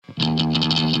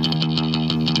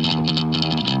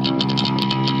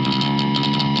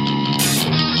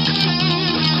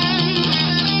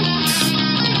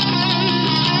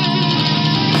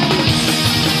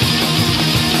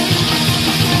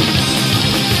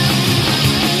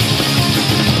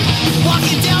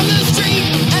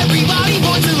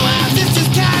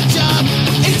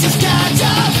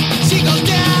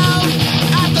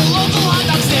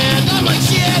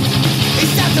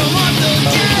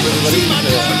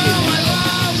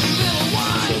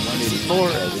184,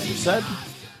 as Andrew said.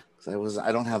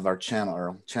 I don't have our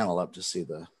channel up to see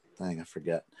the thing. I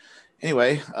forget.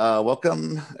 Anyway,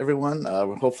 welcome everyone.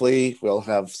 Hopefully we'll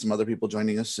have some other people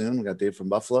joining us soon. We got Dave from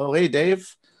Buffalo. Hey,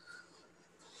 Dave.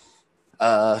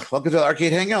 Welcome to the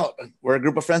Arcade Hangout. We're a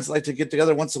group of friends that like to get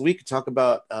together once a week to talk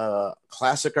about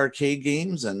classic arcade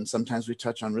games, and sometimes we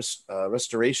touch on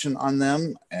restoration on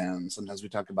them, and sometimes we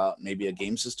talk about maybe a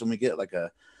game system we get, like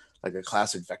a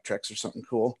classic Vectrex or something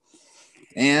cool.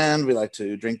 And we like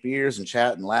to drink beers and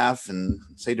chat and laugh and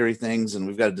say dirty things. And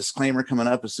we've got a disclaimer coming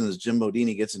up as soon as Jim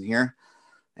Bodini gets in here.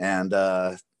 And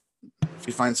if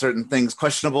you find certain things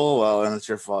questionable, well, then it's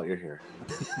your fault you're here.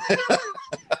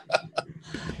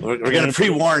 we're going to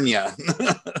pre-warn you.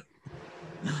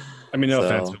 I mean, no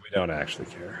offense, but we don't actually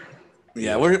care.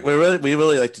 Yeah, we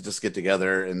really like to just get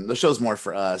together, and the show's more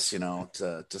for us, you know,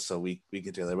 to so we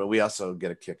get together. But we also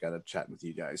get a kick out of chatting with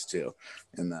you guys too.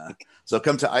 And so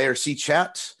come to IRC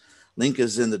chat. Link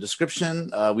is in the description.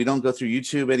 We don't go through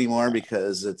YouTube anymore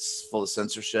because it's full of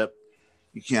censorship.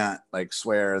 You can't like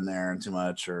swear in there too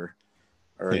much, or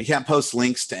you can't post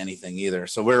links to anything either.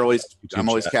 So I'm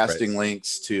always casting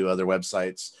links to other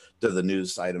websites, to the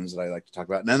news items that I like to talk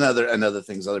about, and other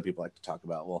things other people like to talk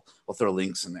about. We'll throw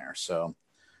links in there. So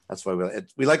that's why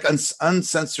we like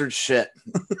uncensored shit.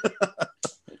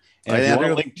 And if you want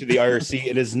to link to the IRC,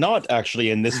 it is not actually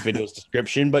in this video's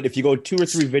description, but if you go 2 or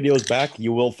 3 videos back,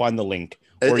 you will find the link.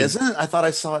 It isn't? I thought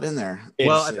I saw it in there.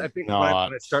 Well, I think when I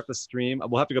start the stream,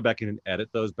 we'll have to go back in and edit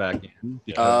those back in.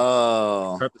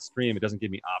 Because start the stream, it doesn't give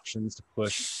me options to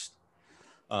push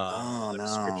the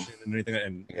description and anything,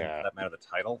 and for that matter, the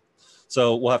title.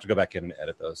 So we'll have to go back in and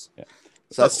edit those. Yeah.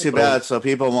 So that's too bad. So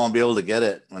people won't be able to get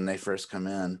it when they first come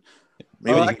in.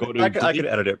 Maybe I could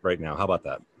edit it right now. How about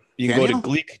that? You can go to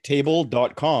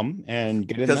gleektable.com and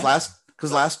get it.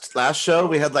 Because last show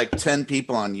we had like 10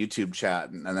 people on YouTube chat,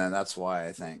 and then that's why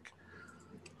I think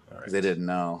they didn't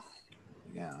know.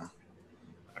 Yeah.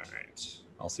 All right.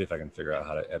 I'll see if I can figure out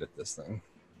how to edit this thing.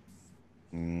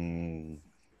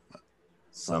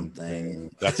 Something.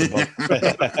 That's about.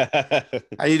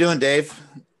 How you doing, Dave?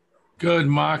 Good.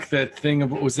 Mock that thing.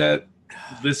 Was that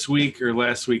this week or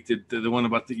last week? Did the one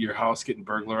about your house getting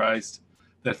burglarized?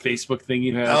 That Facebook thing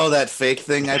you had? Oh, that fake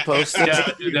thing I posted? Yeah,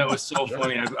 dude, that was so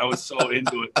funny. I was so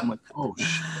into it. I'm like, oh, shit.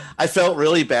 I felt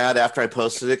really bad after I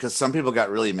posted it because some people got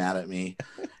really mad at me.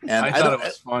 And I thought it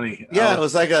was funny. Yeah,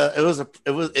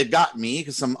 it got me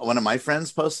because one of my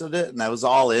friends posted it, and I was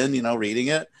all in, reading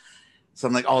it. So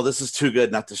I'm like, oh, this is too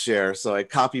good not to share. So I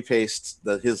copy paste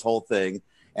his whole thing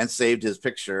and saved his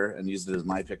picture and used it as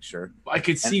my picture. I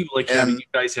could see you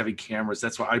guys having cameras.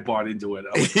 That's why I bought into it.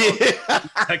 I was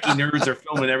techie nerds are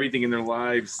filming everything in their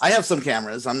lives. I have some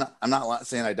cameras. I'm not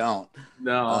saying I don't.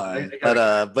 No,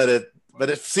 but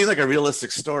it seemed like a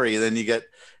realistic story.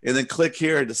 And then click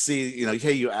here to see,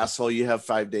 hey, you asshole, you have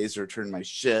 5 days to return my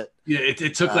shit. Yeah,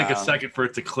 it took like a second for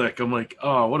it to click. I'm like,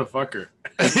 oh, what a fucker.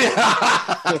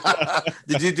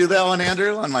 Did you do that one,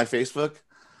 Andrew, on my Facebook?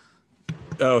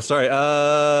 Oh, sorry.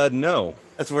 No.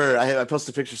 That's where I post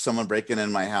a picture of someone breaking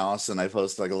in my house, and I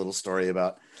post like a little story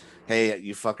about, hey,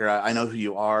 you fucker, I know who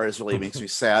you are. It really makes me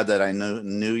sad that I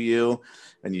knew you,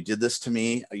 and you did this to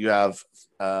me. You have,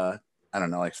 I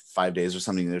don't know, like 5 days or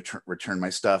something to return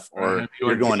my stuff, or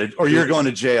you're going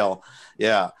to jail.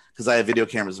 Yeah, because I have video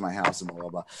cameras in my house and blah blah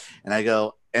blah. And I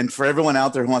go, and for everyone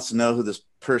out there who wants to know who this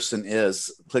person is,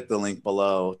 click the link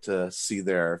below to see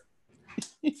their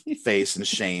face and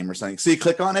shame or something. See,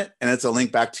 click on it and it's a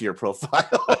link back to your profile.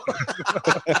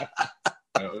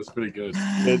 That was pretty good.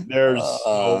 There's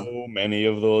so many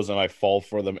of those, and I fall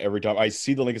for them every time I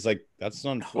see the link. It's like, that's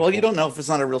not. Well, you don't know if it's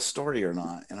not a real story or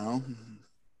not.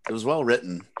 It was well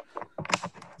written,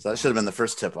 so that should have been the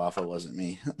first tip off. It wasn't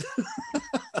me.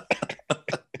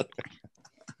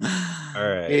 All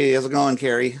right. Hey, how's it going,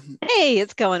 Carrie? Hey,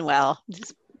 it's going well.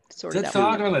 Just sort of. Is that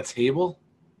dog on a table?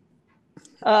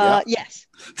 Yes.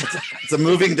 It's a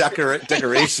moving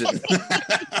decoration.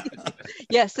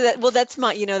 Yes. So that's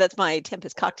my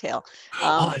Tempest cocktail.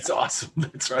 That's awesome.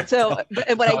 That's right. So,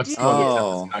 but what I do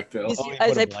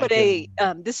is I put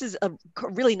this is a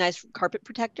really nice carpet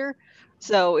protector.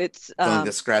 So it's don't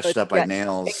get scratched up by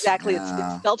nails. Exactly.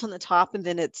 Yeah. It's felt on the top, and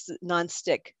then it's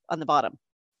non-stick on the bottom.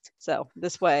 So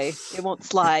this way it won't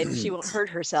slide. She won't hurt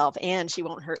herself, and she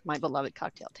won't hurt my beloved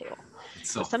cocktail table.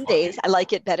 So some days I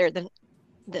like it better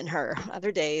than her.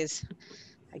 Other days,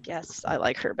 I guess I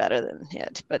like her better than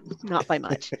it, but not by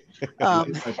much,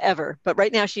 ever. But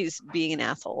right now she's being an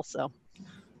asshole. So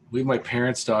we have my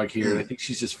parents' dog here, and I think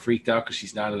she's just freaked out because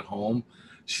she's not at home.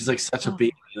 She's like such a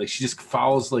baby. Like she just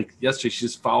follows. Like yesterday, she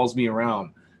just follows me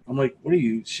around. I'm like, what are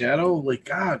you, Shadow? Like,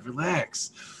 God,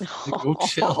 relax. Like, go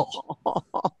chill.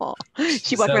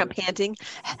 She walked around panting.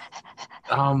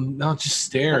 No, just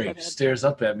staring. Just stares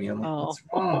up at me. I'm like, what's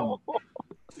wrong?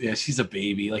 Yeah, she's a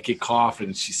baby. Like, you cough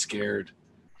and she's scared.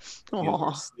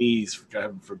 You sneeze.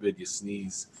 God forbid you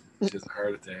sneeze. She has a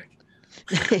heart attack.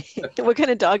 What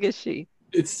kind of dog is she?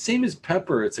 It's the same as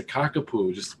Pepper. It's a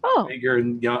cockapoo, just bigger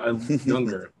and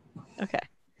younger. Okay.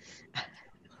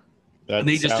 And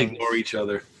they just ignore each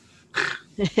other.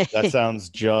 That sounds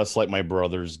just like my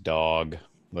brother's dog.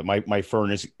 But my fur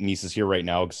niece is here right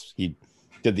now because he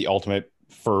did the ultimate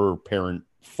fur parent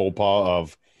faux pas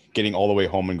of getting all the way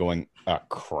home and going,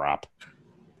 crap.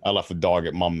 I left the dog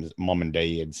at mom and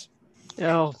dad's.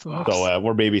 Oh, so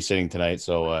we're babysitting tonight.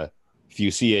 So if you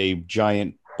see a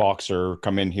giant boxer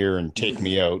come in here and take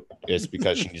me out, it's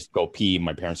because she needs to go pee.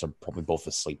 My parents are probably both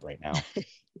asleep right now.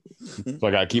 So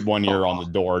I gotta keep one ear on the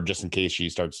door just in case she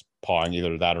starts pawing,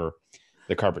 either that or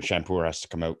the carpet shampooer has to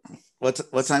come out.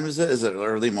 What time is it? Is it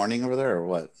early morning over there or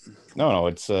what? No,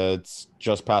 it's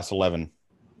just past 11.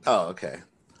 Oh, okay.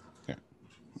 Yeah.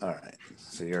 All right.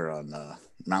 So you're on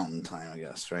mountain time, I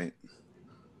guess, right?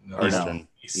 No,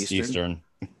 Eastern.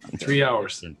 Okay. 3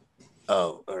 hours.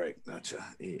 Oh, all right. Gotcha.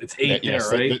 It's 8 there,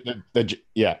 right?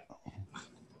 Yeah.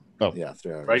 Oh, yeah,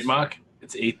 3 hours. Right, Mock?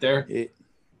 It's 8 there?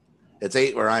 It's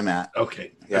 8 where I'm at.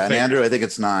 Okay. Yeah, and Andrew, I think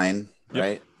it's 9,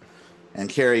 right? And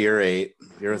Carrie, you're 8.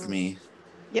 You're with me.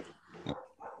 Yep.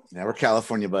 Yeah, we're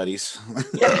California buddies.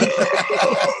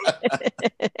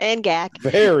 And GAC.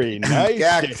 Very nice.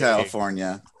 GAC,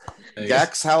 California.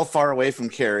 GAC's how far away from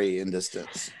Carrie in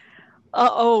distance?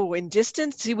 In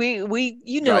distance? We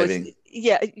Driving.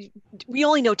 We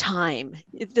only know time.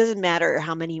 It doesn't matter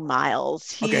how many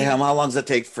miles. Okay, how long does it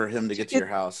take for him to get to your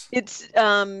house? It's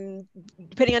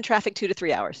depending on traffic, 2 to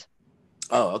 3 hours.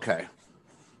 Oh, okay.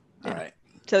 All right.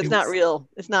 So it's not real.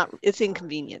 It's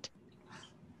inconvenient.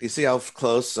 You see how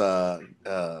close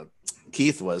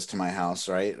Keith was to my house,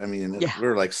 right? I mean, we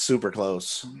were like super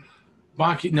close.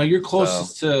 Mock, now you're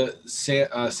closest to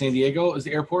San Diego is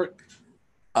the airport?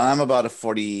 I'm about a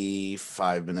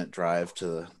 45-minute drive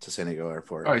to San Diego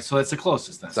Airport. All right, so that's the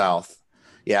closest then. South.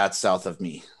 Yeah, it's south of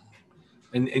me.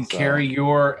 And Carrie,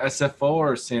 you're SFO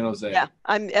or San Jose? Yeah,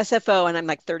 I'm SFO, and I'm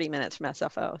like 30 minutes from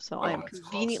SFO. So I'm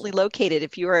conveniently located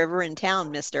if you are ever in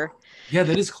town, mister. Yeah,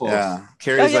 that is close. Yeah,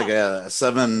 Carrie's like a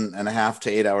 7.5 to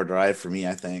 8 hour drive for me,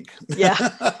 I think. Yeah.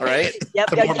 Right?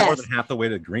 Yep. More than half the way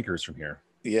to Grinkers from here.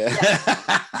 Yeah.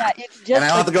 And I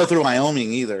don't have to go through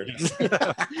Wyoming either.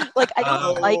 Like I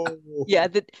don't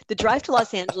the drive to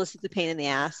Los Angeles is a pain in the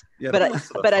ass. Yeah,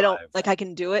 but I don't like I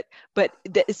can do it. But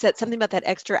it's that something about that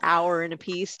extra hour and a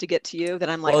piece to get to you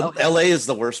that I'm like, LA is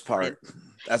the worst part.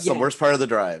 That's the worst part of the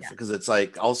drive because it's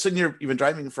like all of a sudden you've been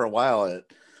driving for a while at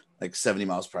like 70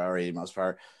 miles per hour, 80 miles per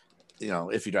hour. You know,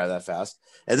 if you drive that fast.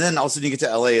 And then all of a sudden you get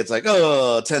to LA, it's like,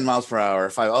 10 miles per hour,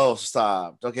 5. Oh,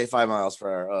 stopped. Okay, 5 miles per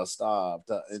hour. Oh, stopped.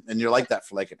 And you're like that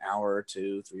for like an hour or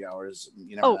 2, 3 hours.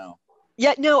 You never know.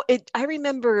 Yeah, no, I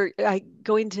remember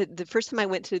going to the first time I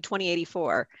went to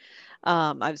 2084.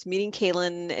 I was meeting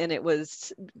Kaylin and it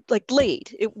was like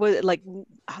late. It was like,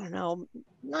 I don't know,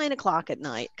 9 o'clock at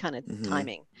night kind of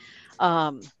timing.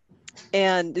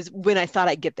 And is when I thought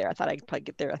I'd get there. I thought I'd probably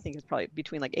get there. I think it's probably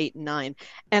between like 8 and 9.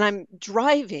 And I'm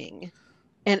driving.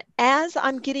 And as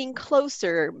I'm getting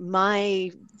closer,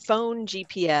 my phone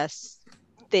GPS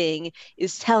thing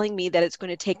is telling me that it's going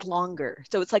to take longer.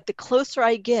 So it's like the closer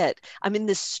I get, I'm in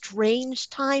this strange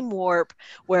time warp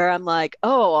where I'm like,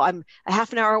 I'm a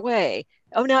half an hour away.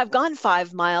 Oh, now I've gone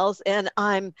 5 miles and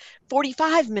I'm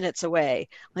 45 minutes away.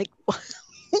 Like,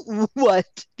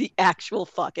 what the actual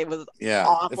fuck? It was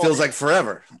awful. It feels like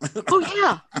forever.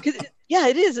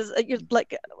 It is. You're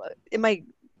like, am I,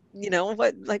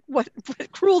 what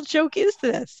cruel joke is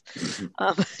this?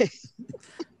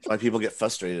 Why people get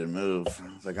frustrated and move.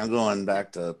 It's like I'm going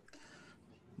back to,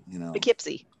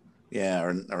 Poughkeepsie. Yeah,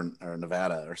 or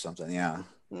Nevada or something. Yeah,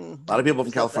 a lot of people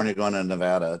from California going to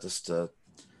Nevada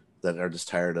that are just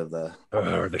tired of the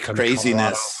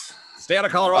craziness. Stay out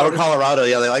of Colorado. Colorado.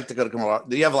 Yeah, they like to go to Colorado.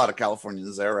 You have a lot of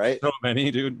Californians there, right? So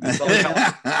many, dude.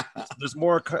 There's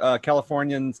more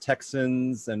Californians,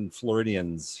 Texans, and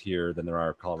Floridians here than there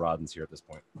are Coloradans here at this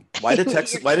point. Why do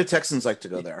Texans like to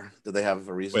go there? Do they have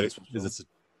a reason?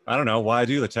 I don't know. Why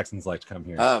do the Texans like to come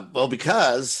here? Well,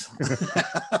 because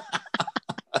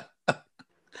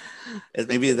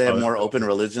maybe they have more open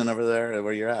religion over there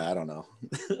where you're at. I don't know.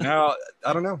 No,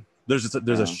 I don't know. There's a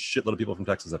shitload of people from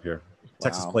Texas up here.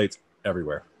 Texas plates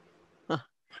everywhere. Huh.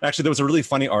 Actually, there was a really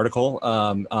funny article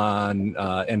on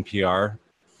NPR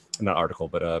not article,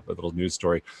 but a little news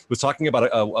story. It was talking about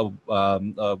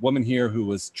a woman here who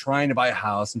was trying to buy a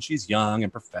house, and she's young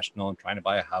and professional and trying to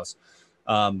buy a house.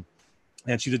 And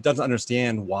she doesn't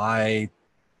understand why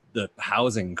the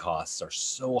housing costs are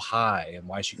so high and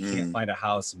why she can't find a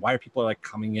house. And why are people like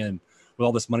coming in with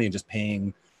all this money and just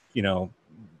paying, you know,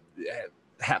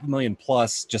 $500,000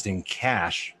 plus just in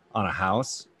cash on a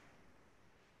house?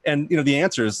 And, you know, the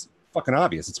answer is fucking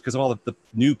obvious. It's because of all the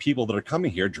new people that are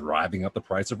coming here driving up the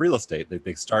price of real estate.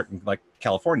 They start in like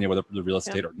California where the real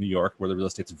estate, or New York where the real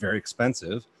estate's very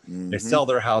expensive. They sell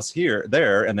their house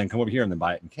there and then come over here and then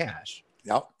buy it in cash.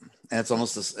 Yep. And it's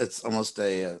almost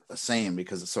a same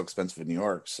because it's so expensive in New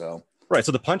York. So right.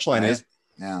 So the punchline is,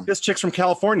 this chick's from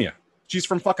California. She's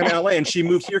from fucking LA, and she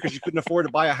moved here because she couldn't afford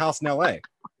to buy a house in LA.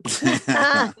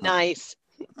 Nice.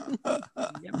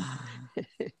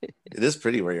 It is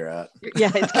pretty where you're at.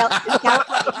 Yeah, it's California.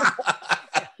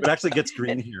 It actually gets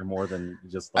green here more than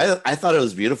just. Like, I thought it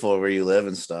was beautiful where you live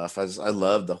and stuff. I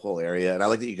loved the whole area, and I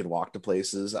like that you could walk to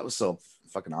places. That was so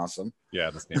fucking awesome. Yeah,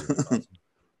 this neighborhood was awesome.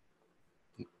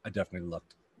 I definitely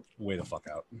lucked way the fuck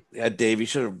out. Yeah, Dave, you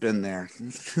should have been there.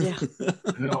 Yeah.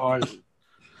 No,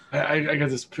 I got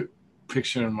this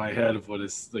picture in my head of what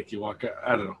it's like. You walk.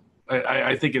 I don't know.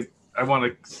 I think it. I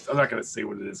want to. I'm not gonna say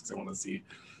what it is because I want to see.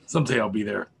 Someday I'll be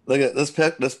there. Look at this.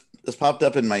 This popped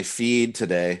up in my feed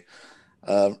today.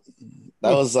 That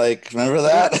was like, remember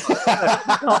that?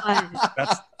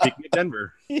 That's speaking of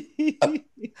Denver.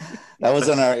 That was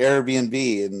on our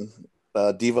Airbnb and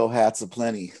Devo hats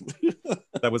aplenty.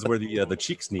 That was where the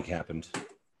cheek sneak happened.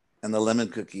 And the lemon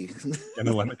cookie. And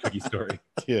the lemon cookie story.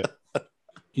 Yeah.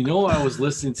 You know, I was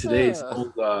listening to today's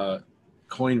old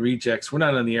Coin Rejects. We're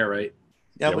not on the air, right?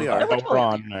 Yeah, we are. We're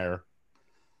on there.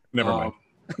 Never mind.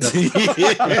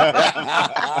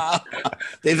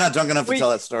 Dave's not drunk enough to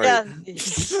tell that story. Yeah.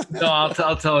 No,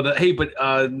 I'll tell it. Hey, but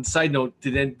side note,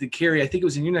 did Carrie, I think it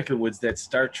was in your neck of the woods, that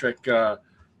Star Trek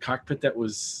cockpit that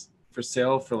was for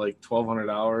sale for like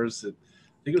 $1,200. I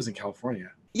think it was in California.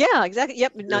 Yeah, exactly.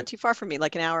 Yep, not too far from me,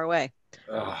 like an hour away.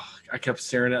 I kept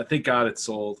staring at it. Thank God it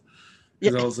sold.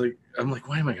 Because I was like,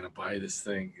 why am I going to buy this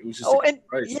thing? It was just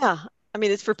yeah. I mean,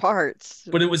 it's for parts.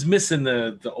 But it was missing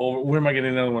the over. Where am I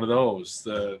getting another one of those?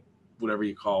 The whatever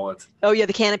you call it. Oh yeah,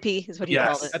 the canopy is what he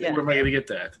called it. Yeah. Where am I going to get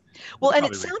that? Well, and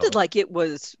it sounded like it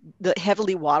was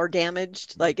heavily water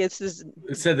damaged. Like it's this.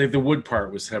 It said that the wood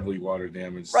part was heavily water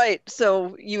damaged. Right.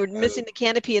 So you were missing the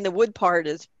canopy, and the wood part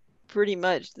is pretty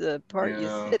much the part you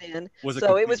sit in.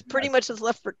 It was pretty much just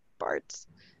left for parts.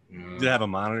 Did it have a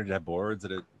monitor? Did it have boards?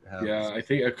 Did it have? Yeah, I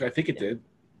think it did.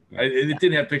 It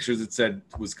didn't have pictures. It said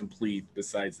it was complete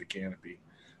besides the canopy.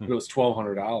 But it was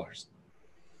 $1,200.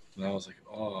 And I was like,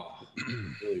 oh, I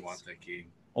really want that game.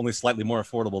 Only slightly more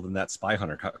affordable than that Spy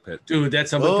Hunter cockpit. Dude,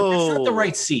 that's not the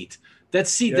right seat. That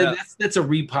seat, that's a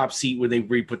repop seat where they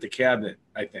re-put the cabinet,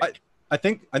 I think. I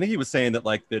think he was saying that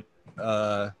like that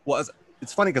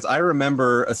it's funny because I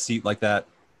remember a seat like that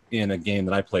in a game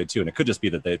that I played too, and it could just be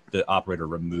that the operator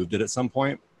removed it at some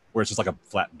point where it's just like a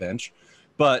flat bench.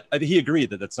 But he agreed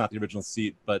that that's not the original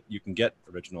seat, but you can get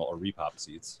original or repop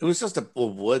seats. It was just a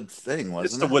wood thing, wasn't it?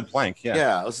 It's just a wood plank, yeah.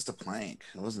 Yeah, it was just a plank.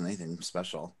 It wasn't anything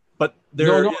special. But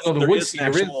the wood seat,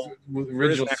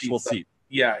 original seat.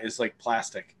 Yeah, it's like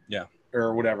plastic. Yeah.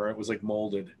 Or whatever. It was like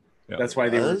molded. Yeah. That's why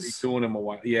they were doing them a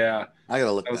while. Yeah. I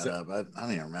gotta look that up. I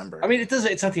don't even remember. I mean,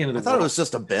 it's not the end of the world. I thought it was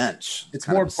just a bench. It's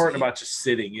more important about just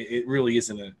sitting. It really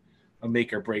isn't a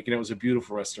make or break. And it was a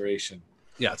beautiful restoration.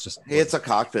 Yeah, it's just. Hey, it's a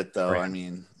cockpit though. Right. I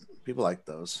mean, people like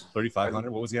those.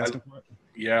 3,500. What was he asking for?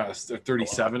 Yeah, it's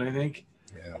 37, I think.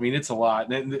 Yeah. I mean, it's a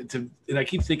lot. And I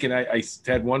keep thinking I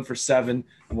had one for 7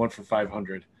 and one for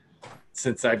 500.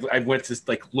 Since I went to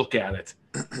like look at it,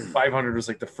 500 was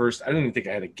like the first. I don't even think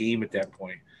I had a game at that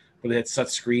point, but it had such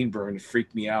screen burn, it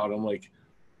freaked me out. I'm like,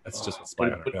 that's just what Spy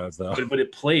Hunter does, though. But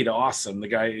it played awesome. The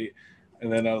guy.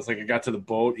 And then I was like, I got to the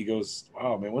boat. He goes,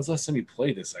 wow, man, when's the last time you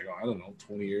played this? I go, I don't know,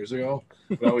 20 years ago.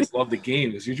 But I always loved the game.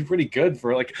 It was usually pretty good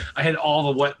for like, I had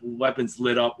all the weapons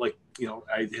lit up. Like, you know,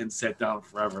 I hadn't sat down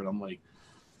forever. And I'm like,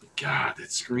 God,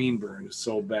 that screen burn is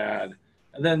so bad.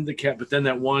 And then but then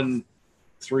that one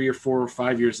 3 or 4 or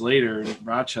 5 years later in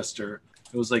Rochester,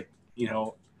 it was like, you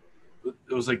know,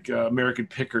 it was like American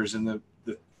Pickers. And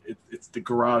the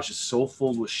garage is so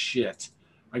full with shit.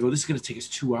 I go, this is going to take us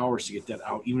 2 hours to get that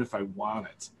out, even if I want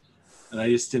it. And I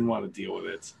just didn't want to deal with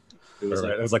it. It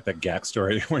was like that Gak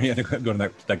story where you had to go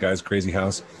to that guy's crazy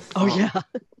house. Oh, yeah.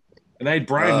 And I had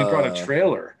Brian, we brought a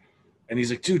trailer. And he's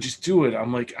like, dude, just do it.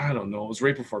 I'm like, I don't know. It was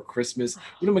right before Christmas.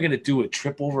 What am I going to do?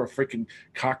 Trip over a freaking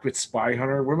cockpit Spy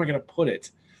Hunter? Where am I going to put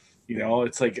it? You know,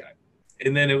 it's like,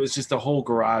 and then it was just the whole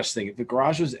garage thing. If the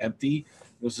garage was empty,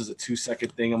 This is a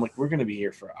 2-second thing. I'm like, we're going to be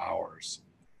here for hours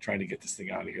trying to get this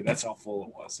thing out of here. That's how full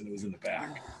it was, and it was in the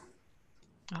back.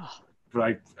 Oh.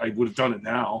 But I would have done it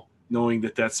now, knowing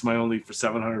that that's my only for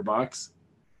 $700.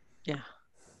 Yeah.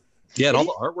 Yeah, and all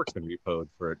the artwork's been repoed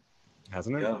for it,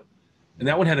 hasn't it? Yeah. And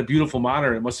that one had a beautiful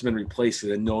monitor. It must have been replaced.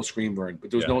 It had no screen burn,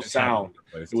 but there was no sound.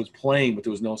 It was playing, but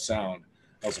there was no sound.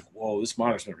 I was like, "Whoa, this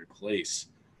monitor's been replaced."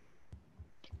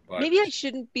 But maybe I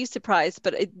shouldn't be surprised,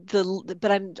 but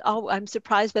I'm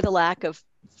surprised by the lack of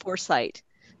foresight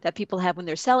that people have when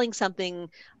they're selling something.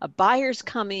 A buyer's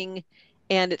coming,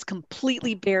 and it's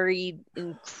completely buried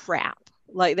in crap.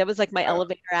 Like that was like my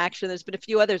elevator action. There's been a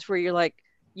few others where you're like,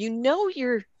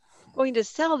 you're going to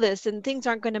sell this, and things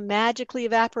aren't going to magically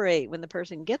evaporate when the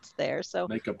person gets there. So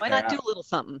why not do a little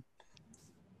something?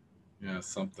 Yeah,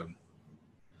 something.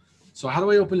 So how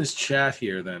do I open this chat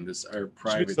here then? This our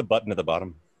private. It's the button at the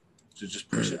bottom. To just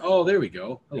push it. Oh, there we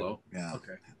go. Hello. Yeah.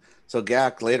 Okay. So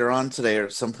Gak, later on today or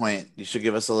at some point, you should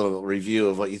give us a little review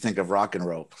of what you think of Rock and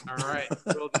Rope. All right,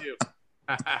 will do.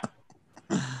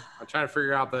 I'm trying to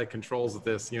figure out the controls of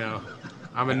this.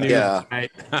 I'm a noob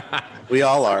tonight. We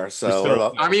all are.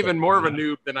 So I'm even more of a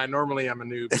noob than I normally am a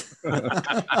noob.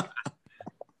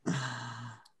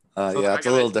 It's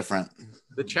a little different.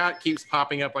 The chat keeps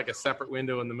popping up like a separate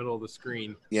window in the middle of the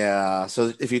screen. Yeah.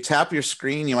 So if you tap your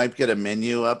screen, you might get a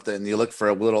menu up, then you look for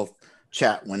a little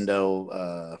chat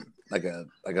window, like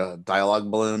a dialogue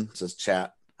balloon. It says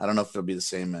chat. I don't know if it'll be the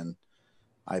same in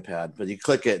iPad, but you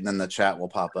click it and then the chat will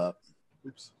pop up.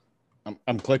 Oops.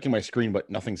 I'm clicking my screen, but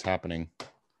nothing's happening.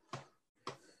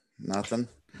 Nothing.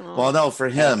 Well, no, for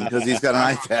him because he's got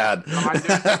an iPad.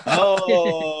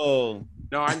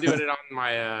 No, I'm doing it on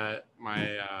my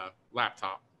my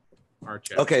laptop. Our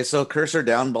chat. Okay, so cursor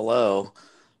down below,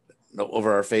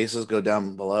 over our faces, go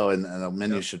down below, and a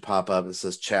menu should pop up. It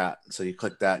says chat. So you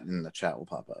click that, and the chat will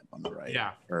pop up on the right.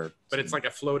 Yeah, but it's like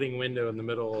a floating window in the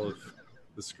middle of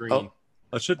the screen.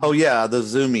 Yeah, the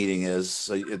Zoom meeting is.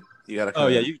 So you got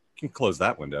to. You can close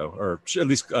that window, or at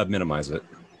least minimize it.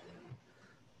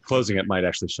 Closing it might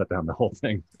actually shut down the whole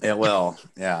thing. It will.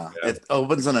 Yeah. It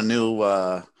opens on a new.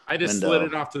 I just window. slid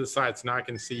it off to the side so now I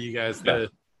can see you guys.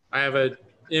 I have an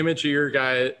image of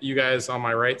you guys on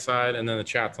my right side, and then the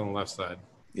chat's on the left side.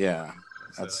 Yeah,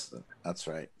 that's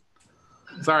right.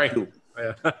 Sorry.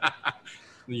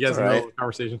 You guys know the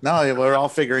conversation. No, we're all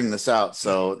figuring this out.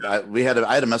 So I had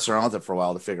to mess around with it for a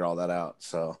while to figure all that out.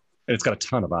 So it's got a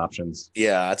ton of options.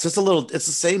 Yeah, it's just it's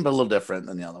the same but a little different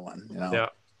than the other one. Yeah.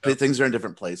 Things are in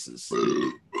different places.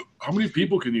 How many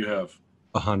people can you have?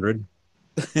 100.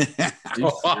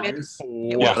 Not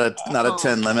a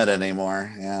 10 limit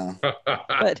anymore. Yeah.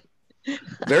 But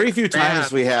very few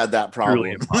times we had that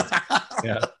problem.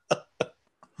 Yeah.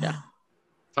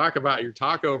 Talk about your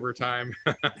talk overtime.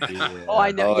 Oh,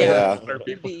 I know. Yeah.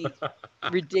 It'd be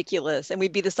ridiculous, and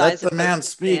we'd be the size of the man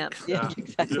speak. Stamp. Yeah,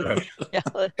 exactly. Yeah.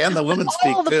 And the women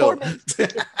speak too.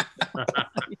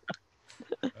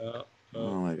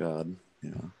 Oh my God.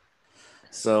 Yeah.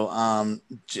 So,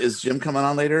 is Jim coming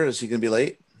on later? Is he going to be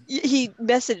late? He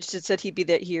messaged and said he'd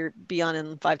be on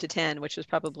in 5 to 10, which was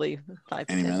probably 5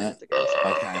 to 10 minutes ago.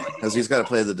 Okay, because he's got to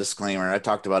play the disclaimer. I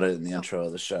talked about it in the intro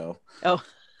of the show. Oh.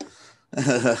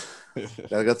 Gotta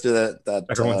go through that.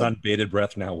 Everyone's on bated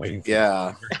breath now, waiting.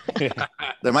 Yeah.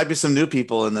 There might be some new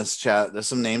people in this chat. There's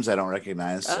some names I don't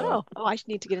recognize. So. Oh, I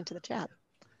need to get into the chat.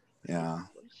 Yeah.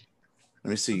 Let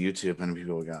me see YouTube. How many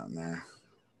people we got in there?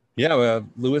 Yeah,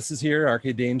 Lewis is here.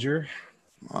 Arcade Danger.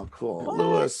 Oh, cool. What?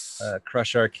 Lewis.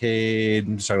 Crush Arcade.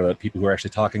 I'm just talking about people who are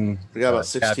actually talking. We got about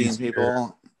 16 people.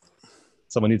 Here.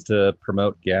 Someone needs to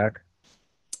promote Gak.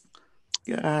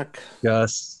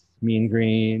 Gus. Mean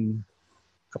Green.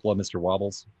 A couple of Mr.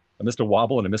 Wobbles. A Mr.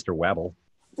 Wobble and a Mr. Wabble.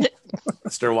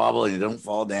 Mr. Wobble, and you don't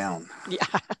fall down. Yeah.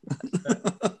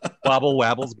 Wobble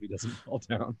wabbles, but he doesn't fall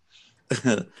down.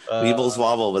 Weebles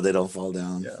wobble, but they don't fall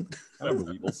down. Yeah. I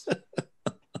remember Weebles.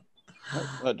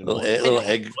 Little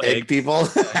egg people.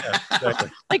 Yeah,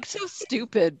 exactly. Like so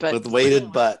stupid, but with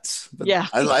weighted butts. But yeah.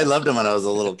 I loved them when I was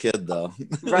a little kid, though.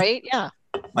 Right? Yeah.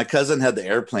 My cousin had the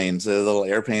airplanes. The little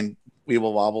airplane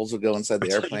Weeble wobbles would go inside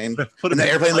the airplane. And the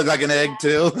airplane looked like an egg,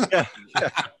 too. Yeah.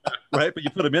 Right, but you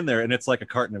put them in there, and it's like a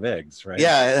carton of eggs, right?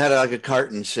 Yeah, it had like a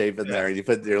carton shape in there. And you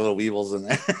put your little Weebles in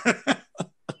there.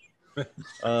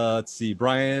 Let's see.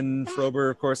 Brian Frober,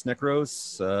 of course,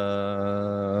 Necros.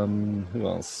 Who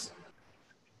else?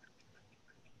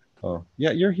 Oh, yeah,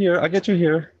 you're here. I get you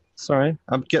here. Sorry.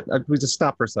 We just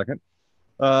stop for a second.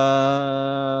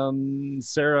 Sarah,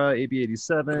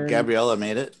 AB87. Gabriella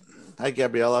made it. Hi,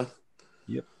 Gabriella.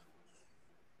 Yep.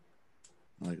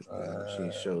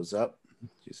 She shows up.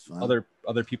 She's fun.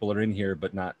 Other people are in here,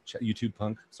 but not YouTube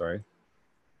Punk. Sorry.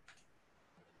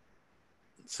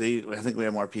 See, I think we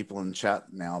have more people in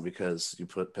chat now because you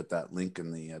put that link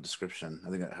in the description. I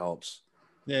think that helps.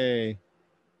 Yay.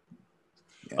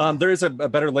 Yeah. There is a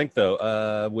better link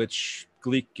though, which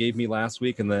Gleek gave me last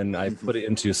week, and then I put it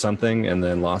into something and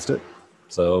then lost it.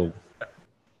 So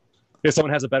if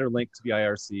someone has a better link to the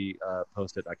IRC,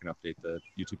 post it. I can update the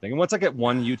YouTube thing. And once I get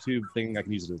one YouTube thing, I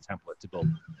can use it as a template to build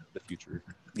the future.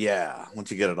 Yeah,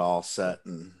 once you get it all set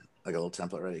and like a little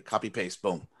template ready, copy paste,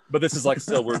 boom. But this is like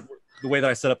still we're the way that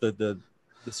I set up the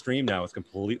stream now is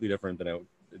completely different than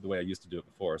the way I used to do it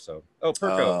before. So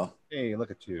Perko, hey,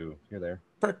 look at you, you're there.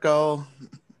 Perko,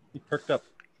 he perked up.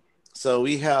 So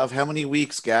we have how many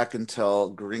weeks, Gak,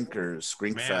 until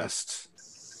Grinkfest?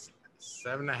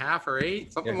 7.5 or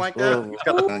 8, something like that. I'm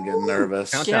gonna get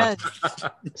nervous. Yeah,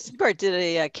 Seabart did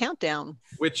a countdown,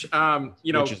 which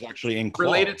which is actually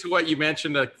related to what you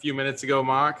mentioned a few minutes ago,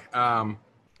 Mock.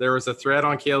 There was a thread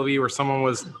on KLV where someone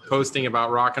was posting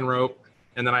about Rock and Rope,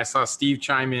 and then I saw Steve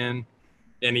chime in,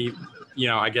 and he,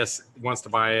 I guess wants to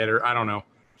buy it, or I don't know.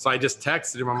 So I just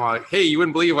texted him. I'm like, "Hey, you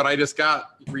wouldn't believe what I just got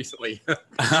recently." So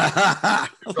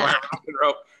Rock and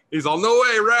Rope. He's all, "No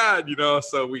way, rad!"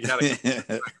 So we had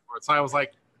a. So I was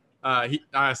like,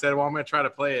 I said, "Well, I'm gonna try to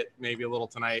play it maybe a little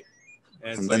tonight."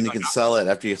 And so then you can sell it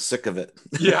after you're sick of it.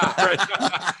 Yeah,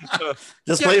 right.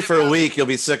 Just play it for a week. You'll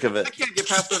be sick of it. I can't get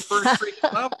past the first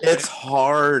freaking level. It's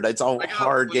hard. It's a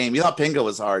hard game. You thought Pingo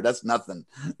was hard. That's nothing.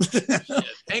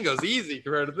 Pingo's easy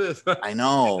compared to this. I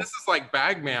know. This is like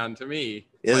Bagman to me.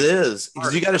 It is.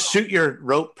 Because you got to shoot your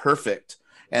rope perfect.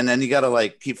 And then you got to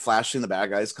keep flashing the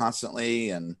bad guys constantly.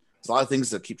 And there's a lot of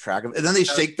things to keep track of. And then they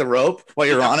shake the rope while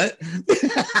you're on it.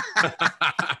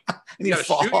 And you got to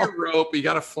shoot your rope. You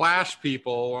got to flash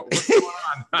people. What's going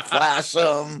on? Flash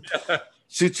them. Yeah.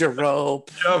 Shoot your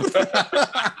rope. So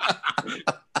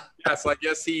I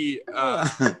guess Steve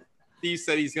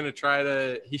said he's going to try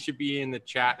to. He should be in the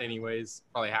chat anyways.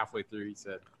 Probably halfway through. He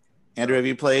said. Andrew, have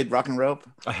you played Rock and Rope?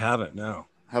 I haven't. No.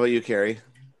 How about you, Carrie?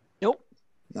 Nope.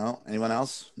 No. Anyone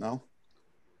else? No.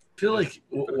 I feel like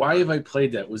why have I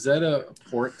played that? Was that a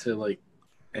port to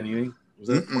anything? Was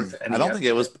that a port to any I don't think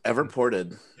it was ever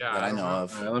ported that I know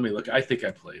of. Right, let me look. I think I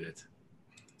played it.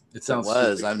 It sounds. It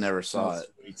was. I've never saw it.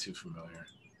 Way too familiar.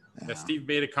 Yeah, Steve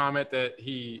made a comment that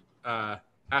he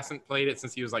hasn't played it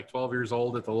since he was 12 years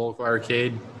old at the local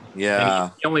arcade. Yeah.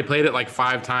 And he only played it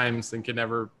 5 times and could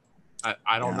never.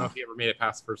 I don't know if he ever made it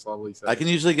past the first level. He said I can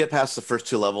usually get past the first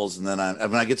 2 levels, and then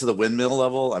when I get to the windmill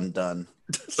level, I'm done.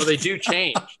 So they do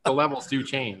change. The levels do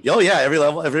change. Oh yeah, every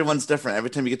level, everyone's different. Every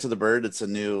time you get to the bird, it's a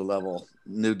new level,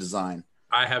 new design.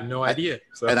 I have no idea.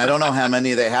 And I don't know how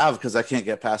many they have because I can't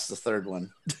get past the 3rd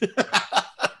one.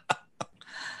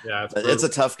 Yeah, it's a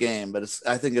tough game, but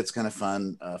I think it's kind of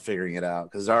fun figuring it out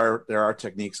because there are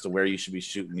techniques to where you should be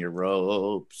shooting your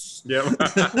ropes. Yeah,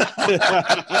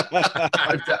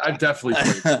 I've definitely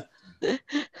played.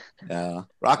 Yeah,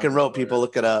 Rock and Rope, people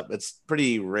look it up. It's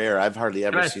pretty rare. I've hardly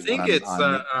ever seen. I think it's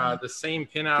the same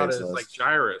pinout as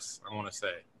Gyrus. I want to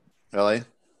say. Really?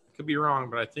 Could be wrong,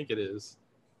 but I think it is.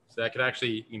 So I could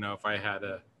actually, if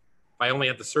I only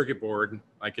had the circuit board,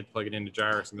 I could plug it into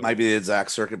Gyrus. Might be the exact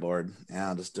circuit board.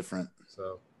 Yeah, just different.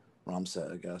 So ROM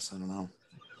set, I guess. I don't know.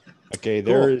 Okay,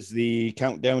 there is the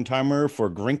countdown timer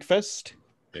for Grinkfest.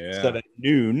 Yeah. Set at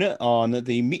noon on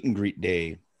the meet and greet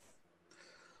day.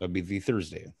 That'll be the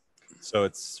Thursday. So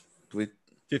it's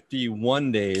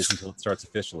 51 days until it starts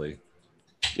officially.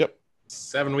 Yep.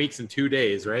 7 weeks and 2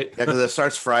 days, right? Yeah, because it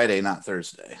starts Friday, not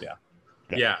Thursday.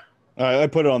 Yeah. I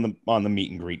put it on the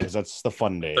meet and greet because that's the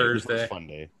fun day. Thursday. Fun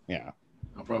day. Yeah.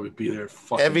 I'll probably be there.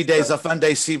 Every day's a fun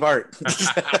day, Seabart.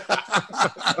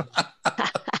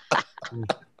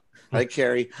 Right,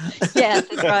 Carrie? Yes,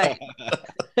 that's right.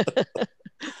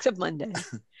 Except Monday.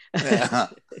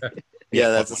 Yeah,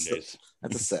 that's a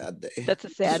sad day. That's a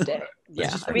sad day.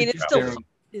 Yeah, I mean it's still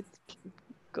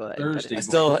good. Thursday. I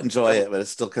still enjoy it, but it's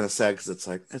still kind of sad because it's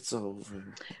it's over.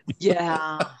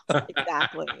 Yeah,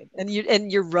 exactly. And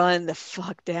you run the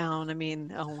fuck down. I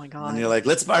mean, oh my god. And you're like,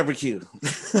 let's barbecue.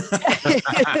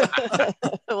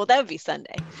 Well, that would be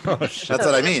Sunday. Oh, that's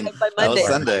what I mean. By That was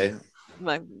Monday.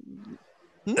 Sunday.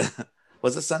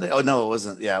 Was it Sunday? Oh no, it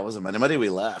wasn't. Yeah, it wasn't Monday. Monday we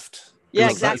left. Yeah,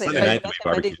 was exactly. Sunday night That's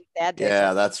we Monday's the sad day.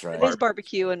 Yeah, that's right. Monday's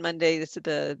barbecue and Monday is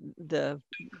the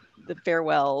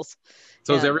farewells.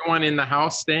 So is everyone in the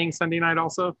house staying Sunday night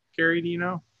also? Carrie, do you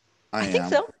know? I think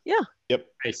so. Yeah. Yep.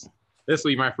 Nice. This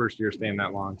will be my first year staying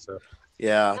that long. So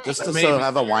Yeah, just to Maybe.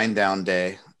 have a wind down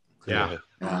day. yeah.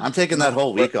 Yeah, I'm taking that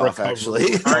whole week off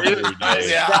actually. Are you?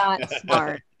 Yeah. That's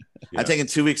smart. I'm taking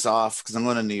 2 weeks off because I'm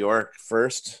going to New York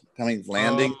first,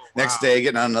 landing next day,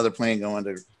 getting on another plane going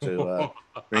to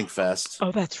Rink Fest.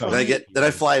 Oh, that's right. Then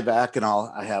I fly back, and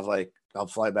I'll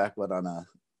fly back on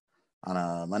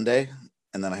a Monday,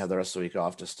 and then I have the rest of the week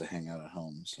off just to hang out at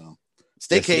home. So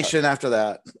staycation after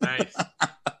that. Nice.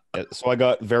 So I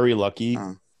got very lucky.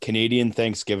 Canadian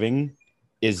Thanksgiving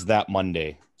is that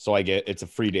Monday, so it's a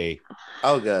free day.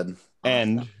 Oh, good.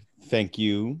 And thank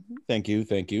you. I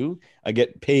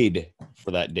get paid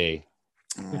for that day.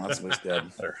 Oh, that's what's good.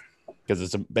 Because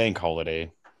it's a bank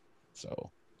holiday.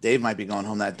 So Dave might be going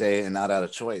home that day and not out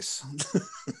of choice.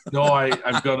 No,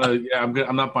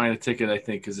 I'm not buying a ticket, I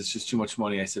think, because it's just too much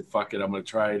money. I said, fuck it. I'm going to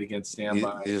try it against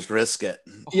standby. You just risk it.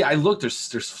 Yeah, I looked. There's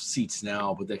seats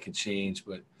now, but that can change.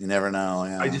 But you never know.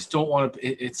 Yeah. I just don't want to.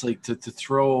 It's like to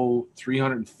throw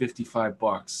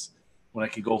 $355 when I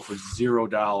could go for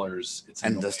 $0.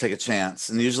 And just take a chance.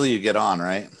 And usually you get on,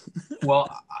 right? Well,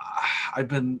 I've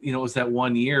been, it was that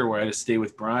 1 year where I had to stay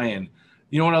with Brian.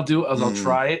 You know what I'll do? I'll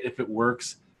try it. If it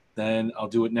works, then I'll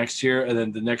do it next year. And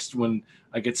then the next when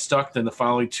I get stuck, then the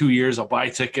following 2 years I'll buy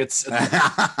tickets. And then,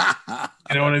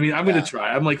 you know what I mean? I'm going to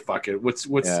try. I'm like, fuck it. What's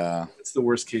the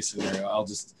worst case scenario? I'll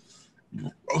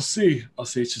see.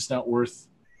 It's just not worth.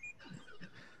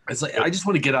 It's like I just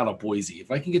want to get out of Boise.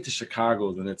 If I can get to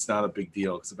Chicago, then it's not a big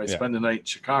deal. Because if I spend the night in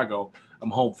Chicago, I'm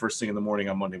home first thing in the morning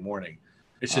on Monday morning.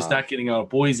 It's just not getting out of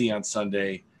Boise on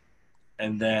Sunday,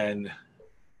 and then,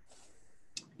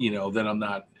 then I'm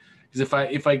not. Because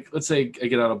if I let's say I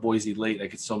get out of Boise late, I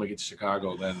could still make it to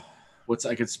Chicago. Then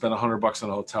I could spend $100 on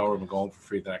a hotel room and go home for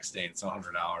free the next day. And it's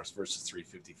 $100 versus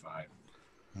 $355.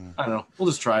 I don't know. We'll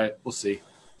just try it. We'll see.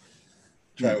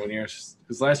 Try it 1 year.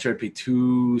 Because last year I paid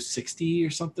 $260 or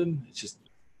something. It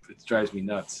drives me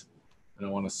nuts. I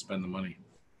don't want to spend the money.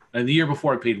 And the year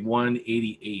before I paid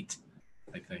 $188,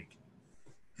 I think.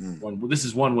 This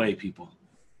is one way, people.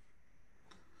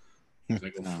 I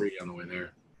go free on the way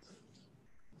there.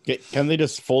 Can they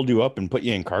just fold you up and put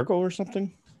you in cargo or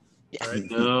something?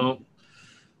 No.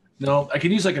 I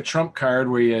could use like a Trump card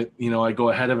where I go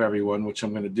ahead of everyone, which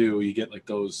I'm going to do. You get like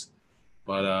those,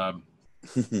 but I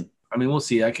mean, we'll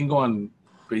see. I can go on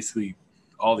basically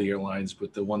all the airlines,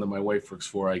 but the one that my wife works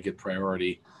for, I get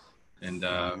priority, and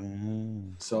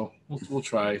so we'll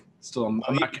try. Still,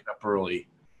 I'm not getting up early.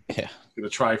 Yeah, I'm gonna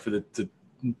try for the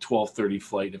 12:30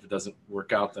 flight. If it doesn't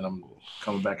work out, then I'm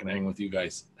coming back and hanging with you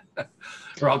guys.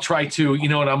 Or I'll try to,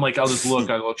 what I'm like, I'll just look,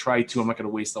 I'll try to, I'm not going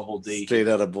to waste the whole day. Straight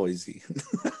out of Boise.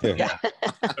 Yeah.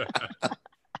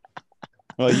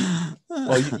 Well,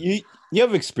 you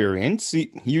have experience.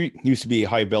 You used to be a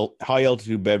high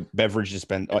altitude beverage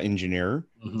dispense engineer.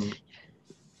 Mm-hmm.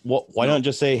 Why not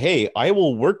just say, hey, I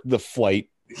will work the flight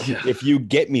if you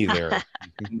get me there?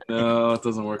 No, it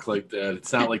doesn't work like that.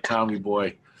 It's not like Tommy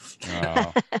Boy.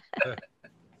 Oh.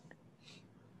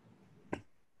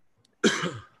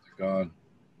 God.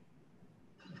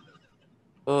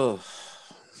 Oh.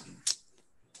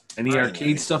 Any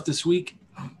arcade stuff this week?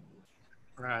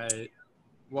 Right.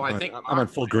 Well, I think I'm on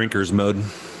full Grinkers mode.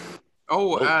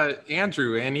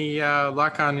 Andrew, any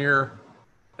luck on your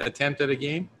attempt at a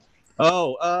game?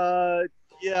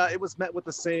 Yeah, it was met with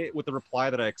the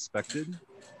reply that I expected,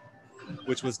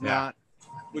 which was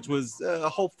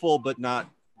hopeful but not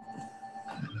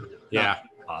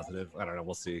positive. I don't know.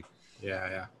 We'll see.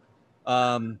 Yeah.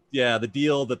 The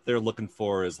deal that they're looking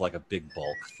for is like a big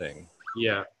bulk thing.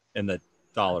 Yeah. And the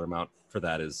dollar amount for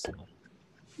that is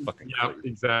fucking crazy.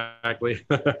 Exactly.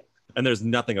 And there's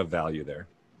nothing of value there.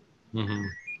 Mm-hmm.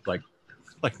 Like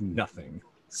nothing.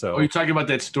 So are you talking about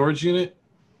that storage unit?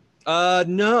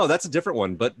 No, that's a different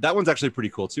one, but that one's actually pretty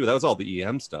cool too. That was all the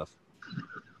EM stuff.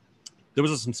 There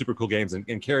was some super cool games,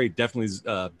 and Carrie definitely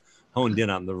honed in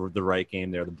on the right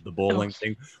game there, the bowling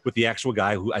thing with the actual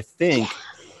guy who I think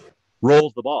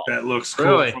rolls the ball. That looks cool.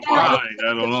 Really? I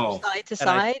don't know. Side to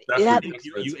side.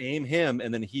 You aim him,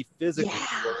 and then he physically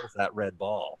rolls that red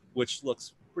ball, which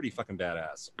looks pretty fucking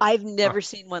badass. I've never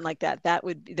seen one like that.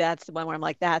 That's the one where I'm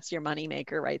like, that's your money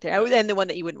maker right there. And the one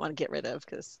that you wouldn't want to get rid of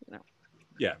because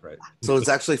Yeah, right. So it's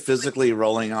actually physically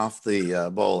rolling off the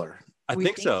bowler. I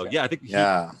think so. Yeah, I think he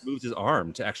moved his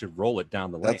arm to actually roll it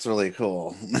down the lane. That's really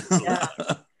cool. Yeah.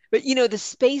 But the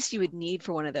space you would need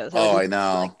for one of those. I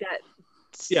know. Like that.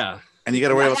 Yeah. And you got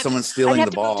to worry about someone stealing the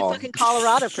ball. I'd have to move to fucking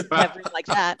Colorado for bedroom like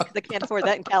that because I can't afford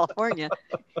that in California.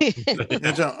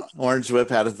 Orange Whip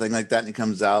had a thing like that, and he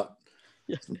comes out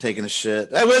taking a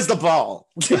shit. Hey, where's the ball?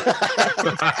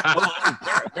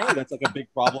 Apparently, that's like a big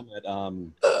problem at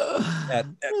One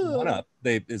Up.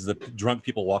 The drunk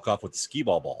people walk off with skee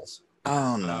ball balls.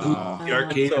 Oh no! The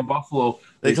arcade in Buffalo.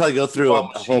 They probably go through a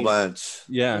whole bunch.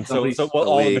 Yeah, and so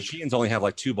all the machines only have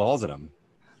like 2 balls in them.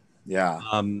 Yeah.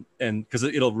 And because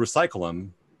it'll recycle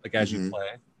them like as you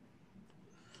play.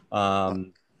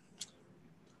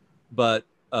 But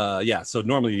yeah, so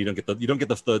normally you don't get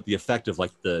the effect of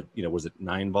like the was it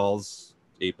 9 balls,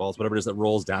 8 balls, whatever it is that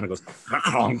rolls down and goes.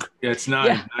 Yeah, it's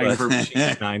 9. 9 per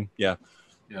machine. 9. Yeah.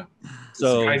 Yeah.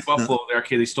 So in Buffalo, the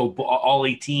arcade, they stole all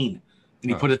 18. And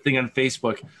he put a thing on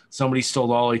Facebook. Somebody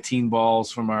stole all 18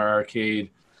 balls from our arcade.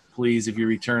 Please, if you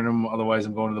return them, otherwise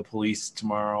I'm going to the police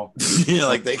tomorrow. Yeah,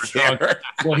 like they care.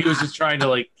 Well, he was just trying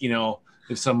to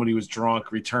if somebody was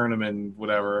drunk, return them and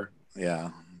whatever. Yeah.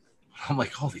 I'm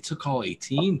like, they took all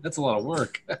 18? That's a lot of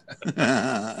work.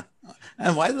 And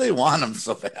why do they want them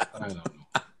so bad? I don't know.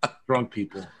 Drunk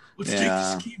people. Let's take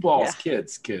the ski balls,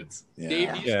 kids. Yeah.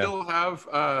 Dave, do you still have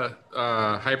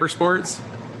Hypersports?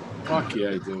 Fuck yeah,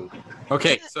 I do.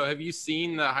 Okay, so have you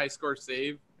seen the high score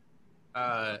save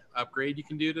upgrade you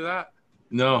can do to that?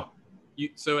 No.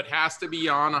 So it has to be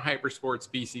on a Hypersports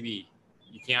PCB.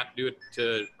 You can't do it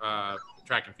to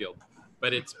track and field.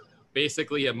 But it's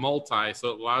basically a multi,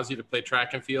 so it allows you to play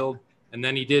track and field. And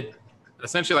then he did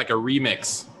essentially like a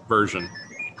remix version.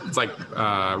 It's like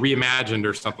reimagined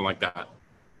or something like that.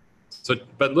 So,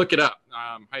 but look it up.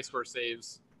 High score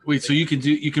saves. Wait, so you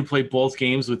can play both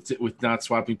games with not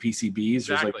swapping PCBs?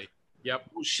 Exactly.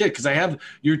 Yep. Oh shit! Because I have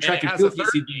your track and field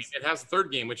PCBs. It has a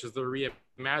third game, which is the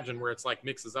reimagine, where it's like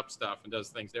mixes up stuff and does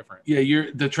things different. Yeah,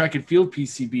 the track and field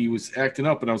PCB was acting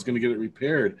up, and I was going to get it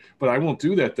repaired, but I won't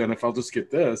do that then if I'll just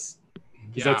get this,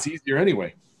 because that's easier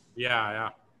anyway. Yeah.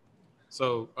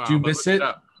 So do you miss it?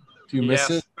 Do you miss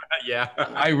it? Yeah.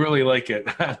 I really like it.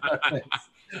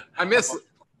 I miss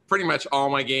pretty much all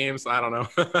my games. I don't know.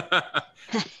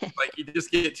 Like you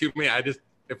just get too many.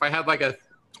 If I had like a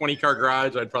 20-car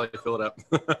garage, I'd probably fill it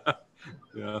up.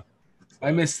 Yeah.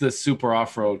 I miss the Super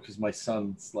Off-Road because my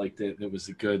sons liked it. It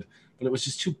was but it was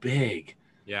just too big.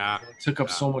 Yeah. It took up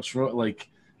so much room. Like,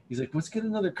 he's like, let's get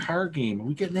another car game. Are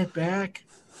we getting that back?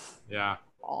 Yeah.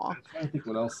 Aww. I'm trying to think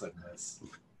what else I miss.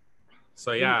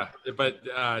 So, yeah. But,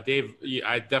 Dave,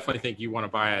 I definitely think you want to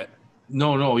buy it.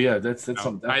 No. Yeah, that's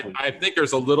something. I think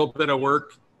there's a little bit of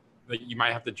work that you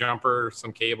might have to jumper,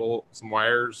 some cable, some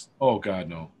wires. Oh, God,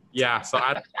 no. Yeah, so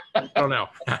I don't know.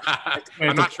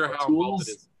 I'm not sure how involved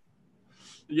it is.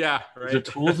 Yeah, right. Is there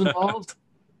tools involved?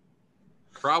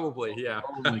 Probably, yeah.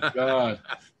 Oh my God!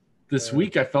 This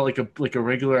week I felt like a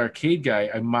regular arcade guy.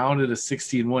 I mounted a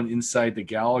 60-in-1 inside the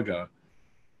Galaga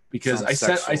because I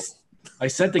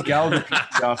sent the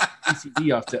Galaga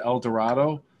PCB off to El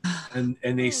Dorado, and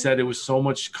they said it was so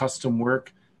much custom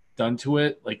work done to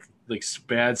it, like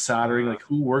bad soldering. Like,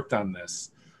 who worked on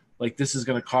this? Like, this is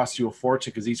going to cost you a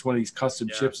fortune because each one of these custom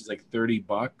chips is like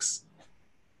 $30.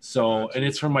 So, and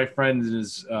it's from my friend and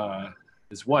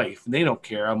his wife, and they don't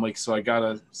care. I'm like, so I got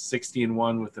a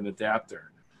 60-in-1 with an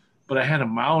adapter, but I had to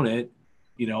mount it.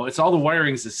 It's all the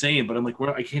wiring's the same, but I'm like,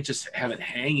 I can't just have it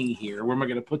hanging here. Where am I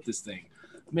going to put this thing?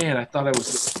 Man, I thought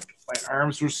my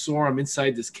arms were sore. I'm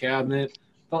inside this cabinet.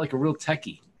 Felt like a real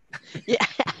techie. Yeah.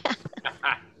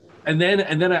 and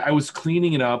then I was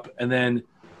cleaning it up, and then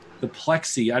the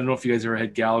plexi, I don't know if you guys ever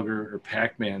had Gallagher or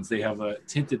Pac-Mans. They have a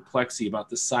tinted plexi about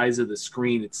the size of the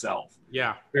screen itself.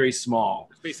 Yeah. Very small.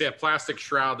 It's basically a plastic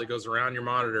shroud that goes around your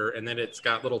monitor, and then it's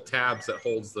got little tabs that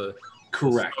holds the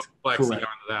plexi onto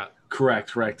that.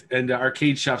 Correct. And the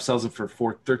arcade shop sells it for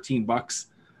 $13.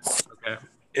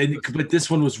 Okay. But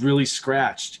this one was really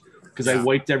scratched because I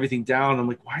wiped everything down. I'm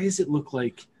like, why does it look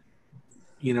like,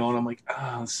 and I'm like,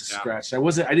 this is scratched. I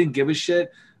didn't give a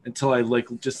shit until I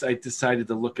decided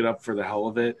to look it up for the hell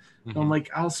of it. Mm-hmm. I'm like,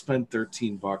 I'll spend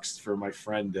 $13 for my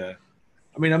friend.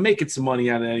 I'm making some money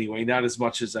on it anyway, not as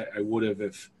much as I would have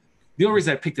if. The only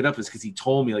reason I picked it up is because he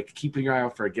told me, like, keep your eye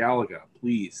out for a Galaga,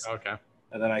 please. Okay.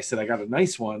 And then I said I got a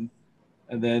nice one,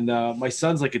 and then my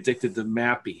son's like addicted to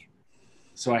Mappy,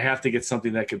 so I have to get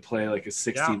something that could play like a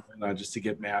 16 just to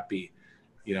get Mappy.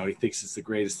 He thinks it's the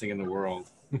greatest thing in the world.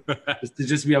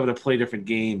 just to be able to play different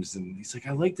games, and he's like,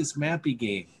 I like this Mappy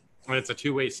game. And it's a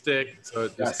two-way stick, so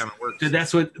it just kind of works.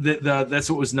 That's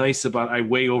what was nice about. I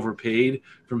way overpaid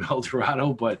from El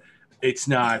Dorado, but it's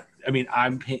not.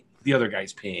 I'm paying. The other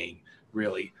guy's paying.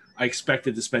 Really, I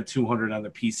expected to spend $200 on the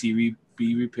PCB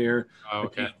repair. Oh,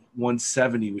 okay.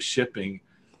 $170 was shipping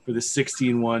for the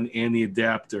 16-in-1 and the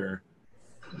adapter,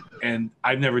 and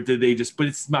I've never did. But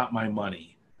it's not my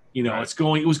money. Right.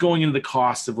 It was going into the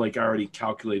cost of, like, I already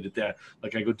calculated that.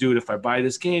 Like, I go, dude, if I buy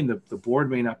this game, the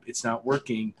board it's not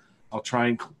working. I'll try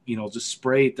and, just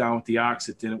spray it down with the Ox.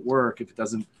 It didn't work. If it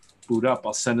doesn't boot up,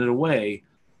 I'll send it away.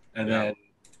 And then,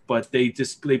 but they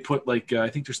put like I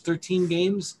think there's 13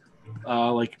 games,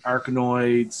 like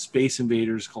Arkanoid, Space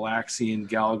Invaders, Galaxian,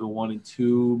 Galaga 1 and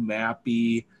 2,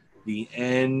 Mappy, The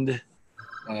End,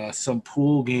 some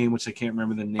pool game which I can't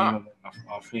remember the name of it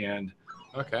offhand.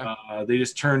 Okay. They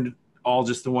just turned all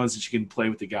just the ones that you can play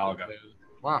with the Galaga.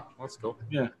 Wow, that's cool.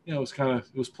 Yeah, it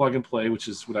was plug and play, which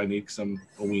is what I need because I'm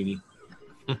a weenie.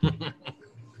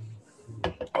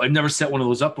 I've never set one of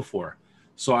those up before.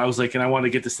 So I was like, and I want to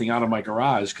get this thing out of my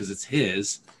garage because it's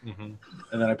his. Mm-hmm.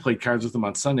 And then I played cards with him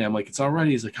on Sunday. I'm like, it's all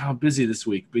ready. He's like, oh, I'm busy this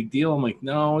week. Big deal. I'm like,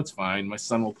 no, it's fine. My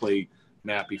son will play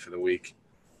Mappy for the week.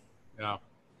 Yeah.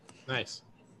 Nice.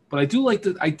 But I do like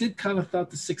I did kind of thought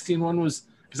the 16 one was,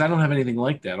 because I don't have anything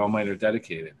like that. All mine are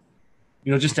dedicated.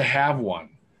 Just to have one.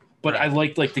 But right. I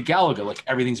liked like the Galaga, like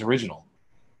everything's original.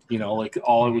 Like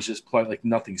all it was just play, like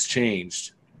nothing's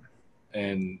changed.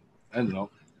 And I don't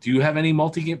know. Do you have any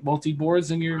multi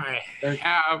boards in your? I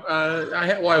have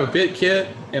a bit kit,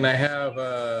 and I have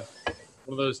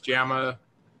one of those JAMA.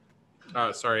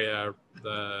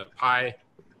 The Pi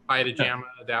to JAMA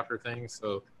adapter things.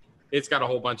 So it's got a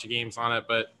whole bunch of games on it,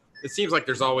 but it seems like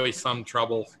there's always some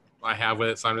trouble I have with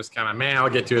it. So I'm just kind of, I'll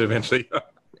get to it eventually.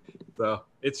 So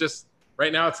it's just.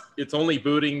 Right now, it's only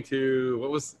booting to what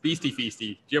was Beastie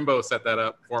Feasty. Jimbo set that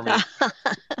up for me.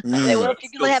 Well, if you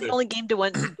can have only game to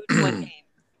one game.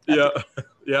 Yeah,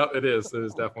 it is. It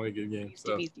is definitely a good game.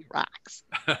 So Beastie rocks.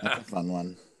 That's a fun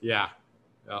one. Yeah.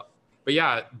 But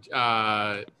yeah,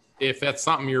 if that's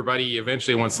something your buddy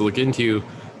eventually wants to look into,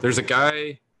 there's a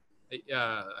guy.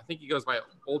 I think he goes by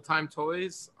Old Time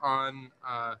Toys on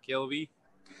KLV.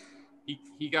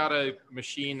 He got a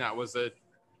machine that was a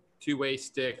 2-way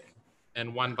stick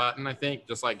and 1 button, I think,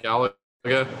 just like Galaga.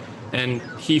 And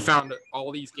he found all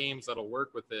these games that'll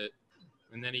work with it.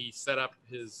 And then he set up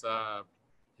his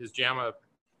JAMA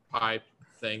Pi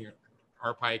thing,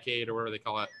 or Pi-Cade, or whatever they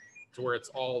call it, to where it's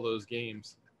all those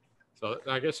games. So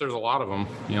I guess there's a lot of them,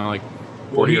 like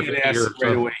 40 or 50 or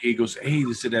right away. He goes, hey,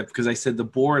 this is that, because I said the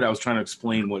board, I was trying to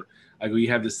explain what, I go, you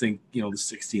have this thing, the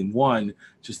 16-1,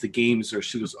 just the games are,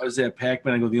 she goes, oh, is that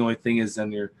Pac-Man? I go, the only thing is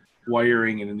then your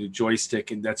wiring and a new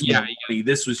joystick, and that's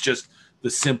this was just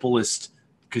the simplest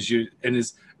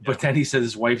but then he said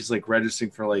his wife is like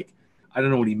registering for like, I don't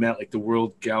know what he meant, like the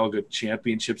World Galaga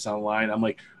Championships online. I'm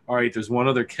like, all right, there's one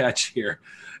other catch here.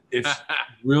 If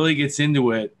really gets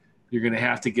into it, you're gonna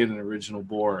have to get an original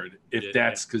board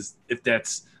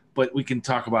but we can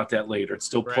talk about that later. It's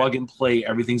still plug and play,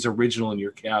 everything's original in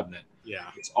your cabinet. Yeah,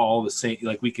 it's all the same,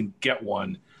 like we can get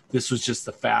one. This was just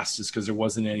the fastest because there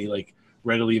wasn't any like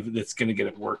readily that's going to get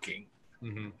it working.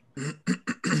 Mm-hmm.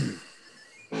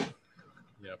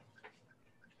 Yep.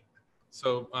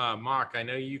 So, Mock, I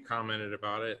know you commented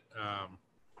about it.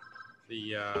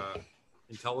 The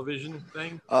Intellivision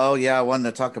thing. Oh yeah, I wanted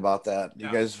to talk about that.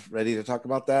 You guys ready to talk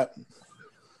about that?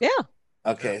 Yeah.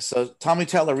 Okay, so Tommy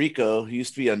Tallarico, who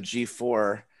used to be on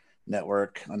G4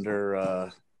 Network under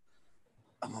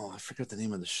I forgot the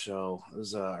name of the show. It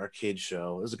was an arcade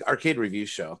show. It was an arcade review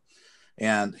show.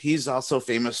 And he's also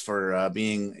famous for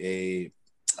being a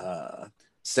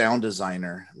sound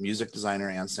designer, music designer,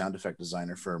 and sound effect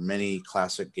designer for many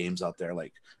classic games out there,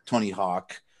 like Tony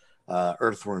Hawk,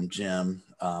 Earthworm Jim,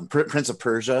 Prince of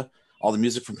Persia. All the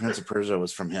music from Prince of Persia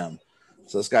was from him.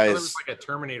 So this guy there was like a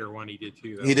Terminator one he did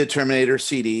too. He did Terminator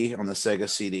CD on the Sega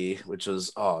CD, which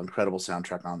was incredible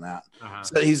soundtrack on that.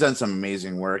 So he's done some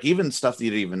amazing work, even stuff that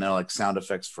you didn't even know, like sound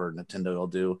effects for Nintendo. He'll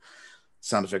do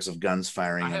sound effects of guns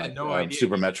firing, I had no idea.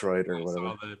 Super Metroid or whatever.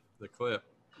 I saw the clip.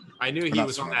 I knew he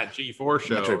was on that G4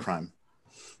 show. Metroid Prime.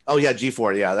 Oh yeah,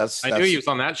 G4. Yeah, that's. I knew he was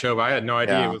on that show, but I had no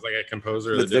idea it was like a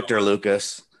composer. With Victor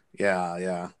Lucas.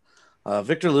 Yeah.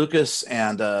 Victor Lucas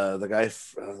and the guy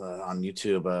on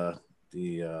YouTube.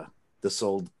 This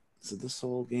old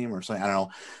game or something? I don't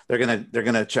know. They're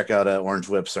gonna check out Orange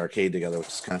Whip's arcade together, which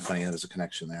is kind of funny. There's a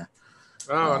connection there.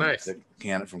 Oh, nice.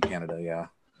 From Canada, yeah.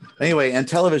 Anyway, and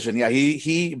Intellivision, yeah,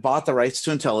 he bought the rights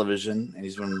to Intellivision, and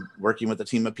he's been working with a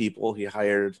team of people. He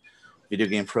hired video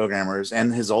game programmers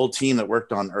and his old team that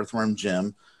worked on Earthworm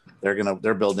Jim.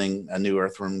 They're building a new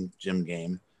Earthworm Jim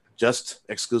game just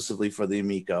exclusively for the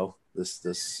Amico.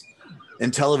 This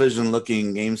Intellivision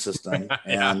looking game system,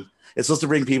 and it's supposed to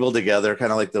bring people together,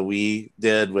 kind of like the Wii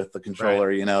did with the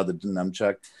controller, the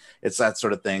nunchuck. It's that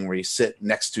sort of thing where you sit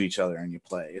next to each other and you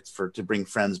play. It's to bring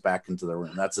friends back into the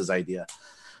room. That's his idea.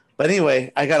 But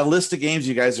anyway, I got a list of games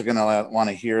you guys are going to want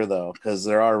to hear, though, because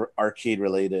there are arcade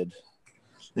related.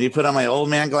 Let me put on my old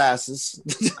man glasses.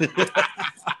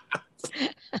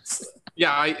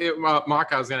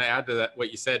 Mark, I was going to add to that what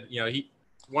you said.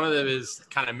 One of his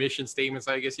kind of mission statements,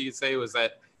 I guess you could say, was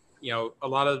that a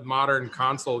lot of modern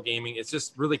console gaming, it's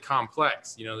just really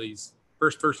complex. These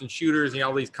first-person shooters,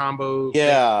 all these combos.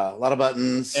 Yeah, a lot of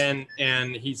buttons.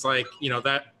 And he's like,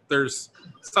 that there's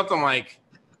something like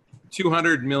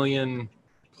 200 million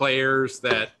players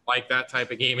that like that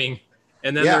type of gaming.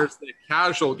 And then there's the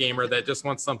casual gamer that just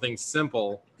wants something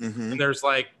simple. And there's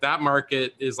like that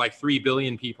market is like 3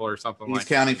 billion people or something. He's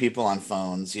counting people on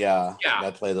phones. Yeah.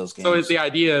 That play those games. So the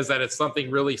idea is that it's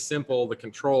something really simple. The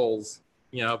controls,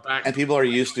 and people are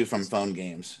used to from phone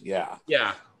games. Yeah.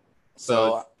 Yeah.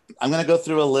 So I'm going to go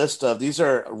through a list of these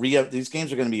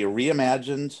games are going to be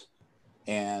reimagined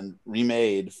and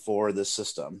remade for this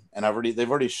system. And they've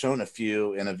already shown a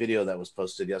few in a video that was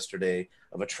posted yesterday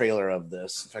of a trailer of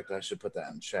this. In fact, I should put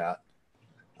that in chat.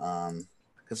 Can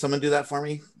someone do that for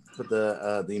me? Put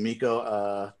the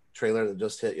Miko trailer that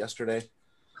just hit yesterday.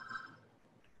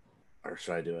 Or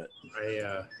should I do it?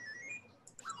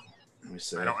 Let me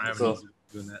see. I don't have any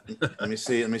doing that. Let me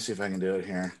see if I can do it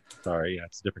here. Sorry,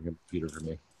 it's a different computer for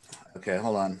me. Okay,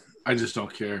 hold on. I just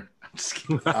don't care. I'm just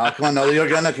kidding. Come on, no, you're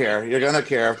gonna care. You're gonna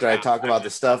care after I talk about the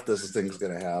stuff this thing's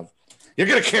gonna have. You're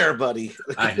gonna care, buddy.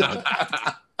 I know.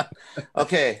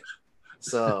 Okay,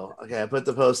 I put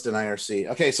the post in IRC.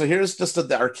 Okay, so here's just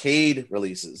the arcade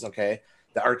releases. Okay,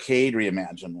 the arcade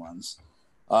reimagined ones.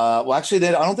 Well, actually,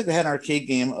 I don't think they had an arcade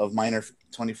game of Miner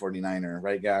 2049er,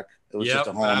 right, Gak? It was just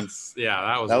a home.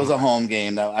 That was a home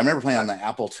game. I remember playing on the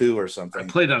Apple II or something. I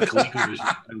played on ColecoVision.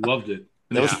 I loved it.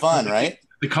 It was fun, right?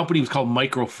 The company was called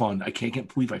Microfun. I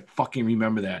can't believe I fucking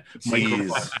remember that.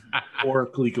 Microfun or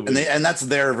ColecoVision. And that's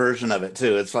their version of it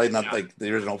too. It's probably not like the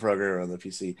original program on the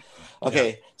PC.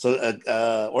 Okay, so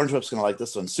Orange Whip's gonna like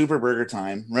this one. Super Burger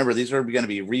Time. Remember, these are going to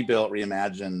be rebuilt,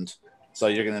 reimagined. So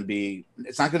you're going to be.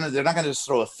 They're not going to just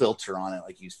throw a filter on it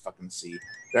like you fucking see.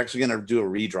 They're actually going to do a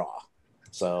redraw.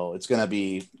 So it's going to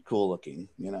be cool looking,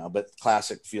 but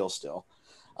classic feel still.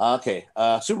 Okay,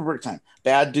 Super Burger Time.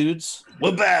 Bad Dudes.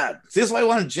 We're bad. See, that's why I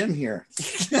wanted Jim here.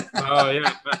 Oh,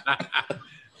 yeah.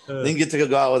 Then get to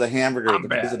go out with a hamburger with the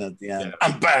president at the end. Yeah.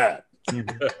 I'm bad.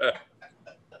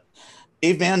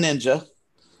 Caveman Ninja.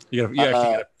 You actually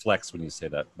gotta flex when you say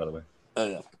that, by the way.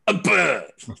 I'm bad.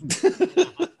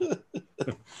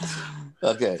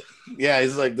 Okay. Yeah,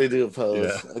 he's like, they do a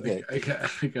pose. Yeah. Okay.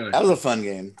 That was a fun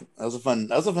game. That was a fun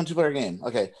 2-player game.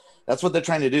 Okay. That's what they're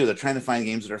trying to do. They're trying to find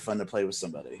games that are fun to play with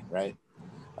somebody, right?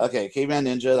 Okay, Caveman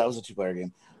Ninja, that was a 2-player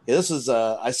game. Okay, this is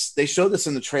they showed this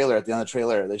in the trailer. At the end of the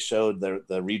trailer, they showed the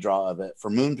redraw of it for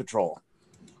Moon Patrol.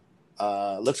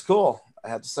 Looks cool, I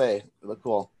have to say. It looked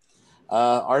cool.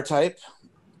 R-Type,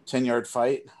 10-Yard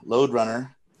Fight, Load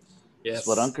Runner,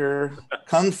 Spelunker,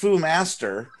 Kung Fu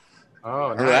Master.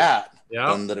 Oh, nice. That.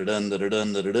 Yeah.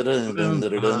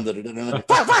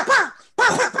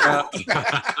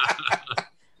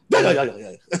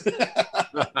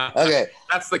 Okay.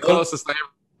 That's the closest I ever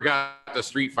got to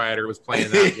Street Fighter was playing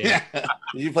that game. Yeah.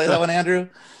 Did you play that one, Andrew?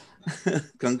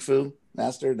 Kung Fu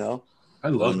Master? No. I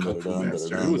love Kung Fu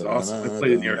Master. It was awesome. I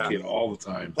played in the arcade all the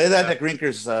time. Play that at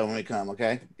Grinkers when we come,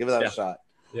 okay? Give it that a shot.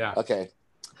 Yeah. Okay.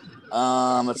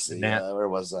 Let's see. Where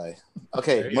was I?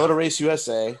 Okay, Motor Race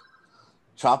USA.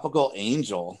 Tropical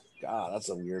Angel. God, that's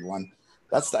a weird one.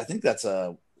 I think that's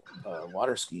a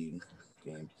water skiing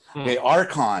game. Okay,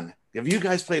 Archon. Have you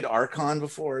guys played Archon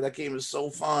before? That game is so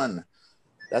fun.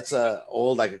 That's a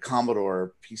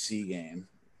Commodore PC game.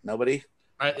 Nobody?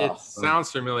 It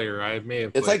sounds familiar. I may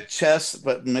have. It's like chess,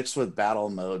 but mixed with battle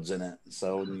modes in it.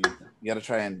 So you got to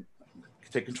try and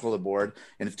take control of the board.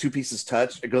 And if 2 pieces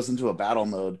touch, it goes into a battle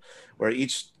mode where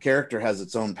each character has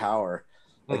its own power.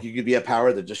 Like you could be a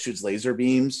power that just shoots laser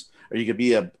beams, or you could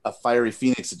be a fiery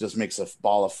phoenix that just makes a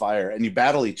ball of fire. And you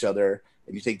battle each other,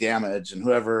 and you take damage, and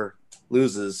whoever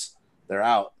loses, they're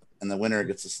out, and the winner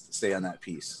gets to stay on that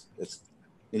piece. And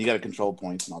you got to control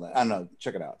points and all that. I don't know.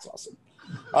 Check it out. It's awesome.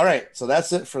 All right, so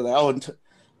that's it for that. Oh, and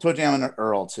Toe Jam and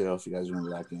Earl too, if you guys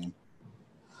remember that game.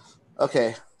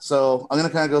 Okay, so I'm gonna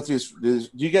kind of go through. Do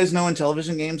you guys know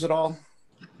Intellivision games at all,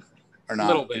 or not? A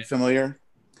little bit. Familiar?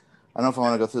 I don't know if I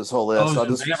want to go through this whole list. I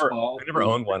never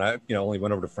owned one. I only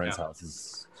went over to friends'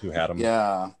 houses who had them.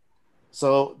 Yeah.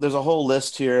 So there's a whole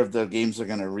list here of the games they're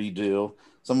going to redo.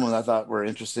 Some of them I thought were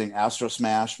interesting. Astro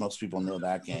Smash. Most people know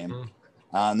that game.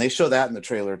 Mm-hmm. And they show that in the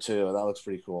trailer too. That looks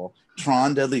pretty cool.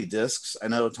 Tron Deadly Discs. I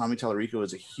know Tommy Tallarico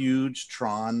is a huge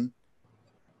Tron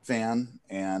fan,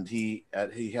 and he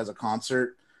has a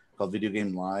concert called Video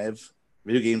Games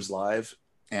Live,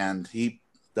 and he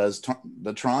does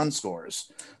the Tron scores.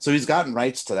 So he's gotten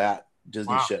rights to that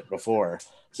Disney shit before.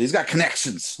 So he's got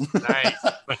connections. Nice.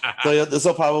 So this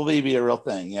will probably be a real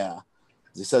thing. Yeah.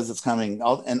 He says it's coming.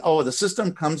 The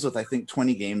system comes with, I think,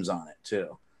 20 games on it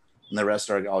too. and the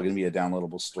rest are all going to be a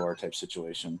downloadable store type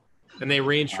situation. And they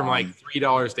range from like $3 to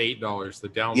 $8. The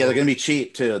download. Yeah, they're going to be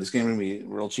cheap too. This game is going to be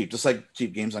real cheap, just like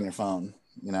cheap games on your phone.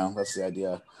 That's the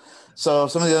idea. So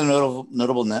some of the other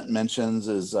notable mentions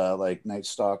is like Night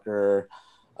Stalker,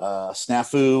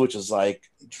 Snafu, which is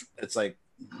it's like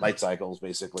Light Cycles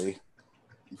basically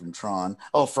from Tron.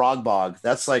 Oh, Frog Bog.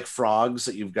 That's like frogs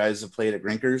that you guys have played at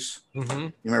Grinkers. Mm-hmm.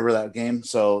 You remember that game?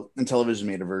 So Intellivision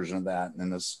made a version of that,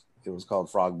 and it was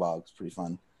called Frog Bog. It's pretty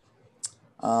fun.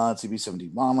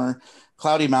 B-17 Bomber,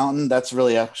 Cloudy Mountain. That's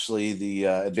really actually the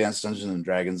Advanced Dungeons and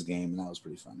Dragons game, and that was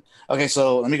pretty fun. Okay,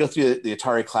 so let me go through the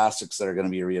Atari classics that are going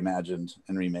to be reimagined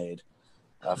and remade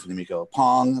for the Amico.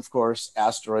 Pong, of course,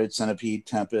 Asteroid, Centipede,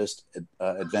 Tempest,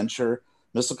 Adventure,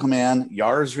 Missile Command,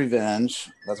 Yar's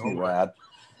Revenge. That's pretty rad.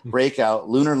 Breakout,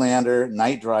 Lunar Lander,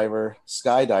 Night Driver,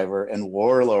 Skydiver, and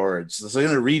Warlords. So they're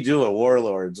going to redo a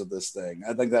Warlords of this thing.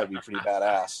 I think that would be pretty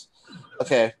badass.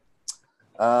 Okay.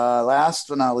 Last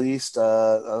but not least,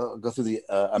 I'll go through the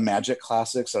Magic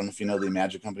classics. I don't know if you know the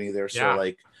Magic company. They're sort of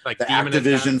like the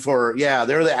Activision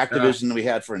they were the Activision that we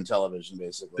had for Intellivision,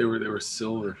 basically. They were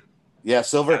silver. Yeah,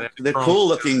 silver. Yeah, the cool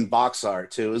looking box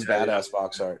art too. It was badass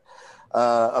box art.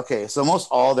 Okay, so most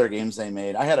all their games they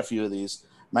made. I had a few of these.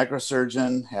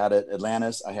 Microsurgeon had it.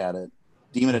 Atlantis, I had it.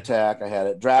 Demon Attack, I had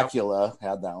it. Dracula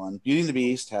had that one. Beauty and the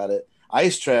Beast had it.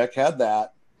 Ice Trek had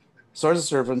that. Swords of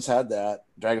Serpents had that.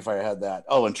 Dragonfire had that.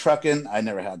 Oh, and Truckin', I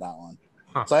never had that one.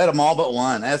 Huh. So I had them all but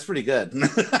one. That's pretty good.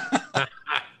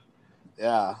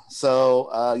 Yeah. So,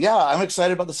 I'm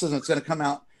excited about the system. It's going to come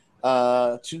out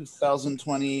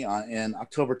 2020 in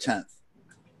October 10th.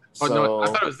 Oh, no, I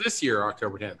thought it was this year,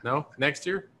 October 10th. No? Next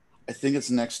year? I think it's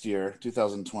next year,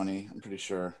 2020. I'm pretty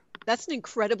sure. That's an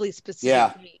incredibly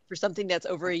specific date for something that's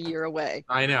over a year away.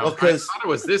 I know. Well, I thought it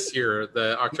was this year,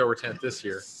 the October 10th this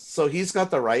year. So he's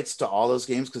got the rights to all those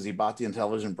games because he bought the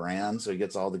Intellivision brand, so he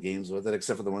gets all the games with it,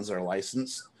 except for the ones that are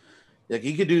licensed. Like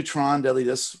he could do Tron Deadly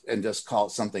Disc and just call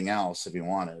it something else if he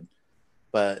wanted.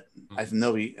 But I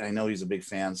know he's a big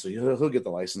fan, so he'll get the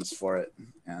license for it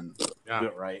and do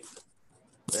it right.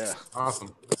 Yeah.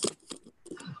 Awesome.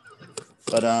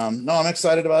 But no, I'm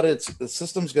excited about it. The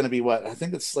system's going to be what? I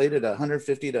think it's slated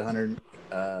 150 to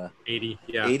 180.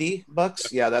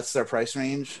 $80. Yeah, that's their price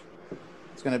range.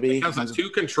 It's going to be. It comes with two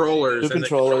controllers. The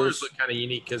controllers look kind of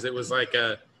unique because it was like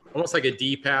almost like a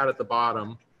D-pad at the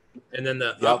bottom, and then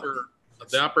the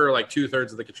upper like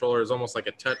 2/3 of the controller is almost like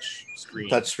a touch screen.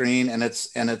 Touch screen, and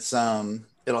it's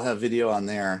it'll have video on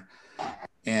there.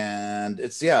 And the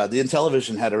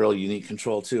Intellivision had a really unique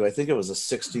control too. I think it was a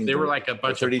 16. They were like a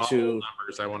bunch 32 of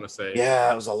numbers, I want to say.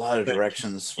 Yeah, it was a lot of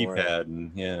directions for keypad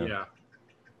it.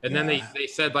 And then they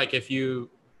said like it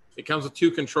comes with two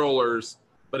controllers,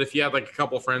 but if you have like a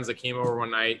couple friends that came over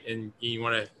one night and you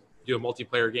want to do a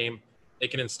multiplayer game, they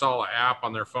can install an app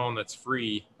on their phone that's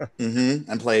free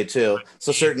and play it too.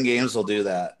 So certain games will do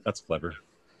that. That's clever.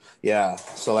 Yeah,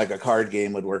 so like a card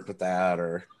game would work with that,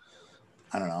 or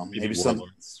I don't know, maybe some.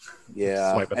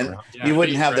 Yeah, and you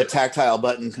wouldn't have the tactile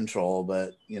button control,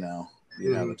 but you'd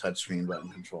have a touchscreen button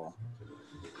control.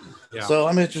 Yeah. So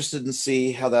I'm interested to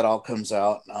see how that all comes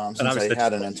out. Since I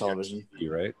had an Intellivision,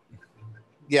 right?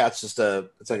 Yeah, it's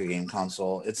like a game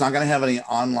console. It's not going to have any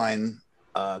online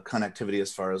connectivity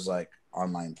as far as like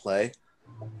online play.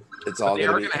 It's all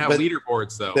going to have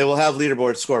leaderboards though. They will have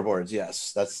leaderboards, scoreboards.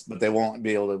 Yes, but they won't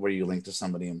be able to where you link to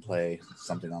somebody and play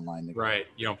something online. Right,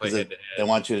 you don't play head to head. They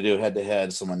want you to do head to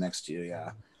head. Someone next to you.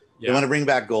 Yeah. They want to bring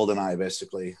back GoldenEye,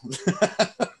 basically.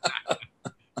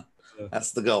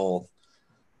 That's the goal.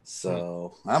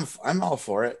 So I'm all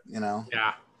for it.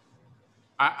 Yeah,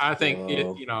 I think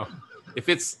if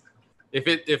it's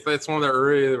one of the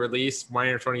early release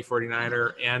Miner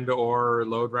 2049er and or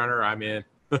Lode Runner, I'm in.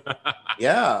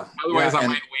 Yeah. Otherwise, I might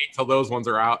wait till those ones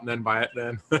are out and then buy it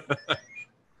then.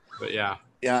 But yeah.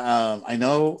 Yeah, I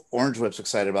know Orange Whip's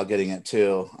excited about getting it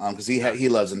too, because he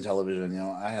loves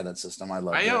Intellivision. I had that system. I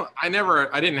loved it.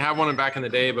 I didn't have one back in the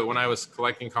day, but when I was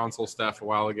collecting console stuff a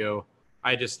while ago,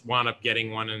 I just wound up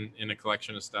getting one in a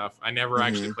collection of stuff. I never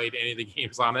actually played any of the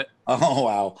games on it. Oh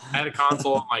wow! I had a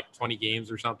console, like 20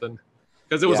 games or something,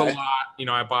 because it was a lot.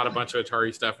 I bought a bunch of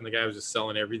Atari stuff, and the guy was just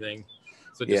selling everything.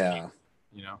 So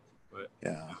but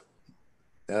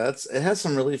it has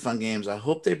some really fun games. I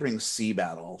hope they bring Sea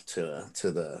Battle to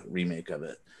the remake of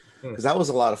it, because that was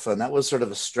a lot of fun. That was sort of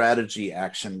a strategy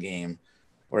action game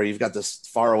where you've got this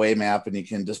faraway map and you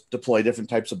can just deploy different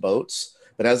types of boats.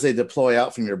 But as they deploy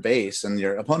out from your base and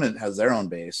your opponent has their own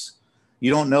base,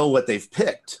 you don't know what they've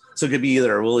picked. So it could be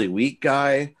either a really weak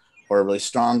guy or a really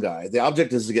strong guy. The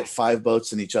object is to get 5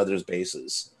 boats in each other's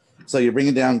bases. So you're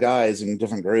bringing down guys in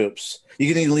different groups.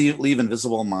 You can even leave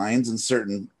invisible mines in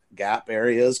certain gap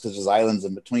areas because there's islands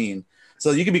in between.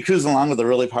 So you could be cruising along with a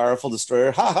really powerful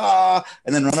destroyer,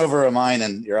 and then run over a mine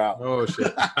and you're out. Oh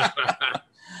shit!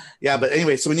 Yeah, but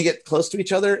anyway, so when you get close to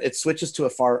each other, it switches to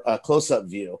a close-up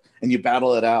view, and you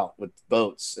battle it out with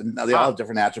boats, and they all have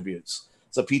different attributes.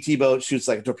 So PT boat shoots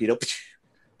like a torpedo,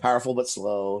 powerful but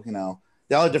slow.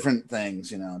 They all have different things,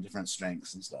 different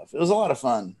strengths and stuff. It was a lot of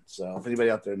fun. So if anybody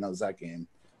out there knows that game,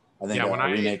 I think a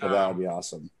remake of that would be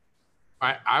awesome.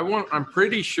 I'm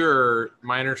pretty sure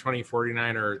Miner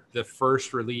 2049 the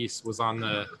first release was on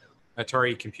the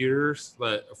Atari computers,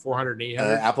 the 400 and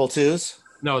 800. Apple IIs?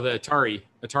 No, the Atari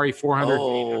 400.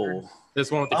 Oh, 800.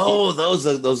 This one with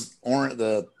those orange,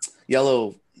 the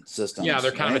yellow systems. Yeah,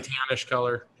 they're kind of a tannish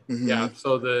color. Mm-hmm. Yeah,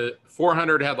 so the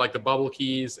 400 had like the bubble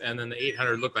keys, and then the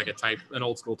 800 looked like an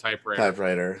old school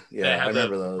typewriter. Yeah, I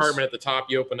remember those. Compartment at the top,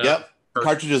 you open up. Yep,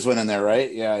 cartridges went in there,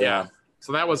 right? Yeah.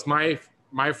 So that was my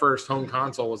first home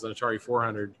console was an Atari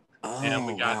 400. Oh, and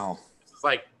we got it's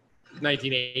like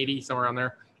 1980 somewhere on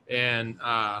there, and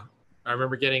I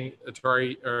remember getting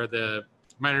Atari or the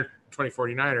Miner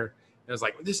 2049er, and I was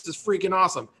like, this is freaking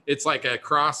awesome. It's like a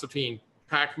cross between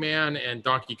Pac-Man and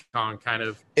Donkey Kong kind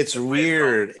of. It's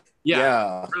weird.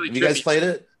 Yeah. Really have you guys played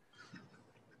it?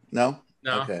 No.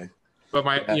 Okay. But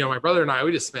my brother and I,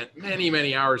 we just spent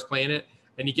many hours playing it,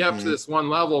 and you get up to this one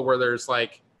level where there's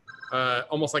like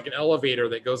almost like an elevator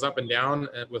that goes up and down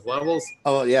with levels.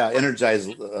 Oh yeah,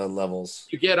 energized levels.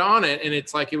 You get on it, and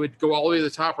it's like it would go all the way to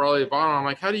the top or all the way to the bottom. I'm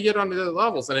like, how do you get onto the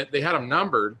levels? And they had them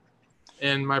numbered,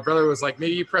 and my brother was like,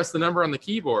 maybe you press the number on the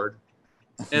keyboard.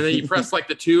 And then you press like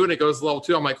the 2 and it goes to level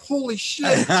 2. I'm like, holy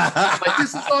shit. Like,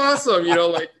 this is awesome.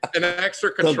 Like an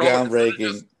extra control. So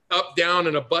groundbreaking. Up, down,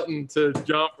 and a button to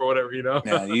jump or whatever,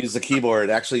 Yeah, use the keyboard.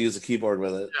 Actually use the keyboard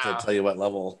with it to tell you what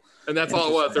level. And that's all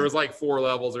it was. There was like 4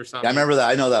 levels or something. Yeah, I remember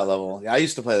that. I know that level. Yeah, I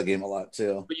used to play the game a lot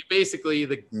too. But you basically,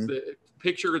 the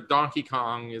picture of Donkey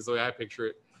Kong is the way I picture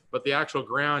it. But the actual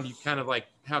ground, you kind of like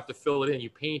have to fill it in. You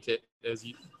paint it as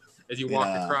you walk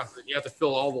across it. You have to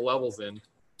fill all the levels in.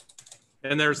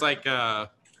 And there's like, I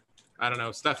don't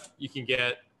know, stuff you can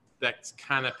get that's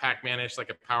kind of Pac-Man-ish,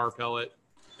 like a power pellet,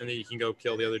 and then you can go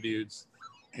kill the other dudes.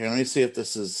 Here, let me see if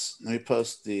this is. Let me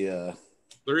post the.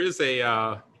 There is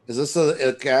a. Is this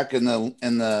a CAC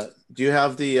in the? Do you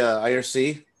have the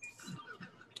IRC?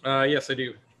 Yes, I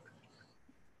do.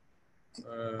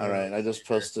 All right, I just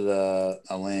posted a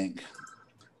link.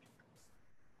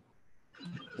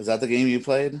 Is that the game you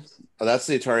played? Oh, that's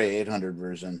the Atari 800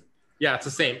 version. Yeah, it's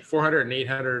the same. 400 and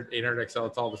 800, 800 XL,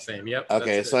 it's all the same. Yep.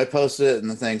 Okay, so I posted it in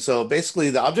the thing. So basically,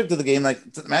 the object of the game, like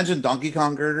imagine Donkey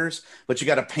Kong girders, but you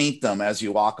got to paint them as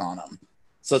you walk on them.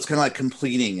 So it's kind of like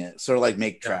completing it, sort of like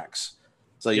make tracks.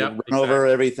 So you run over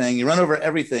everything. You run over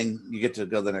everything, you get to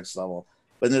go to the next level.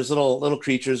 But there's little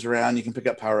creatures around. You can pick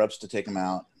up power-ups to take them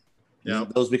out. Yeah,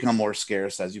 those become more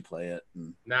scarce as you play it.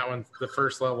 And that one, the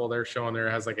first level they're showing there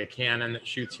has like a cannon that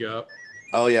shoots you up.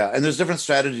 Oh yeah, and there's different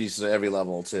strategies to every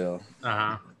level too.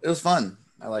 It was fun.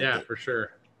 I liked it. Yeah, for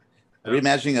sure.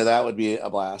 Reimagining of that would be a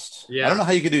blast. Yeah. I don't know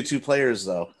how you could do 2 players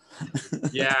though.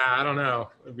 Yeah, I don't know.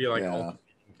 It'd be like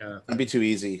it'd be too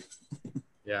easy.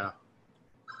 Yeah.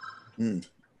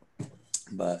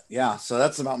 But yeah, so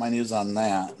that's about my news on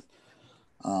that.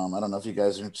 I don't know if you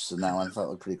guys are interested in that one. I thought it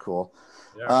looked pretty cool.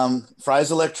 Yeah.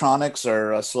 Fry's Electronics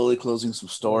are slowly closing some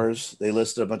stores. They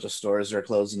listed a bunch of stores they're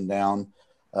closing down.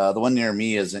 The one near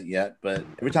me isn't yet, but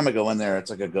every time I go in there, it's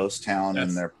like a ghost town,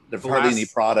 and there's hardly any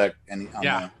product.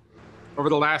 Over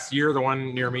the last year, the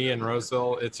one near me in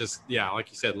Roseville, it's just like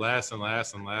you said, less and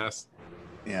less and less.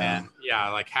 Yeah, and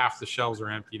like half the shelves are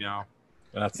empty now.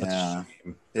 That's such a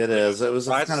shame. It is. It was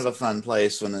kind of a fun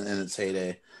place in its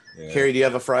heyday. Yeah. Carrie, do you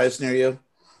have a Fry's near you?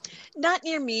 Not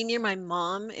near me, near my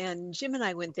mom. And Jim and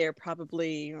I went there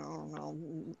probably 8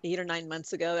 or 9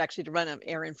 months ago, actually to run an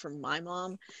errand for my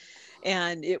mom.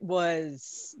 And it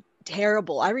was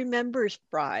terrible. I remember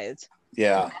Fry's.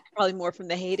 Yeah. Probably more from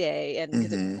the heyday. And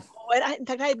in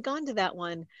fact, I had gone to that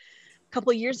one a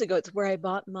couple of years ago. It's where I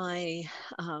bought my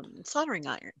soldering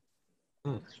iron.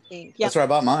 That's where I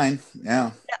bought mine.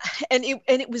 Yeah. And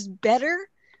it was better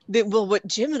than what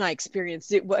Jim and I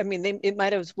experienced. It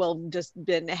might have as well just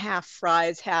been half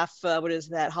Fry's, half what is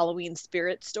that Halloween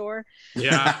Spirit store?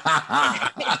 Yeah.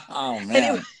 Oh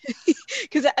man.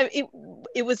 Because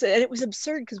it was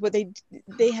absurd because what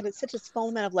they had such a small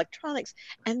amount of electronics,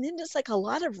 and then just like a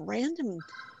lot of random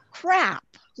crap.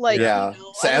 Like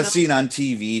as seen on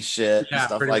TV shit and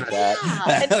stuff like that.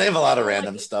 Yeah. They have a lot of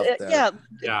random stuff there.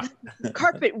 Yeah.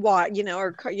 Carpet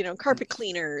carpet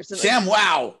cleaners. And Sam,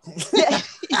 wow. Yeah.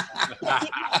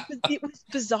 It was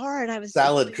bizarre, and I was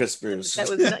salad crispers. That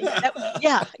was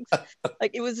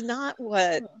like it was not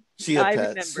what I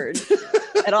remembered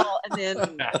at all. And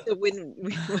then so when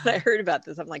I heard about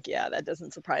this, I'm like, yeah, that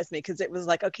doesn't surprise me, because it was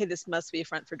like, okay, this must be a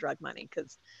front for drug money,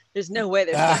 because there's no way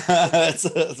there's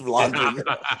it's laundering.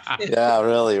 Yeah,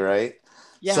 really, right?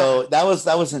 Yeah. So that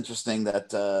was interesting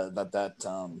that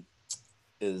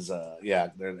is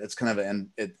it's kind of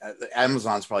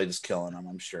Amazon's probably just killing them,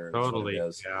 I'm sure. Totally.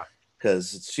 Yeah.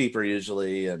 Because it's cheaper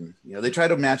usually, and they try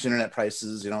to match internet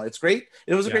prices. It's great.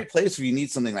 It was a great place if you need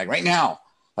something like right now.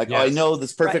 Like, I know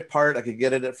this perfect part, I could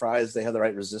get it at Fry's. They have the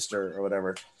right resistor or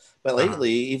whatever. But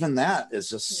lately, even that is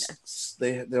just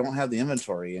they don't have the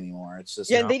inventory anymore. It's just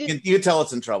they didn't. You can tell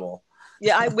it's in trouble.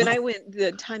 Yeah, when I went,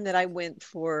 the time that I went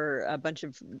for a bunch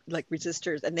of like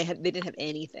resistors, and they didn't have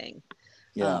anything.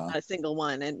 Not a single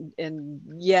one, and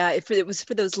it was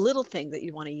for those little things that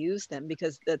you want to use them,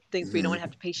 because the things where you don't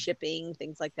have to pay shipping,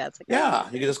 things like that. It's like,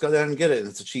 you can just go there and get it, and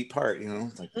it's a cheap part.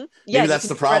 It's like, maybe that's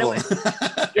the problem.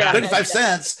 35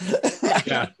 cents.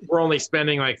 Yeah, we're only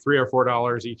spending like $3 or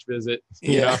 $4 each visit.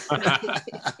 Yeah.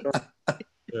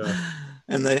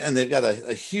 And they've got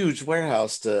a huge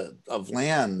warehouse of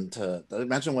land to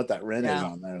imagine what that rent is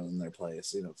on in their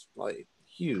place. It's probably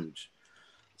huge.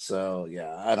 So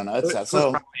I don't know. It's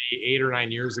probably 8 or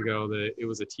 9 years ago that it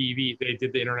was a TV. They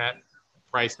did the internet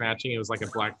price matching. It was like a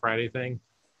Black Friday thing.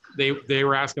 They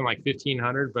were asking like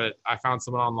 $1,500, but I found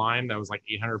someone online that was like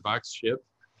 $800 shipped,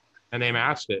 and they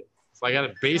matched it. So I got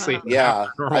it basically.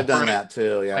 I've done that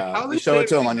too. Yeah, like, you show it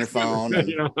to them on your phone.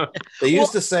 They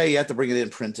used to say you have to bring it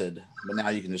in printed, but now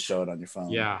you can just show it on your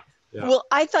phone. Yeah. Well,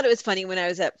 I thought it was funny when I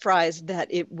was at Fry's that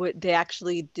they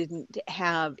actually didn't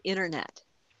have internet.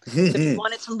 So if you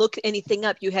wanted to look anything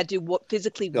up, you had to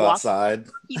physically go walk outside.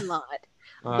 The lot.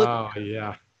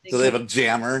 So they have a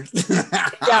jammer.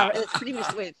 It's pretty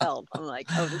much the way it felt. I'm like,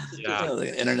 oh, this is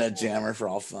the internet jammer for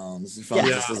all phones. Your phone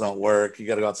just doesn't work. You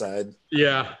got to go outside.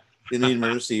 Yeah. You need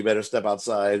emergency, you better step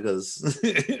outside because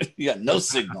you got no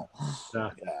signal.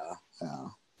 Yeah.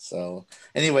 So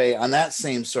anyway, on that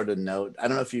same sort of note, I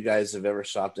don't know if you guys have ever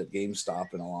shopped at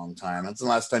GameStop in a long time. When's the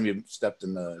last time you stepped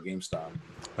in the GameStop?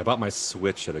 I bought my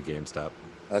Switch at a GameStop.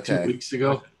 Okay. 2 weeks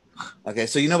ago. Okay,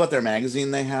 so you know about their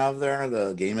magazine they have there,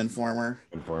 the Game Informer?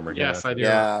 Yes, I do.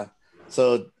 Yeah.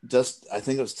 So I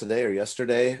think it was today or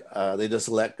yesterday, they just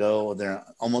let go of their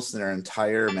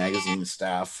entire magazine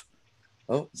staff.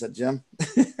 Oh, is that Jim?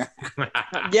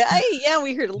 Yeah,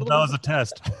 we heard a little. That was a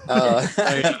test.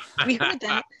 We heard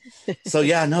that. So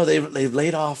they've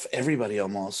laid off everybody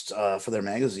almost for their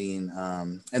magazine,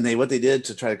 and what they did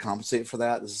to try to compensate for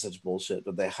that. This is such bullshit,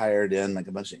 but they hired in like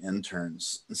a bunch of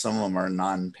interns, and some of them are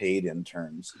non-paid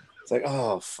interns. It's like,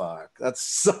 oh fuck, that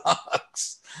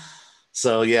sucks.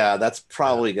 So that's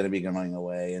probably going to be going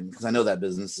away, and because I know that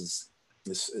business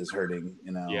is hurting,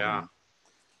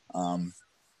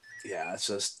 Yeah. It's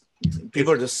just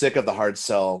people are just sick of the hard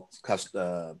sell,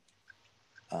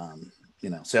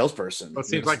 salesperson. Well, it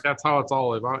seems like that's how it's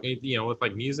all about. With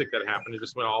like music that happened, it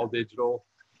just went all digital.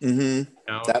 Mm-hmm.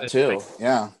 That too. Like,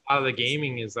 a lot of the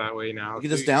gaming is that way now. You can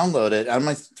just download it on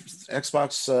my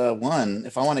Xbox One.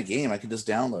 If I want a game, I can just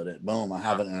download it. Boom, I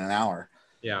have it in an hour.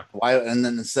 Yeah. Why? And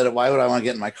then why would I want to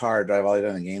get in my car, drive all the way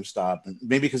down to GameStop? And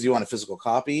maybe because you want a physical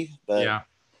copy, but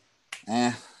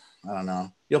I don't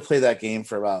know. You'll play that game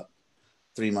for about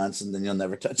 3 months and then you'll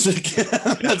never touch it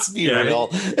again. Let's be real.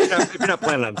 If you're not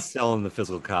planning on selling the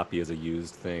physical copy as a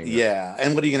used thing. Yeah.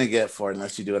 And what are you going to get for it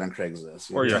unless you do it on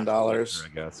Craigslist? Or $10? I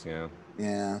guess, yeah.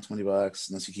 Yeah, $20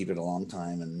 unless you keep it a long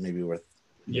time and maybe worth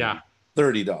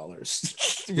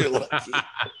 $30. You're lucky.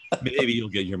 Maybe you'll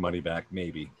get your money back.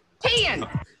 Maybe. 10.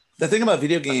 The thing about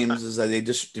video games is that they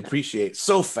just depreciate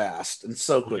so fast and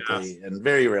so quickly, and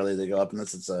very rarely they go up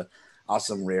unless it's a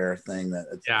awesome rare thing that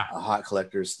it's a hot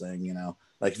collector's thing.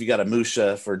 Like if you got a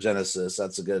Musha for Genesis,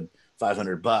 that's a good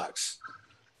 $500.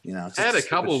 I had a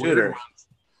couple of weird ones.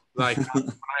 Like when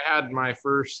I had my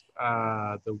first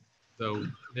the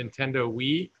Nintendo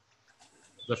Wii,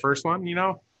 the first one,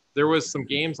 there was some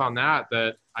games on that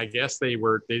I guess they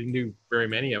didn't do very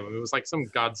many of them. It was like some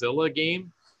Godzilla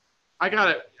game. I got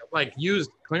it like used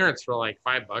clearance for like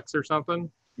 $5 or something.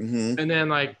 Mm-hmm. And then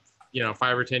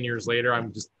 5 or 10 years later,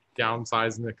 I'm just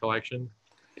downsizing the collection.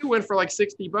 It went for like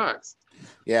 $60.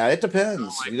 Yeah, it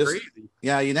depends. Crazy.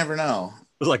 You never know.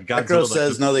 It was like Godzilla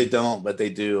says no, they don't, but they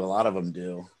do. A lot of them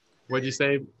do. What'd you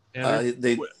say,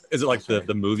 Andrew? Is it like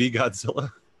the movie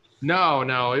Godzilla?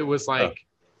 No, it was like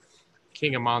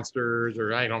King of Monsters,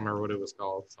 or I don't remember what it was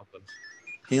called. Something.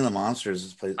 King of the Monsters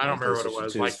is played. I don't remember what it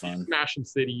was. Like smashing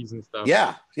cities and stuff.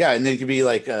 Yeah, and then it could be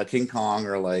like King Kong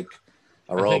or like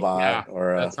a robot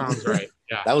or that sounds right.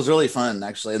 Yeah, that was really fun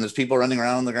actually. And there's people running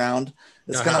around on the ground.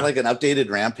 It's kind of like an updated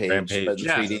Rampage. But in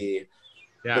 3D.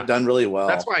 Yeah, but done really well.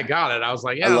 That's why I got it. I was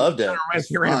like, yeah, I loved it.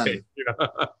 Rampage,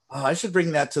 I should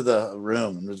bring that to the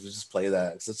room and just play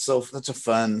that. It's such a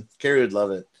fun. Carrie would love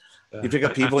it. You pick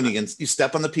up people and you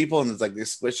step on the people and it's like they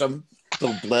squish them,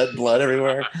 little blood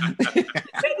everywhere. Yeah,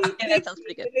 that sounds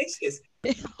pretty good.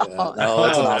 No,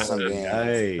 it's an awesome game.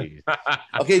 Hey.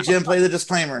 Okay, Jim, play the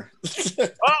disclaimer.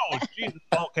 Oh, Jesus.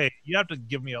 Okay, you have to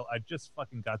give me I just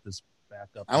fucking got this back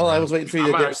up. Well, I was waiting for you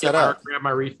to get set up. Grab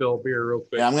my refill beer real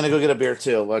quick. Yeah, I'm gonna go get a beer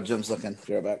too while Jim's looking.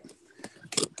 Be right back.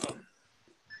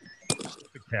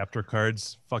 The capture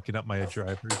cards fucking up my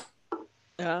drivers.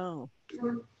 Oh.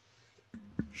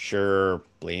 Sure,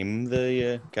 blame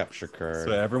the capture card.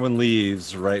 So everyone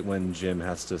leaves right when Jim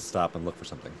has to stop and look for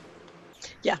something.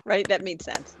 Yeah, right. That made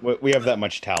sense. We have that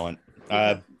much talent.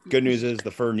 Good news is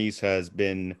the fur niece has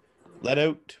been let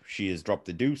out. She has dropped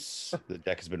the deuce. The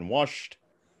deck has been washed.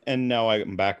 And now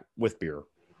I'm back with beer.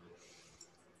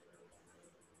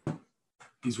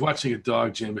 He's watching a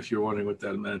dog, Jim, if you're wondering what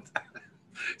that meant.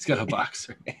 He's got a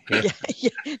boxer. Yeah.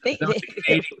 The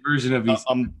Canadian version of his.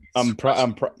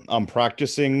 I'm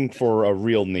practicing for a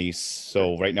real niece.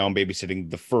 So right now I'm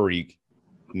babysitting the furry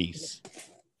niece.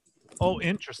 Oh,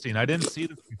 interesting. I didn't see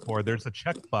this before. There's a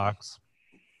checkbox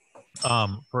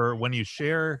for when you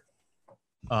share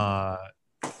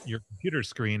your computer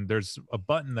screen. There's a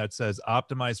button that says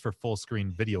optimize for full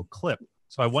screen video clip.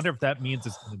 So I wonder if that means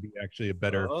it's going to be actually a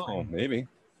better. Oh, maybe.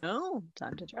 Oh,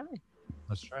 time to try.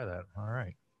 Let's try that. All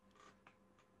right.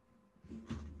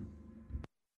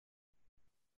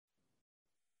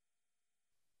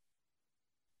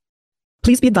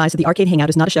 Please be advised that the Arcade Hangout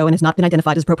is not a show and has not been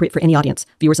identified as appropriate for any audience.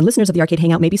 Viewers and listeners of the Arcade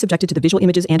Hangout may be subjected to the visual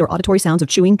images and or auditory sounds of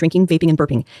chewing, drinking, vaping, and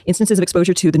burping. Instances of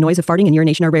exposure to the noise of farting and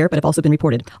urination are rare, but have also been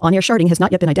reported. On-air sharding has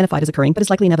not yet been identified as occurring, but is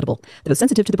likely inevitable. Those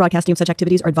sensitive to the broadcasting of such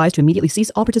activities are advised to immediately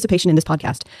cease all participation in this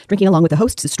podcast. Drinking along with the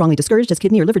hosts is strongly discouraged as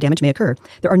kidney or liver damage may occur.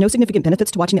 There are no significant benefits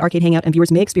to watching the Arcade Hangout, and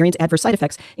viewers may experience adverse side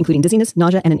effects, including dizziness,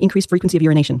 nausea, and an increased frequency of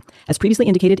urination. As previously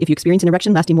indicated, if you experience an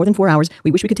erection lasting more than 4 hours,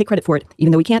 we wish we could take credit for it.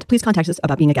 Even though we can't, please contact us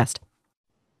about being a guest.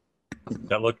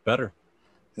 That looked better.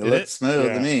 It looks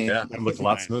smooth to me. Yeah, it looked a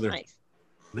lot smoother. Nice.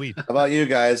 How about you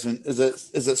guys? Is it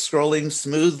scrolling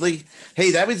smoothly?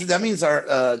 Hey, that means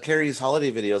our Carrie's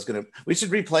holiday video is gonna. We should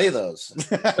replay those.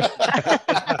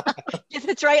 Yes,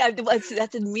 that's right.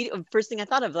 That's immediate first thing I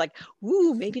thought of. Like,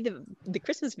 woo, maybe the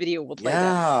Christmas video will play.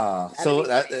 Yeah. So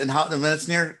when it's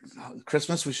near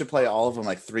Christmas, we should play all of them,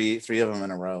 like three of them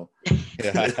in a row.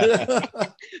 Yeah.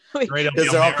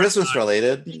 Because they're all Christmas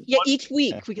related. Yeah, each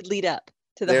week we could lead up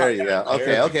to the. There you go.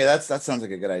 Okay, that sounds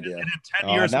like a good idea. And in 10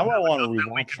 years, now I want to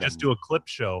we can just do a clip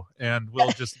show, and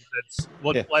we'll just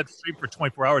live stream for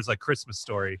 24 hours like Christmas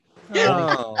Story.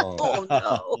 Oh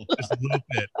no! Just loop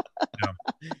it. Yeah.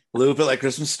 Loop it like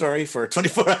Christmas Story for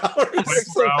 24 hours.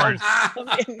 24 hours.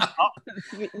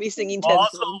 Me singing. We'll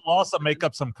also make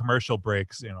up some commercial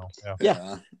breaks. Yeah.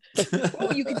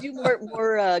 Oh, you could do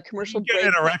more commercial breaks. Get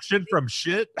an erection from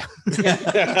shit.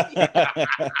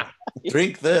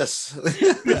 Drink this.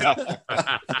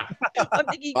 I'm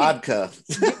thinking vodka.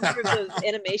 Those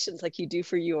animations like you do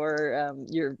for your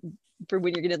for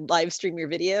when you're going to live stream your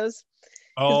videos.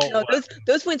 Oh,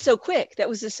 those went so quick. That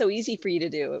was just so easy for you to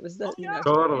do. It was that.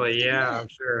 Totally, yeah, I'm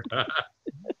sure.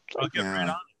 I'll get right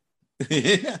on.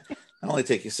 Yeah. It'll only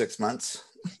take you 6 months.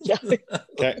 Yeah.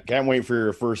 Can't wait for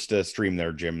your first stream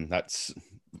there, Jim. I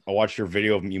watched your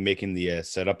video of you making the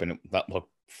setup, and that looked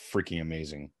freaking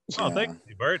amazing. Oh, thank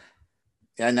you, Bert.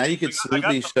 Yeah, now you could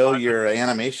smoothly show your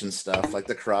animation stuff, like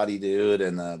the karate dude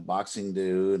and the boxing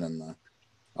dude and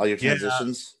all your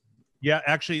transitions. Yeah,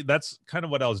 actually, that's kind of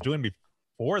what I was doing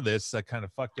before this. I kind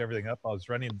of fucked everything up. I was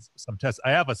running some tests.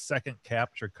 I have a second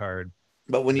capture card.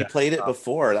 But when you played it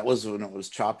before, that was when it was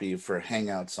choppy for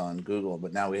Hangouts on Google.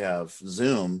 But now we have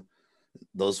Zoom.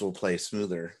 Those will play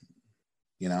smoother,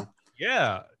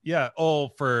 Yeah. Oh,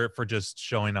 for just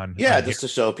showing on. Yeah, just to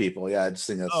show people. Yeah, I just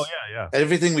think that's. Oh yeah.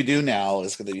 Everything we do now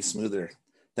is going to be smoother,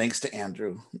 thanks to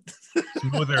Andrew.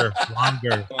 Smoother,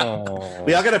 longer. Oh.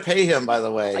 We all got to pay him, by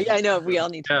the way. I know we all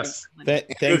need to. Yes.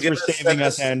 Thanks for saving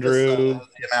us, Andrew.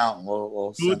 The amount.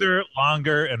 We'll smoother,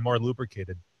 longer, and more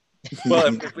lubricated. Well,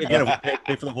 if we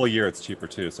pay for the whole year, it's cheaper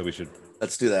too. So we should.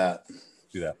 Let's do that.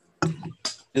 Do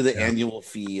the annual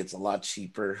fee. It's a lot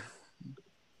cheaper.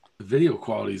 The video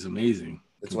quality is amazing.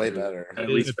 It's way better. At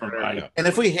least for mine. And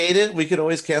if we hate it, we could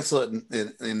always cancel it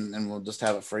and we'll just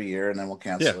have it for a year and then we'll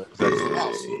cancel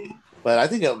it. But I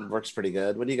think it works pretty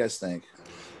good. What do you guys think?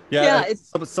 Yeah,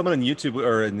 someone on YouTube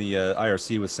or in the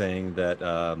IRC was saying that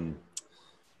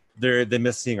They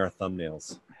miss seeing our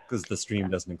thumbnails because the stream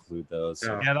doesn't include those.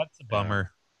 So. Yeah, that's a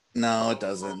bummer. No, it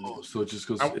doesn't. So it just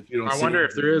goes. I wonder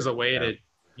if there is a way to,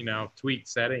 tweak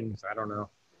settings. I don't know.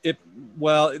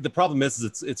 Well, the problem is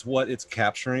it's what it's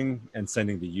capturing and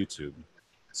sending to YouTube.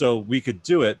 So we could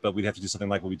do it, but we'd have to do something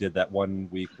like what we did that one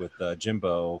week with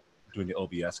Jimbo doing the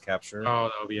OBS capture. Oh,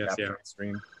 the OBS,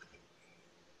 stream.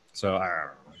 So I don't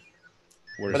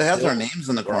know. But it has our names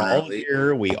in the corner. We're all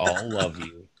here. We all love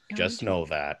you. Just know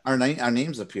that our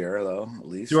names appear though. At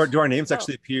least do our names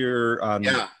actually appear on?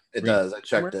 Yeah, it does. I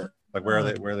checked it. Like where are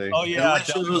they? Oh yeah, it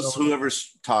shows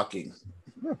whoever's talking.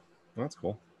 Well, that's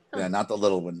cool. Yeah, not the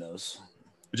little windows.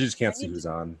 But you just can't see who's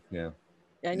on. Yeah.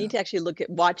 I need to actually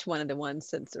watch one of the ones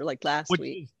since they're like last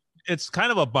week. It's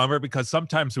kind of a bummer because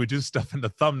sometimes we do stuff in the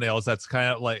thumbnails that's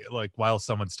kind of like while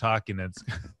someone's talking. It's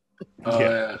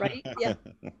right. Yeah.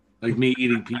 Like me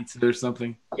eating pizza or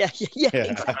something. Yeah,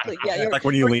 exactly. Yeah, like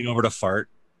when you lean over to fart.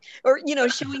 Or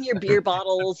showing your beer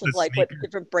bottles of like what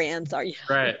different brands are you.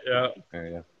 Right. Yeah.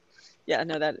 Yeah. Yeah.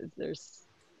 No, there's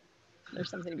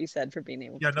something to be said for being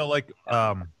able. Yeah. No, like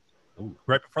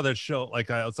right before the show, like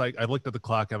I looked at the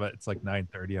clock. It's like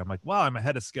 9:30. I'm like, wow, I'm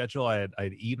ahead of schedule. I'd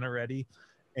eaten already,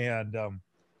 and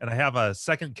I have a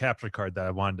second capture card that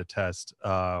I wanted to test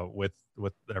with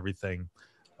everything.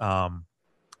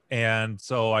 And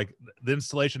so the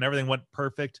installation, everything went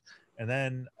perfect. And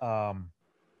then I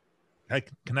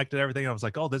connected everything. I was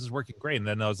like, oh, this is working great. And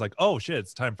then I was like, oh shit,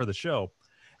 it's time for the show.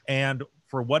 And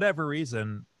for whatever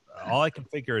reason, all I can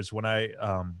figure is when I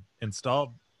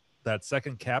installed that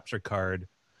second capture card,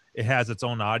 it has its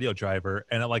own audio driver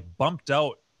and it like bumped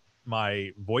out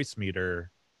my voice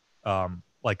meter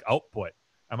like output.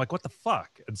 I'm like, what the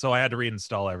fuck? And so I had to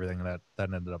reinstall everything, and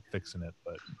that ended up fixing it.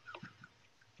 But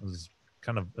it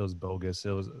was bogus.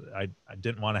 I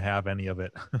didn't want to have any of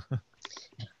it.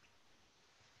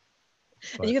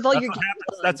 You have all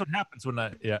that's what happens when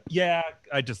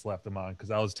I just left them on because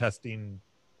I was testing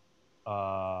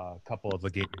a couple of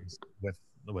the games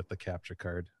with the capture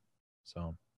card.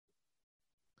 So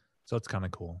it's kind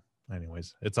of cool.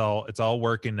 Anyways, it's all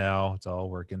working now. It's all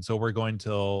working. So we're going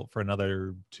for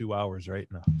another 2 hours, right?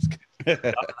 No, I'm just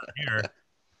kidding. Here.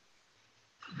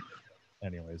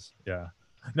 Anyways, yeah.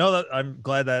 No, I'm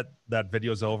glad that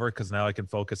video's over because now I can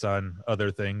focus on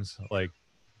other things like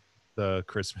the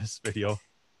Christmas video.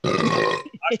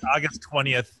 August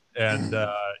 20th, and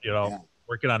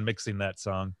working on mixing that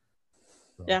song.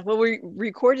 So. Yeah, well, we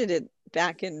recorded it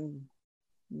back in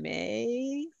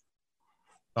May,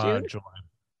 June? July.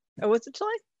 Oh, was it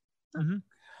July?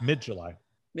 Mm-hmm. Mid-July.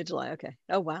 Mid-July. Okay.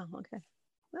 Oh, wow. Okay.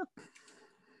 Well,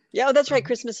 yeah. Oh, that's right.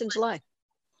 Christmas in July.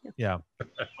 Yeah.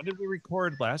 When did we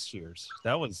record last year's?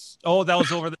 That was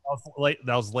late.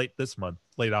 That was late this month,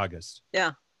 late August.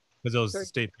 Yeah. Because it was the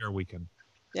State Fair weekend.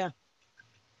 Yeah.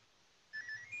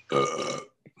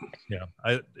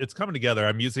 Yeah. It's coming together.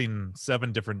 I'm using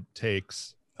 7 different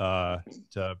takes to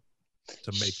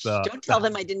make the. Don't tell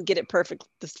them I didn't get it perfect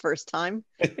this first time.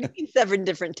 7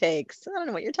 different takes. I don't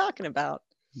know what you're talking about.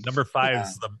 Number 5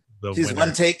 is the She's winner.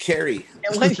 one take Carrie.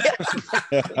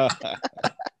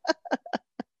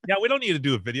 Yeah, we don't need to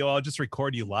do a video. I'll just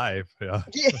record you live. Yeah.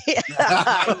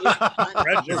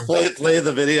 Just play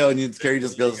the video and Carrie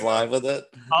just goes live with it.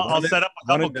 I'll set up a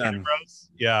couple cameras.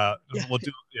 Yeah.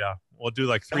 We'll do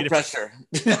like 3 different pressure.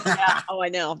 Yeah. Oh, I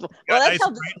know. Well, that's nice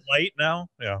bright light now.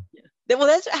 Yeah. Well,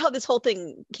 that's how this whole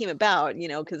thing came about,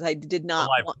 because I did not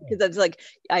because I was like,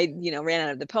 I ran out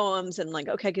of the poems and like,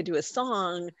 okay, I could do a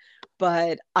song,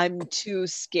 but I'm too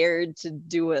scared to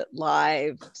do it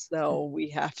live. So we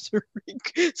have to.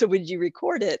 So would you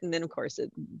record it? And then of course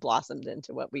it blossomed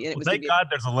into what we. Thank God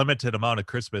there's a limited amount of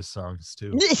Christmas songs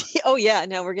too. Oh yeah,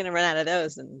 no, we're gonna run out of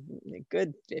those in a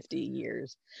good 50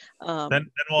 years. Then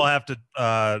we'll have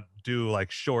to do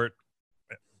like short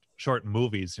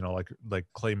movies, like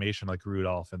claymation, like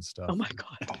Rudolph and stuff. Oh my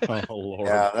God! Oh Lord!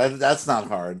 Yeah, that's not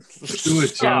hard. Do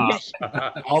it, John.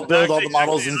 I'll build all the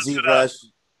models in ZBrush.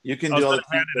 You can do all the.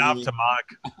 Hand it off to Mock.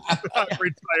 I'm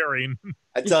retiring.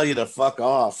 I tell you to fuck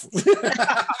off.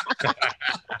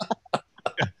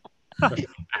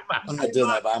 I'm not doing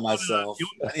that by myself.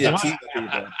 I need a team of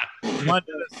people. You want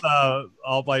this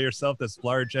all by yourself? This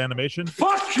large animation?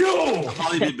 Fuck you! I'll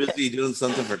probably be busy doing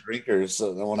something for drinkers,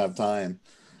 so I won't have time.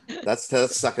 That's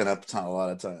sucking up a lot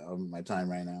of time of my time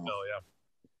right now. Oh yeah,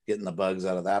 getting the bugs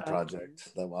out of that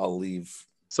project. That I'll leave.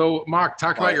 So, Mark,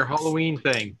 talk about your Halloween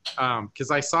thing,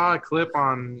 because I saw a clip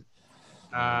on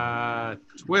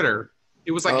Twitter.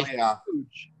 It was like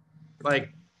huge, like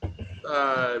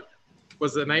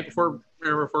was the night before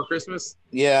Christmas?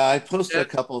 Yeah, I posted a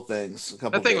couple of things.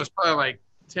 That thing was probably like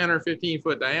 10 or 15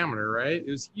 foot diameter, right? It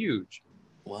was huge.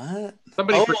 What?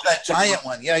 Somebody that giant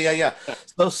one. Yeah.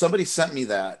 So somebody sent me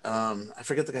that. I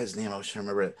forget the guy's name. I wish I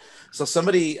remember it. So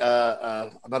somebody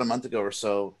about a month ago or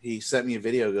so, he sent me a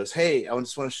video. Goes, hey, I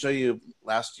just want to show you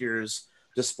last year's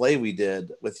display we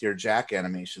did with your Jack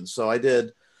animation. So I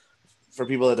did. For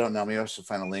people that don't know me, I should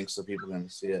find a link so people can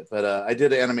see it. But I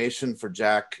did an animation for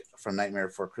Jack from Nightmare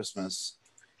Before Christmas,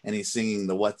 and he's singing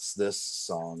the "What's This"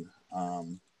 song.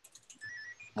 Hold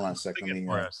on a second.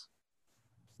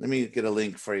 Let me get a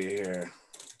link for you here.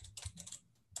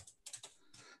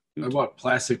 I bought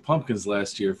plastic pumpkins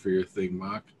last year for your thing,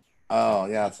 Mark. Oh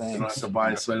yeah, thanks. I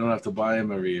don't have to buy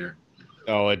them every year.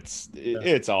 Oh,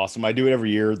 it's awesome. I do it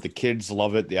every year. The kids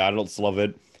love it. The adults love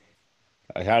it.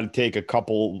 I had to take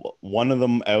one of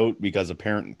them out because a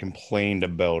parent complained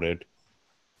about it.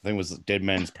 I think it was Dead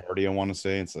Man's Party, I want to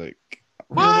say. It's like,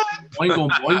 what? Boingo,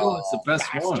 Boingo, it's the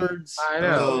best bastards. One. I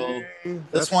know. So,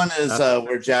 this one is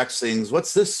where Jack sings,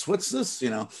 "What's this? What's this?"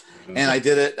 You know, and I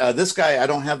did it. This guy, I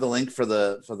don't have the link for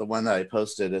the one that I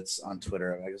posted. It's on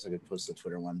Twitter. I guess I could post the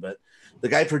Twitter one, but the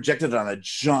guy projected it on a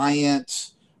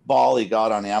giant ball he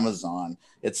got on Amazon.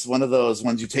 It's one of those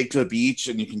ones you take to a beach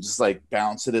and you can just like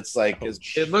bounce it. It's like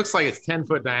it looks like it's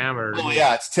 10-foot diameter. Oh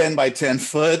yeah, it's 10 by 10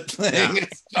 foot thing. Yeah.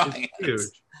 It's giant. It's huge.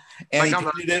 And he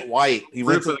painted it white. He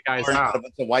went to the guy's house. A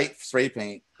bunch of white spray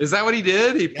paint. Is that what he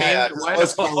did? He painted it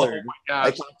white. Oh my gosh.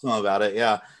 I talked to him about it.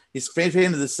 Yeah, he spray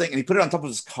painted this thing and he put it on top of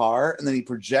his car and then he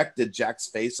projected Jack's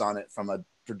face on it from a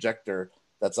projector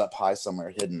that's up high somewhere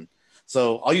hidden.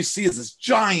 So all you see is this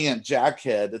giant Jack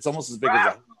head. It's almost as big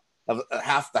as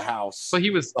half the house. So he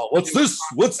was. Oh, what's this?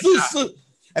 What's this? Yeah.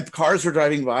 And cars were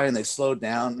driving by and they slowed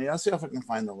down. Yeah, I'll see if I can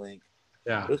find the link.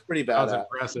 Yeah, it was pretty bad. That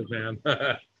was impressive, man.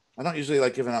 I don't usually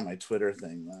like giving out my Twitter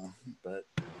thing though, but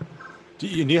do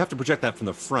you have to project that from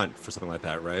the front for something like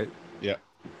that, right? Yeah.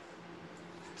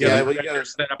 Yeah, well, you got to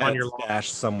set up on your dash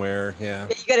somewhere. Yeah.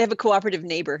 You got to have a cooperative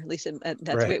neighbor. At least that's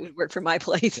the way it would work for my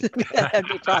place.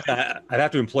 I'd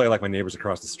have to employ like my neighbors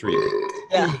across the street.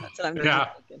 Yeah, that's what I'm doing.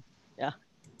 Yeah.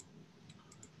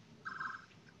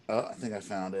 Oh, I think I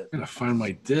found it. I'm gonna find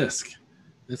my disc.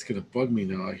 That's gonna bug me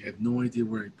now. I have no idea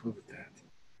where I put that.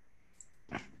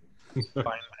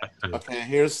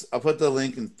 Okay, I'll put the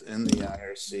link in the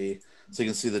IRC so you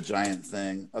can see the giant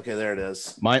thing. Okay, there it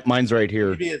is. Mine's right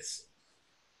here. Maybe it's.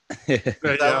 Does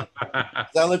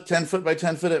that look 10 foot by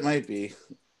 10 foot? It might be.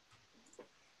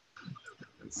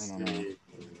 I don't know.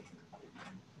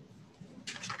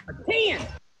 I can't.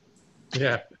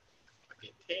 Yeah.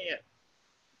 I can't.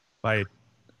 By.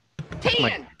 Oh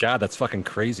my God, that's fucking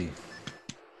crazy.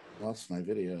 Lost my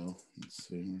video. Let's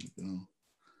see. Where'd it go?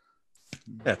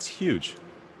 That's huge.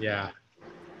 Yeah.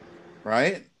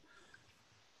 Right?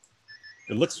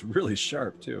 It looks really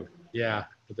sharp too. Yeah,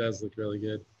 it does look really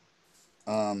good.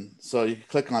 So you can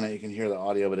click on it, you can hear the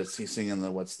audio, but he's singing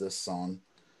the "What's This" song.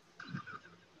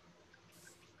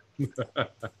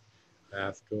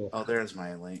 That's cool. Oh, there's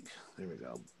my link. There we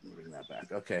go. Bring that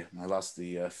back. Okay, I lost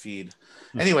the feed.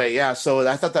 Anyway, yeah. So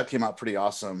I thought that came out pretty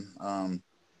awesome.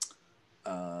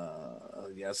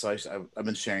 Yeah. So I've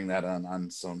been sharing that on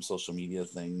some social media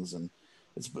things, and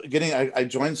it's getting. I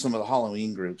joined some of the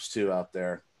Halloween groups too out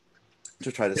there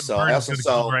to try to sell. I also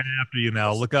sell right after you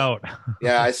now. Look out.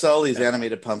 Yeah, I sell these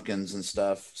animated pumpkins and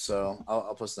stuff. So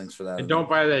I'll post links for that. And don't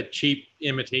buy the cheap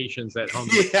imitations at home.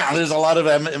 Yeah, there's a lot of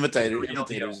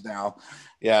imitators now.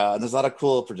 Yeah, and there's a lot of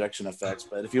cool projection effects.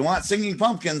 But if you want singing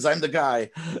pumpkins, I'm the guy.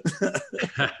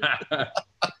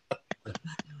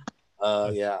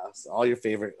 Yeah, so all your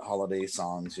favorite holiday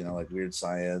songs, like Weird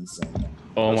Science and.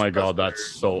 Oh my God,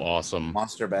 that's so awesome!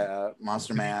 Monster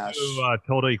Mash.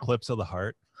 Total Eclipse of the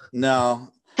Heart. No.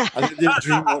 I did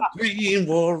Dream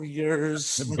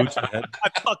Warriors. I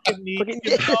fucking need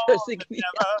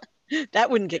you. That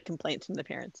wouldn't get complaints from the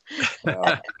parents.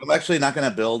 I'm actually not going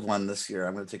to build one this year.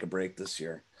 I'm going to take a break this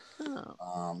year.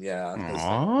 Oh. Yeah.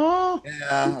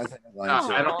 Yeah. I think I'm going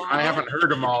to. I haven't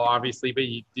heard them all, obviously, but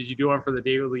did you do one for the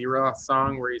David Lee Roth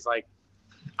song where he's like,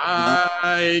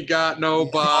 I got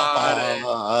nobody.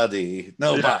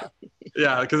 Nobody.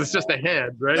 Yeah, because it's just a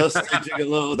head, right? That's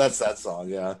that song,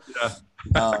 yeah.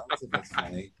 That's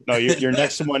funny. No, your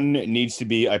next one needs to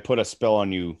be I Put a Spell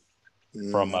on You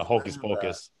from Hocus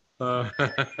Pocus.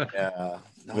 Yeah.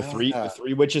 The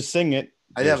three witches sing it.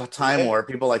 I have a Time Warp.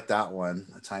 People like that one.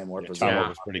 A Time Warp was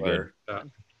pretty good.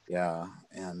 Yeah.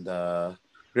 And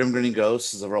Grim Grinning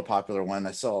Ghosts is a real popular one.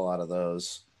 I sell a lot of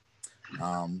those.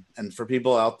 And for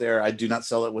people out there, I do not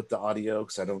sell it with the audio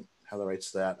because I don't have the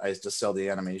rights to that. I just sell the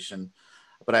animation,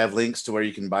 but I have links to where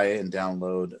you can buy it and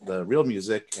download the real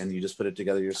music, and you just put it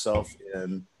together yourself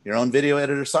in your own video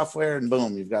editor software, and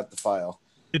boom, you've got the file.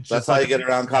 So that's how you get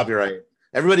around copyright.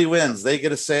 Everybody wins. They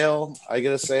get a sale. I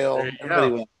get a sale.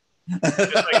 Everybody wins.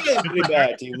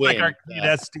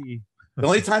 The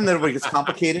only time that it gets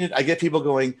complicated, I get people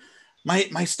going,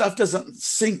 my stuff doesn't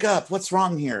sync up. What's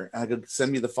wrong here? And I go,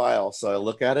 send me the file. So I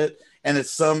look at it, and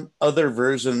it's some other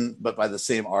version, but by the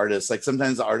same artist. Like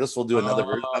sometimes the artist will do another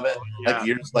version of it, like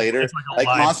years later. Like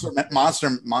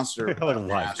Monster Mash.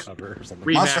 Cover or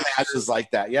something. Monster Mash is like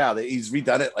that. Yeah, he's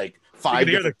redone it like 5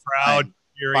 different crowd.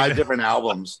 5 different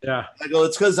albums. Yeah. I go,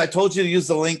 it's because I told you to use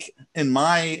the link in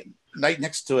my right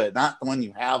next to it, not the one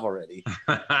you have already.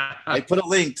 I put a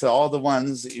link to all the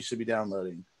ones that you should be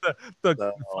downloading.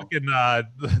 The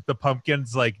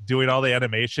pumpkins like doing all the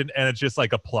animation, and it's just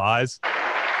like applause.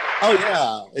 Oh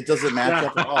yeah, it doesn't match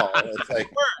up at all. It's like,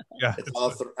 it's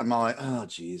all I'm all like, oh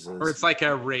Jesus. Or it's like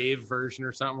a rave version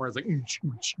or something where it's like,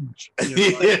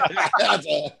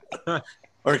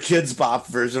 or a Kids Bop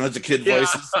version with the kid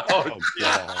voices. Oh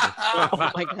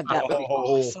my God, that would be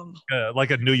awesome.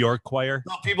 Like a New York choir.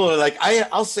 No, people are like,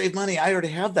 I'll save money. I already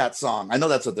have that song. I know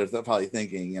that's what they're probably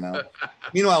thinking, you know.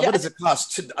 Meanwhile, what does it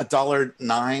cost?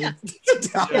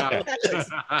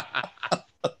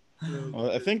 $1.09?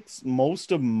 Well, I think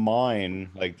most of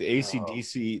mine, like the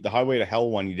AC/DC, the Highway to Hell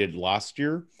one you did last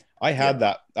year, I had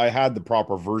that. I had the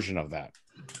proper version of that.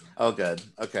 Oh, good.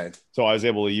 Okay. So I was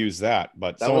able to use that,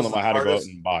 but some of them I had to go out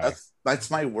and buy. That's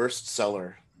my worst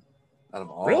seller out of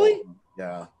all. Really?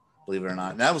 Yeah. Believe it or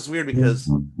not. And that was weird because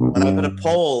when I put a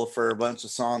poll for a bunch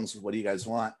of songs, what do you guys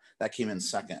want? That came in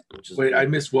second, which is wait, I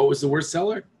missed. What was the worst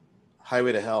seller?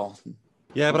 Highway to Hell.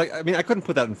 Yeah, but I mean, I couldn't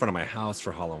put that in front of my house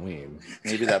for Halloween.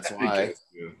 Maybe that's why.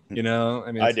 You know,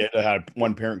 I mean, I did. I had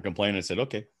one parent complain and said,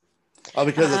 okay. Oh,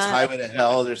 because it's Highway to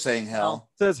Hell. They're saying hell.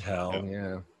 It says hell,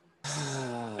 yeah.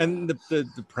 And the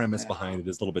premise behind it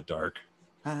is a little bit dark.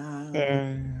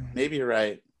 Maybe you're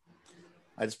right.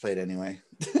 I just played anyway.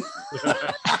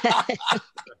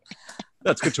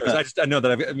 That's good choice. I know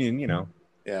that I mean, you know.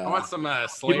 Yeah. I want some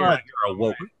Slayer. You're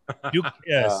awoke.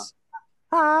 Yes.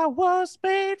 I was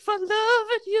made for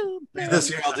loving you. This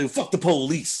year I'll do Fuck the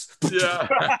Police. Yeah.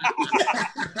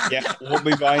 Yeah, we'll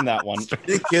be buying that one.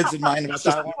 Any kids in mind about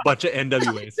that one? A bunch of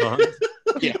NWA songs.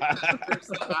 Yeah.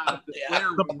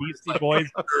 The Beastie Boys.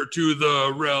 To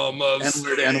the realm of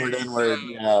N-word.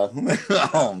 Yeah.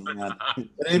 Oh man.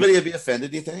 Would anybody be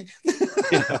offended, do you think?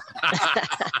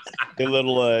 A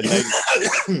little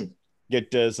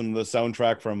get some of the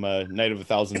soundtrack from Night of a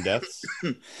Thousand Deaths.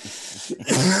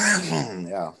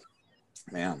 Yeah,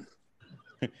 man.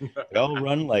 They all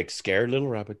run like scared little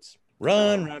rabbits.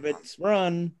 Run, rabbits,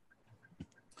 run.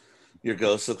 Your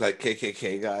ghosts look like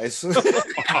KKK guys. Oh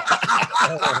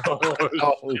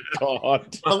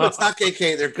God! Oh, it's not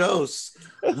KK. They're ghosts.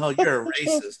 No, you're a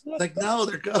racist. Like, no,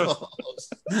 they're ghosts.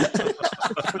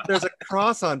 But there's a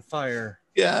cross on fire.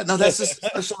 Yeah, no, that's just a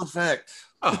special effect.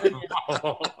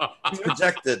 It's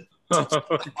projected.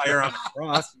 Fire on the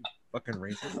cross. Fucking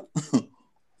racist.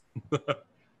 Well,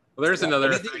 there's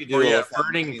another thing for you,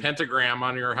 burning pentagram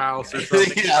on your house or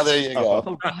something. Yeah, there you go.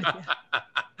 Oh, God,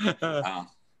 yeah.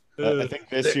 I think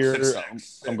this year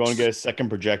I'm going to get a second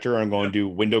projector. And I'm going to do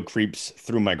window creeps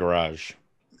through my garage.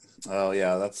 Oh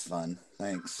yeah, that's fun.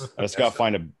 Thanks. I just got to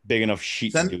find a big enough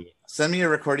sheet to do it. Send me a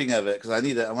recording of it because I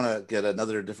want to get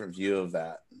another different view of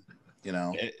that. You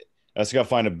know, I just got to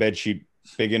find a bed sheet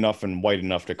big enough and white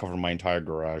enough to cover my entire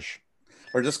garage.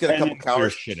 Or just get a couple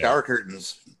shower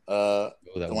curtains. The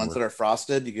ones that are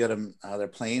frosted, you get them. They're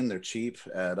plain. They're cheap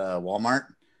at Walmart.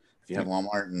 If you have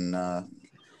Walmart and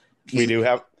we do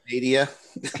have media.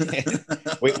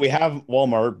 we have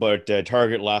Walmart, but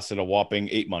Target lasted a whopping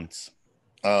 8 months.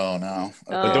 Oh no!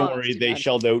 But don't worry, they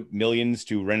shelled out millions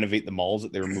to renovate the malls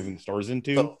that they were moving stores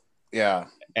into. So, yeah,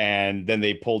 and then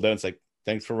they pulled out. It's like,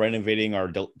 thanks for renovating our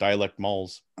dialect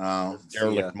malls. Oh,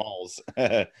 derelict malls.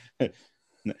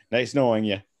 Nice knowing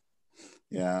you.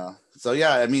 Yeah. So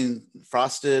yeah, I mean,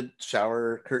 frosted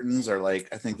shower curtains are like,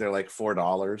 I think they're like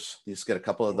 $4. You just get a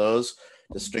couple of those,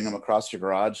 just string them across your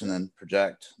garage and then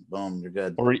project. Boom, you're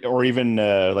good. Or even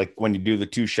like when you do the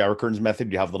 2 shower curtains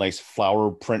method, you have the nice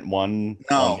flower print one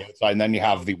on the outside, and then you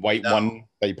have the white one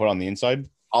that you put on the inside.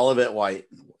 All of it white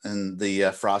and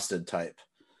the frosted type.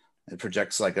 It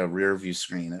projects like a rear view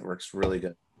screen. It works really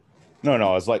good.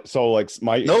 No, it's like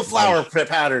my flower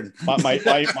pattern.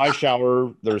 my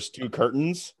shower. There's 2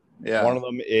 curtains. Yeah, one of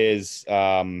them is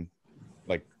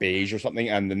like beige or something,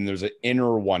 and then there's an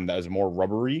inner one that is more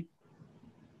rubbery.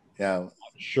 Yeah,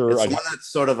 sure. It's one that's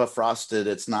sort of a frosted.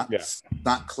 It's not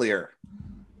not clear.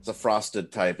 It's a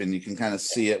frosted type, and you can kind of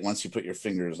see it once you put your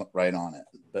fingers right on it.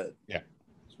 But yeah,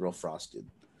 it's real frosted.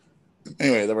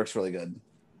 Anyway, that works really good.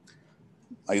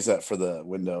 I use that for the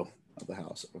window. of the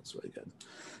house. It looks really good.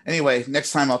 Anyway,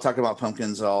 next time I'll talk about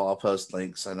pumpkins. I'll post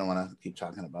links. I don't want to keep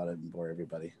talking about it and bore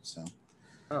everybody. So,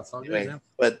 it's all anyway, good, man.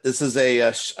 But this is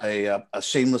a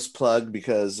shameless plug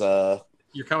because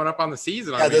you're coming up on the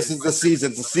season. Yeah, this is the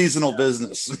season. It's a seasonal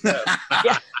business.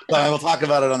 Yeah. So I will talk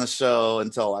about it on the show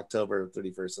until October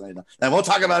 31st, and we'll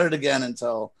talk about it again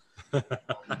until when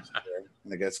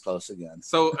it gets close again.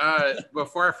 So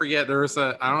before I forget, there was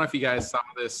I don't know if you guys saw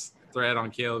this thread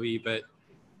on KLV, but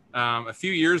a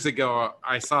few years ago,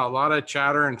 I saw a lot of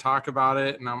chatter and talk about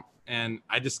it, and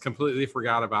I just completely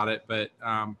forgot about it. But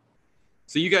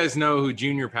so you guys know who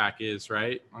Junior Pack is,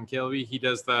 right? On KLV, he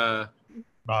does the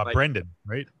Brendan,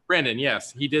 right? Brendan,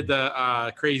 yes, he did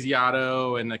the Crazy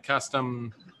Auto and the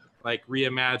custom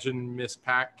reimagined Miss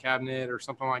Pack cabinet or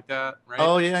something like that, right?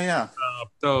 Oh yeah.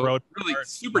 So really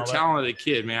super talented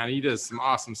kid, man. He does some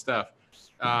awesome stuff.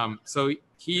 So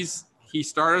he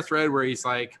started a thread where he's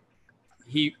like,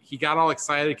 he got all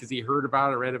excited because he heard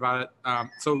about it, read about it.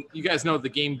 So you guys know the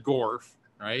game Gorf,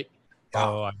 right?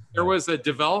 There was a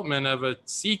development of a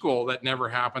sequel that never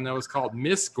happened that was called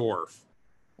Miss Gorf.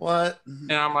 What?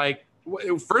 And I'm like,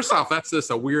 first off, that's just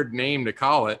a weird name to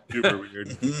call it. Super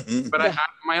weird. But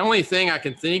my only thing I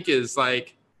can think is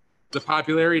like the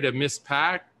popularity to Miss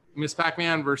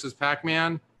Pac-Man versus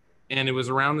Pac-Man, and it was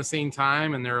around the same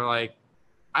time, and they're like,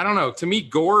 I don't know. To me,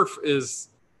 Gorf is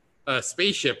a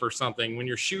spaceship or something when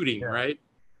you're shooting, right?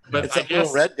 But it's a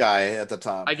little red guy at the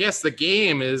top. I guess the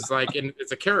game is like,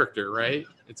 it's a character, right?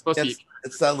 It's supposed to be.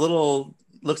 It's that little,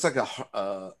 looks like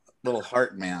a little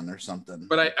heart man or something.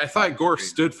 But I thought Gorf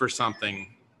stood for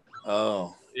something.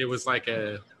 Oh. It was like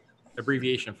a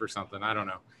abbreviation for something. I don't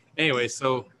know. Anyway,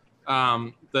 so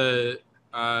the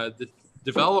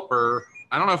developer,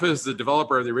 I don't know if it was the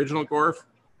developer of the original Gorf,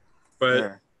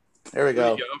 but there we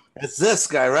go. It's this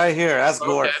guy right here. That's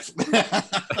Gorf.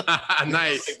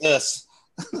 Nice. Like this.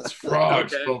 It's frog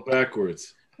spelled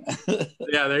backwards.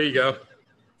 Yeah, there you go.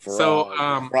 Frog.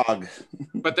 So frog.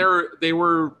 But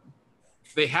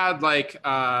they had like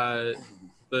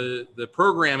the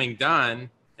programming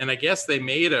done, and I guess they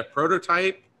made a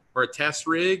prototype or a test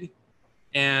rig,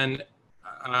 and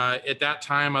at that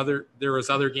time there was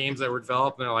other games that were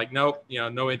developed, and they're like, nope,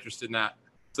 no interest in that.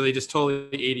 So they just totally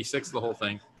 86 the whole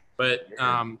thing. But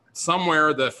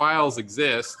somewhere the files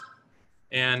exist,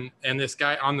 and this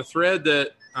guy on the thread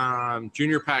that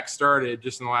Junior Pack started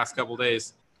just in the last couple of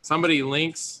days, somebody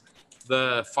links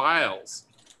the files,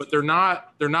 but they're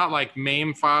not like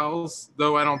MAME files,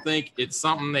 though. I don't think it's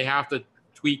something they have to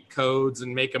tweak codes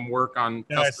and make them work on.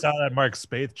 Yeah, I saw that Mark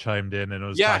Spaeth chimed in, and it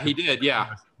was he did, the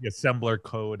assembler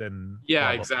code and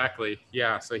exactly,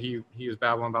 so he was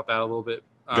babbling about that a little bit.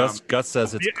 Gus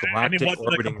says it's Galactic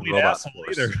Orbiting Robot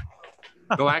Force.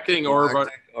 Galactic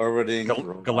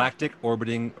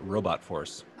Orbiting Robot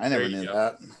Force. I never knew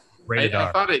that.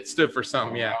 I thought it stood for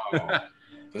something. Yeah.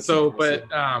 So, but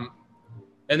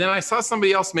and then I saw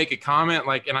somebody else make a comment,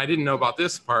 and I didn't know about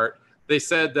this part. They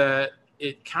said that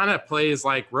it kind of plays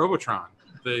like Robotron,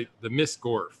 the Miss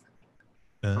Gorf.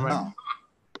 Oh.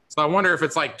 So I wonder if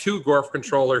it's like two Gorf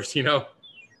controllers,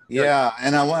 Yeah,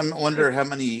 and I wonder how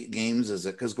many games is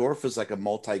it? Because Gorf is like a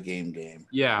multi-game game.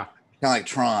 Yeah. Kind of like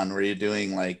Tron, where you're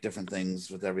doing like different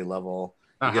things with every level.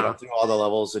 You get up through all the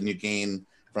levels, and you gain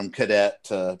from cadet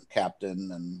to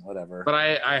captain and whatever. But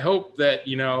I hope that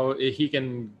he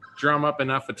can drum up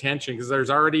enough attention, because there's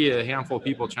already a handful of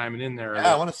people chiming in there.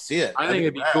 Yeah, I want to see it. I think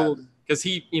it'd be cool because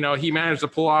he managed to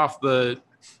pull off the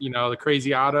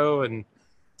Crazy Auto and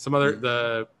some other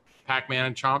the Pac-Man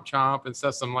and Chomp Chomp and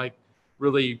stuff. Some like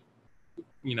really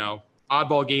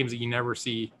oddball games that you never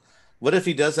see. What if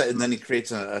he does that and then he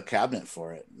creates a cabinet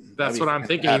for it? That's what I'm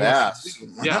thinking. Yeah.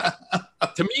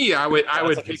 To me, I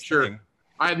would picture.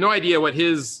 I have no idea what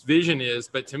his vision is,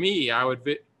 but to me, I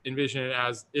would envision it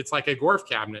as it's like a Gorf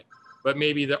cabinet, but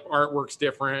maybe the artwork's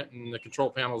different and the control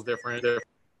panel's different.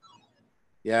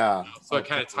 Yeah. So it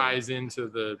kind of ties into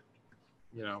the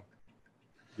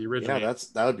original. Yeah,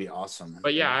 that would be awesome.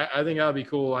 But yeah, I think that would be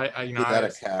cool. I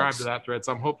subscribe to that thread,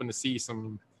 so I'm hoping to see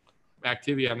some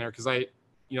activity on there, because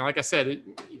like I said,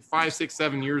 5, 6,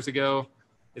 7 years ago,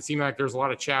 it seemed like there was a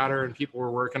lot of chatter and people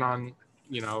were working on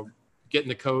getting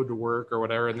the code to work or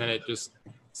whatever, and then it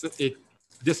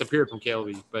disappeared from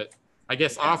KLV. But I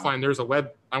guess offline there's I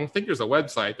don't think there's a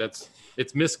website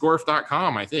it's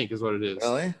missgorf.com, I think is what it is.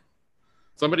 Really?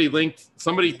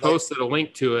 Somebody posted a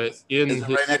link to it is it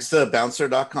right next to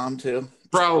bouncer.com too?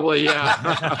 Probably,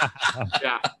 yeah.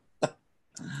 Yeah.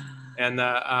 And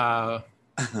I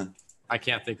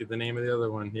can't think of the name of the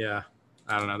other one. Yeah.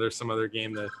 I don't know. There's some other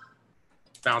game that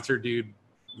Bouncer dude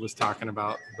was talking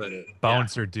about. But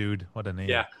Bouncer dude, what a name.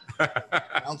 Yeah.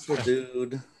 Bouncer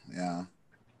dude. Yeah.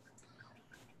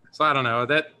 So I don't know.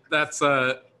 That's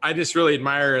I just really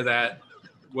admire that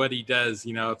what he does.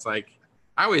 You know, it's like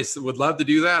I always would love to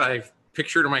do that. I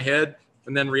picture it in my head,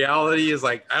 and then reality is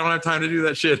like I don't have time to do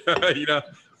that shit. You know.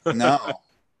 No.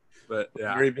 But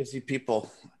yeah. Very busy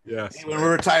people. Yes. When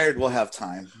we're retired, we'll have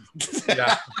time.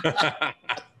 Yeah.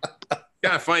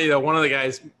 Kind of funny though. One of the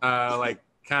guys like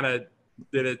kind of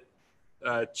did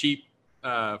a cheap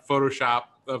Photoshop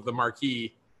of the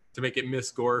marquee to make it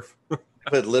Miss Gorf.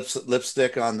 Put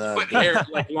lipstick on the put hair,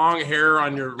 like long hair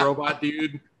on your robot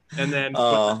dude, and then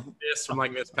put this from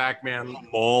like Miss Pac-Man.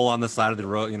 Mole on the side of the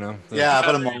road, you know. Yeah,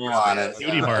 put a mole on it.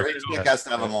 Beauty mark. Every chick has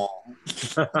to have a mole.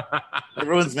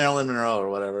 Everyone's Marilyn Monroe or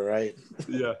whatever, right?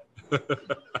 Yeah.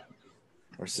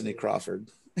 Or Cindy Crawford.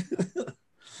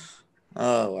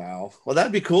 Oh wow. Well,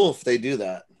 that'd be cool if they do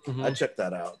that. I'd check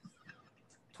that out.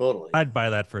 Totally. I'd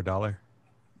buy that for $1.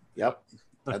 Yep.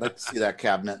 I'd like to see that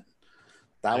cabinet.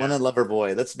 That one and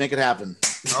Loverboy. Let's make it happen.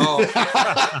 Oh.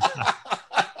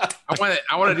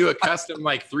 I want to do a custom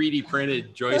like 3D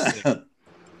printed joystick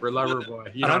for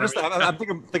Loverboy. You know,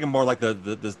 I'm thinking more like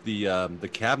the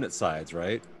cabinet sides,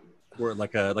 right? Where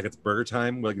like it's burger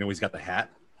time. Like, you know, he's got the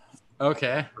hat.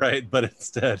 Okay. Right, but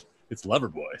instead it's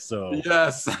Loverboy. So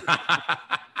yes.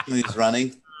 He's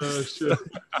running. Oh shit.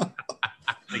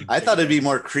 I thought it'd be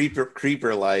more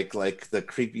creeper like the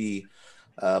creepy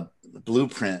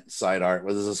Blueprint side art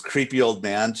where there's this creepy old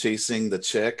man chasing the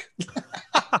chick.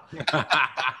 Have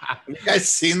you guys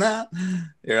seen that?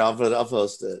 Here, I'll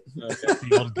post it. Okay.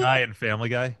 The old guy in Family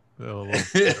Guy. The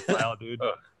little dude.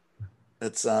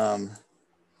 It's you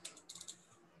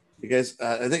guys.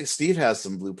 I think Steve has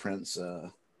some blueprints.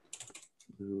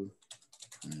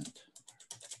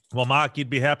 Well, Mock, you'd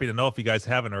be happy to know if you guys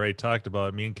haven't already talked about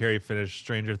it. Me and Carrie finished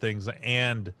Stranger Things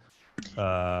and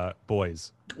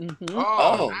Boys. Mm-hmm.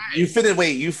 Oh, nice.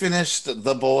 You finished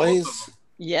The Boys?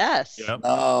 Yes. Yep.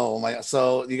 Oh my!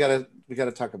 So we gotta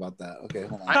talk about that. Okay,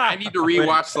 hold on. I need to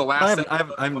rewatch the last. I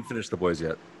haven't finished The Boys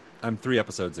yet. I'm 3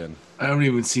 episodes in. I haven't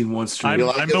even seen one stream.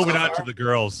 I'm moving on to the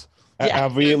girls. Yeah.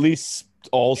 Have we at least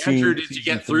all seen? Andrew, did you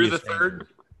get through the third?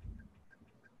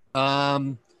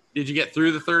 Did you get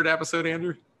through the third episode,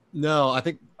 Andrew? No, I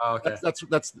think okay.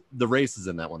 That's the race is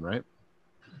in that one, right?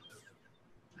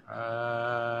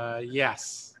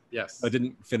 Yes. I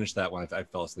didn't finish that one. I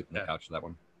fell asleep on the couch for that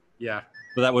one. Yeah.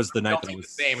 But that was the night that was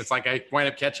the same. It's like I wind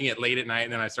up catching it late at night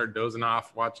and then I started dozing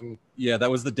off watching. Yeah, that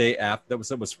was the day after.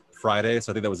 That was Friday,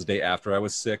 so I think that was the day after I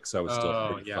was sick, so I was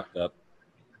still pretty fucked up.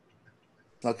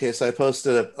 Okay, so I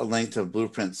posted a link to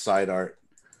Blueprint side art,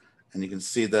 and you can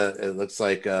see that it looks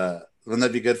like wouldn't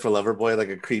that be good for Loverboy, like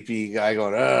a creepy guy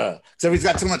going, except he's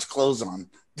got too much clothes on.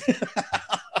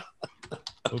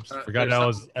 Oops, forgot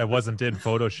I wasn't in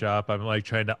Photoshop. I'm like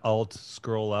trying to alt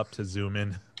scroll up to zoom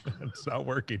in. It's not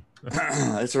working.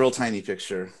 It's a real tiny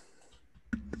picture.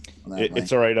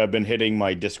 It's all right. I've been hitting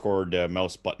my Discord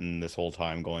mouse button this whole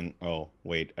time going, oh,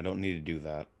 wait, I don't need to do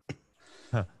that.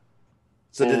 Huh.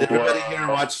 So did everybody here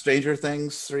watch Stranger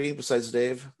Things 3 besides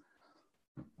Dave?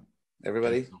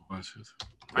 Everybody?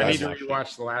 I need to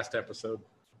rewatch the last episode.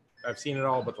 I've seen it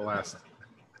all but the last.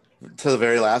 To the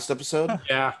very last episode?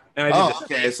 Yeah. And I did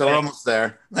okay. So we're almost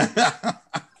there.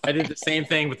 I did the same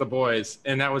thing with The Boys,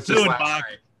 and that was just last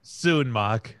night. Soon,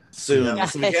 Mock. Soon.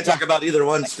 So we can't talk about either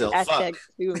one still. Fuck.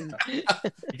 Soon. You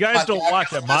guys don't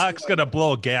watch it. Mock's going to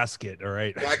blow a gasket, all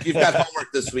right? You've got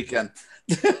homework this weekend.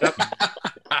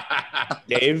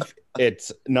 Dave,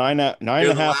 it's nine and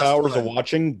a half hours of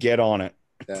watching. Get on it.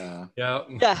 Yeah.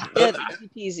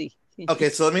 Easy. Okay,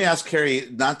 so let me ask Carrie,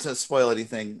 not to spoil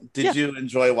anything. Did you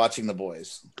enjoy watching The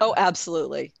Boys? Oh,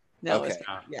 absolutely. No, okay.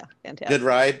 Fantastic. Good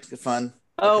ride? Good fun?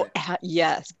 Oh, okay.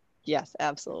 Yes,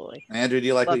 absolutely. Andrew, do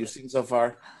you like what you've seen so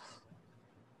far?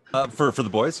 For The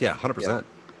Boys? Yeah, 100%.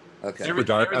 Okay. Super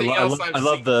dark. I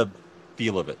love the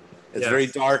feel of it. It's very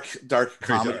dark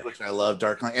comedy, which I love.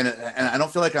 Dark, and I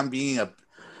don't feel like I'm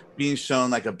being shown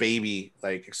like a baby,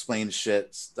 like explain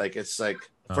shit. Like it's like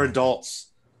for adults.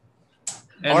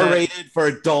 R-rated for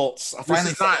adults. I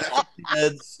finally saw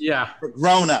kids. Yeah. For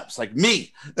grown-ups like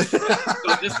me. So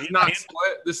this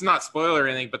is not spoiler or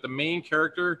anything, but the main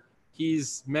character,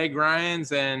 he's Meg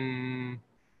Ryan's and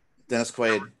Dennis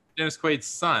Quaid's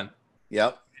son.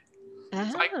 Yep.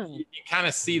 It's like you kind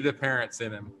of see the parents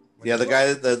in him. Yeah, the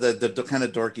guy, the kind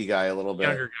of dorky guy, a little bit.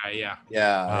 Younger guy, yeah.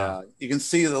 Yeah. You can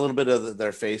see a little bit of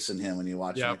their face in him when you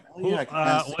watch him.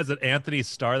 Was it Anthony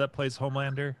Starr that plays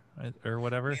Homelander or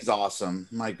whatever? He's awesome.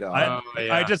 My God.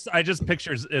 I just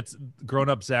pictures it's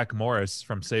grown-up Zach Morris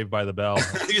from Saved by the Bell.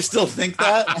 You still think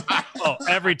that? Oh,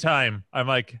 every time I'm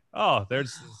like, oh,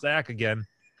 there's Zach again.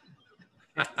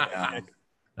 Yeah.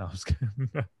 No, I was kidding.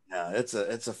 Yeah, it's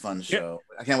a fun show.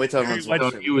 I can't wait till everyone's What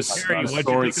watching. you think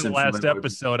of the last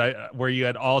episode? Were you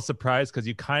at all surprised? Because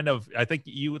you I think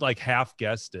you like half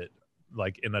guessed it,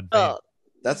 like in advance.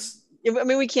 That's. I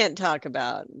mean, we can't talk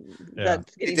about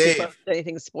that's getting too close to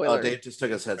anything spoiler. Oh, Dave just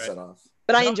took his headset off.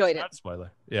 But I enjoyed it.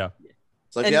 Spoiler. Yeah.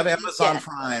 So if you have Amazon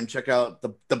Prime, check out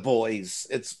the Boys.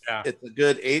 It's a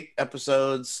good 8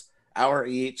 episodes, hour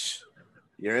each.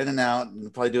 You're in and out, and you'll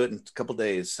probably do it in a couple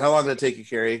days. How long did it take you,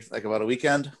 Carrie? Like about a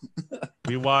weekend?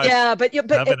 We watched. But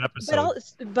 7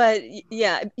 episodes. But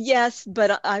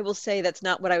I will say that's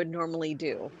not what I would normally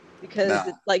do. Because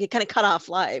it kind of cut off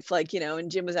life, and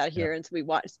Jim was out here, and so we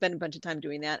spent a bunch of time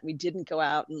doing that. We didn't go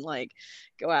out and I'm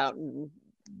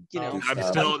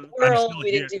still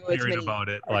hearing about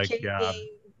it.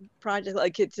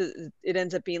 Project it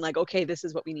ends up being like, okay, this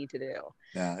is what we need to do.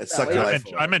 Yeah, it's sucked your life.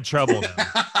 I'm in trouble now.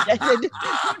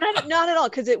 not at all,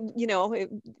 because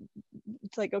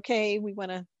it's like, okay, we want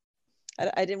to.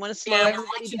 I didn't want to slow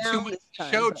everybody down this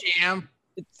time. Show Jam.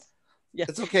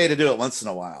 It's okay to do it once in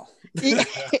a while.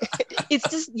 It's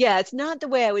just it's not the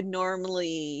way I would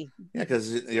normally. Yeah,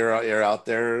 because you're out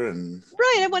there and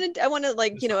right. I want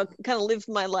to kind of live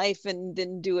my life and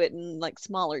then do it in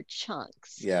smaller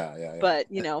chunks. Yeah. But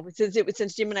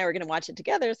since Jim and I were going to watch it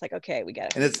together, it's like, okay, we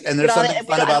got it. And there's something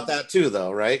fun about that too,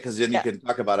 though, right? Because then you can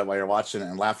talk about it while you're watching it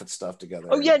and laugh at stuff together.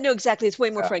 Oh yeah, no, exactly. It's way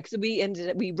more fun because we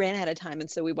ran out of time, and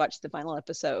so we watched the final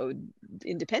episode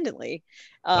independently.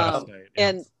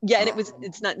 And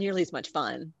it's not nearly as much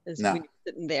fun as when you're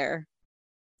sitting there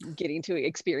getting to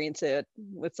experience it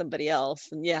with somebody else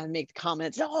and make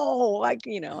comments. But I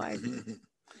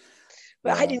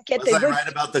didn't get that. Right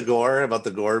about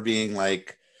the gore being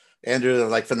like, Andrew,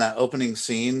 like from that opening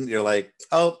scene, you're like,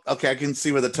 oh, okay, I can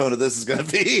see where the tone of this is going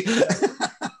to be.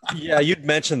 Yeah, you'd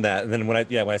mentioned that, and then when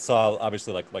I saw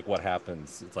obviously like what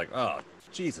happens, it's like, oh,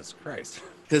 Jesus Christ.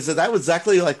 Because that was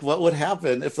exactly like what would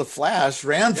happen if the Flash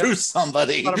ran through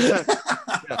somebody.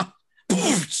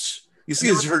 You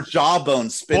see her jawbone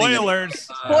spinning.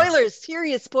 Spoilers,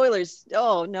 serious spoilers.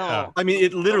 Oh no. Yeah. I mean,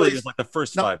 it literally is like the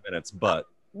first 5 minutes, but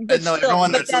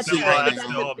everyone that's listening right now,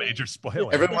 still a major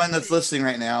spoiler. Everyone that's listening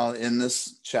right now in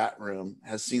this chat room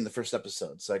has seen the first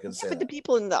episode, so I can say. But the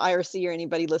people in the IRC or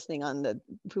anybody listening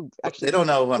who actually they don't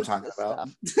know who I'm talking about.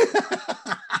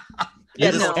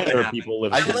 People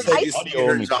live. I think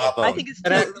it's too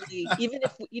early.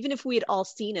 Even if we had all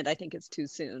seen it, I think it's too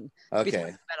soon.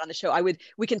 Okay. On the show,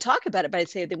 we can talk about it, but I'd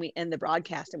say then we end the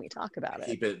broadcast and we talk about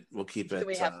it. We'll keep it.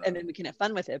 And then we can have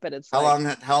fun with it. But it's how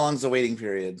long's the waiting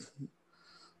period?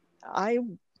 I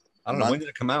don't know. When did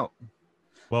it come out?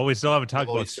 Well, we still haven't talked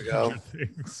about Stranger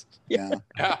Things. Yeah,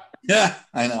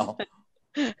 I know.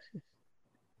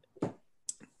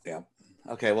 Yeah.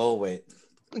 Okay, well, we'll wait.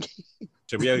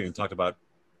 So we haven't even talked about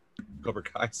Cobra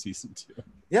Kai season 2.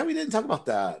 Yeah, we didn't talk about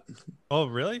that. Oh,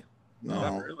 really? No,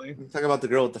 not really. We talk about the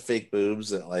girl with the fake boobs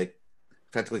that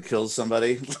practically kills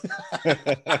somebody.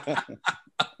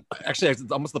 Actually, it's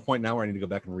almost the point now where I need to go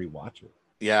back and rewatch it.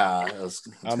 Yeah, it's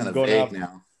kind of vague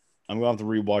now. I'm going to have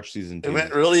to rewatch season 2. It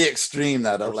went really extreme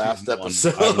that last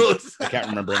episode. I can't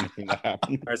remember anything that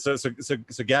happened. All right, so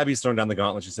Gabby's throwing down the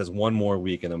gauntlet. She says 1 more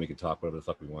week, and then we can talk whatever the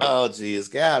fuck we want. Oh, geez,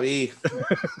 Gabby.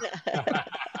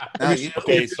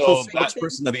 Okay, so that's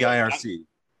person of the IRC.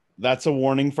 That's a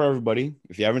warning for everybody.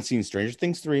 If you haven't seen Stranger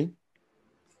Things 3,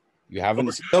 you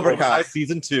haven't seen Cobra Kai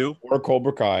season 2 or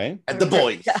Cobra Kai and the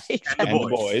boys and the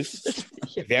boys.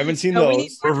 If you haven't seen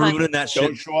those, we're ruining that shit.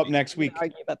 Don't show up next week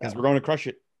because we're going to crush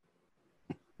it.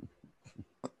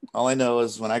 All I know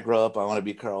is when I grow up, I want to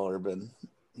be Carl Urban.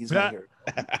 He's not here.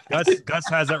 Gus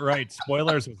has it right.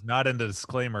 Spoilers was not in the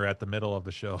disclaimer at the middle of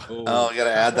the show. Oh, I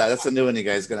gotta add that. That's a new one you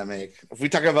guys gonna make. If we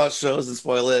talk about shows and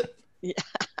spoil it, I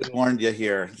warned you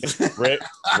here. Red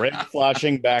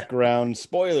flashing background.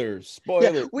 Spoilers.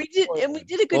 Yeah, we did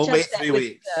a good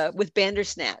job with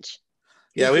Bandersnatch.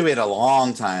 Yeah, we waited a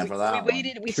long time for that. We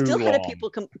waited. We still had a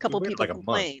couple people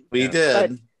complain. We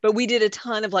did. But we did a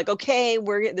ton of there's going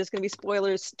to be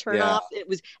spoilers. Turn off.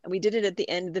 And we did it at the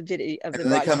end of the video. And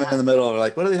they come in the middle and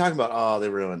like, what are they talking about? Oh, they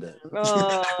ruined it.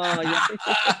 Oh,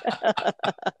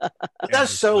 That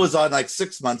show was on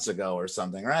 6 months ago or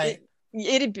something, right?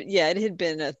 It had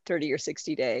been a 30 or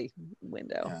 60 day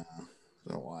window. Yeah, it's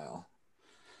been a while.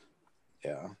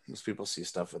 Yeah, most people see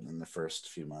stuff within the first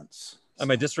few months. Am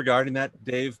I disregarding that,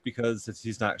 Dave, because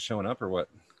he's not showing up or what?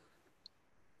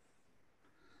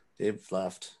 Dave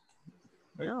left.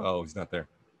 Oh, he's not there.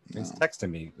 He's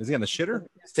texting me. Is he on the shitter?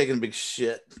 He's taking a big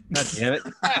shit. God damn it!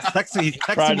 He's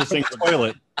practicing for the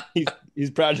toilet. He's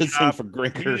practicing for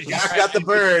grinkers. Yeah, I got the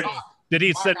bird. Did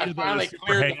he send you the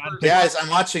cleared Guys, I'm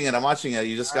watching it.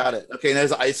 You just got it. Okay,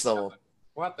 there's ice level.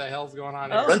 What the hell's going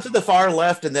on here? Run to the far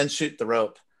left and then shoot the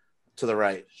rope to the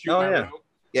right. Yeah.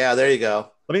 Yeah, there you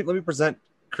go. Let me present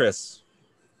Chris.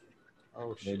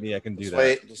 Oh shit. Maybe I can do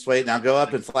that. Just wait. Now go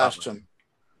up and flash him.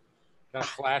 Gotta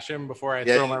flash him before I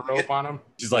throw my rope on him.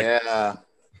 She's like, yeah.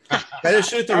 Gotta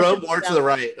shoot the rope more to the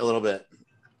right a little bit.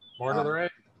 More to the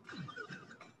right.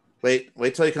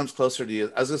 Wait till he comes closer to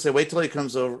you. I was gonna say wait till he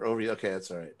comes over you. Okay, that's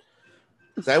all right.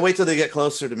 So I wait till they get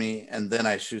closer to me and then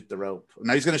I shoot the rope.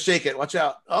 Now he's gonna shake it. Watch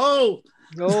out. Oh,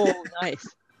 Nice.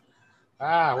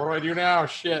 What do I do now?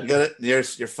 Shit. You got it.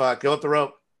 You're fucked. Go up the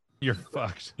rope. You're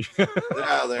fucked. Get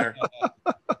out of there.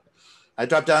 I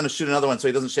drop down to shoot another one so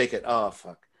he doesn't shake it. Oh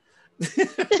fuck.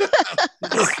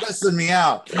 It's stressing me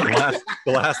out. The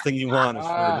last thing you want is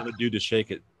for another dude to shake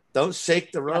it. Don't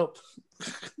shake the rope.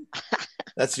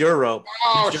 That's your rope.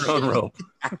 Oh, your own rope.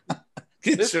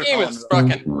 This game is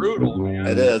fucking brutal, man.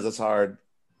 It is. It's hard.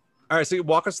 All right, so you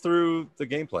walk us through the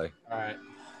gameplay. All right.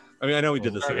 I mean, I know we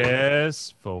did this.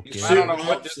 Yes, focus. I don't know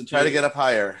what and try to get up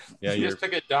higher. Yeah, you just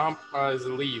took a dump as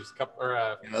leaves,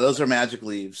 those are magic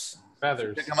leaves.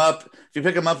 Feathers. If you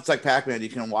pick them up, it's like Pac-Man. You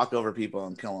can walk over people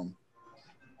and kill them.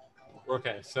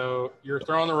 Okay, so you're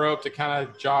throwing the rope to kind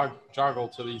of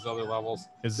joggle to these other levels.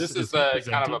 This is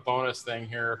kind of a bonus thing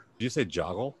here. Did you say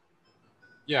joggle?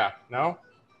 Yeah. No.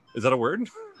 Is that a word?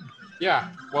 Yeah.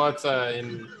 Well, it's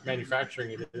in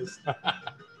manufacturing. It is.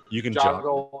 You can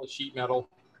joggle sheet metal.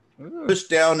 Push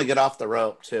down to get off the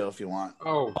rope too, if you want.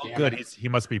 Oh, good. He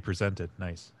must be presented.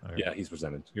 Nice. Right. Yeah, he's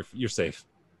presented. You're safe.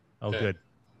 Oh, okay. Good.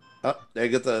 Oh, there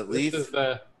you get the leaf.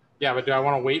 But do I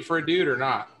want to wait for a dude or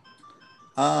not?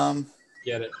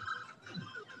 Get it.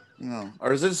 No,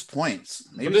 or is it just points?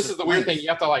 Maybe this is the weird thing. You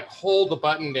have to like hold the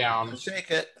button down. Shake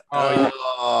it.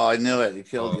 Oh, I knew it. You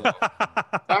killed you.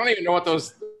 I don't even know what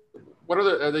those. What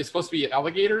are they supposed to be?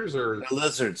 Alligators or they're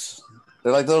lizards?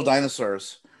 They're like little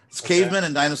dinosaurs. It's cavemen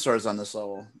and dinosaurs on this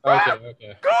level.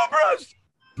 Okay. Cobras.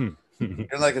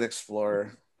 You're like an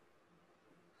explorer.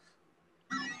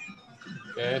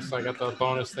 Okay, so I got the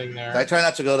bonus thing there. I try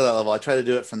not to go to that level. I try to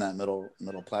do it from that middle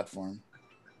platform.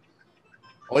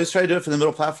 Always try to do it from the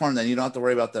middle platform, then you don't have to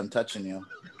worry about them touching you.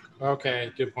 Okay,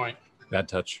 good point. Bad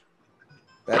touch.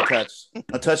 Bad touch.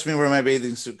 Don't touch me where my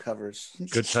bathing suit covers.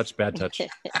 Good touch, bad touch.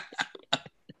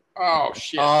 Oh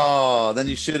shit! Oh, then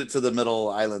you shoot it to the middle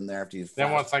island there after you.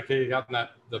 Then once I got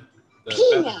that the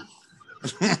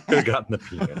could have gotten the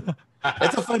peanut.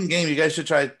 It's a fun game. You guys should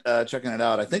try checking it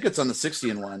out. I think it's on the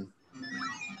 60-in-1.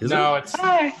 No, it's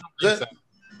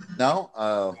no.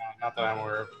 Oh, not that I'm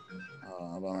aware of.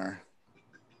 Oh, bummer.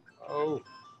 Oh.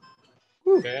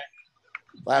 Okay.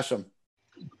 Flash him.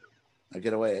 I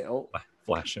get away. Oh.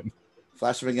 Flash him.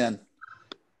 Flash him again.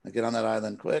 I get on that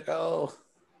island quick. Oh.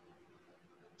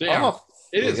 Damn. Oh.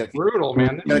 It is brutal,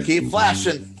 man. Gotta keep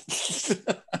flashing. Do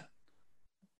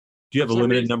you have a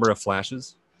limited number of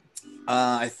flashes?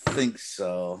 I think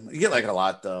so. You get like a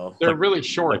lot though. They're really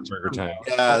short. Like Burger Time.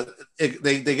 Yeah,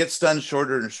 they get stunned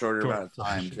shorter and shorter amount of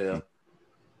time too.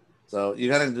 So you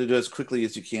gotta do as quickly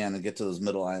as you can and get to those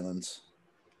middle islands.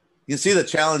 You can see the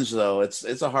challenge though.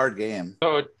 It's a hard game.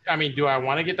 So I mean, do I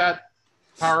want to get that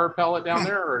power pellet down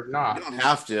there or not? You don't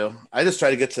have to. I just try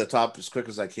to get to the top as quick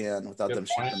as I can without them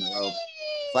shaking the rope.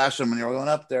 Flash them when you're going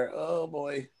up there. Oh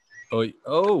boy.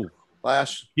 Oh.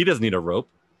 Flash. He doesn't need a rope.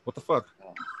 What the fuck?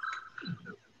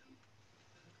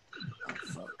 Oh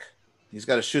fuck. He's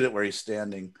got to shoot it where he's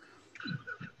standing.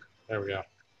 There we go.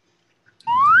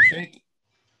 Shake.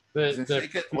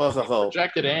 The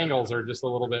projected angles are just a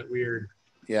little bit weird.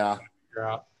 Yeah.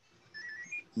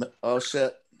 Oh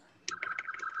shit.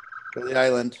 Go to the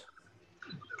island.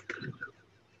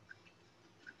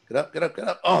 Get up, get up, get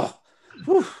up. Oh.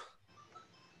 Whew.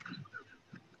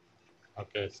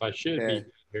 Okay, so I should be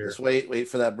here. Just wait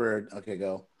for that bird. Okay,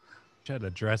 go. Should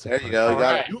address it. There you go. You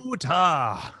got it.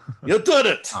 Utah. You did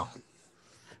it. Oh.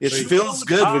 It feels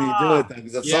good when you do it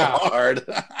because it's so hard.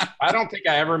 I don't think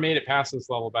I ever made it past this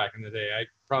level back in the day. I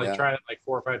probably tried it like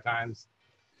 4 or 5 times.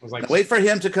 I was like, wait for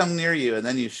him to come near you and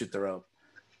then you shoot the rope.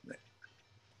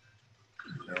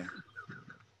 Okay.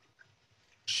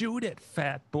 Shoot it,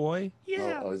 fat boy.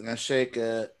 Yeah. Oh, he's gonna shake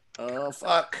it. Oh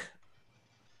fuck.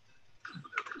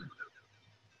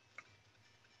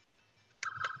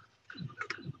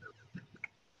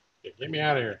 Get me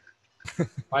out of here.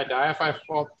 If I die, if I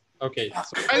fall. Okay. So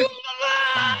if I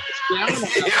push down,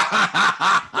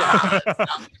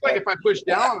 like if I push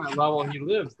down on that level, he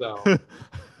lives though.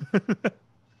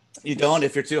 You don't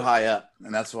if you're too high up,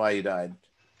 and that's why you died.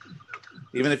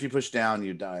 Even if you push down,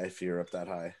 you die if you're up that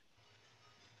high.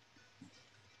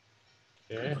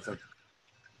 Okay.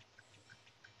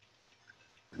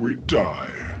 We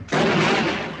die.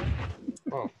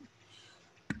 Oh.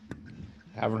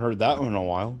 Haven't heard that one in a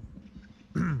while.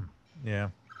 Yeah,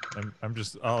 I'm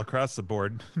just all across the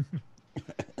board.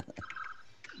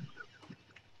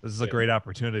 This is a great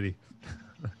opportunity.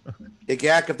 Hey,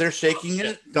 Gak, if they're shaking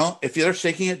it,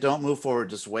 don't move forward.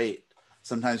 Just wait.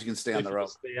 Sometimes you can stay on the rope.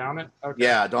 Stay on it? Okay.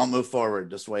 Yeah, don't move forward.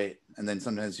 Just wait. And then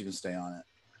sometimes you can stay on it.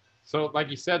 So like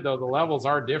you said, though, the levels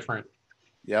are different.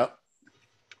 Yep.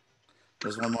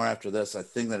 There's one more after this. I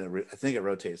think it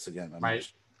rotates again. Right.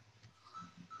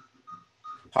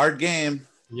 Hard game.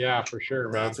 Yeah, for sure,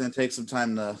 man. It's going to take some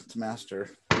time to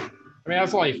master. I mean,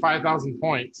 that's only 5,000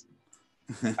 points.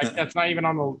 That's not even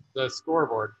on the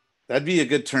scoreboard. That'd be a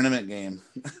good tournament game.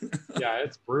 Yeah,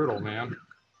 it's brutal, man.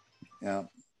 Yeah.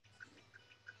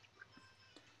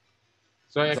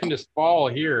 So I can just fall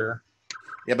here.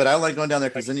 Yeah, but I like going down there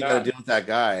because then you got to deal with that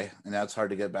guy, and that's hard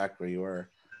to get back where you were.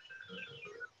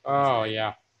 Oh,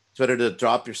 yeah. It's better to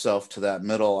drop yourself to that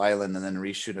middle island and then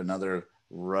reshoot another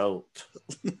rope.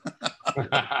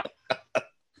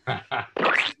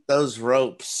 Those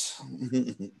ropes.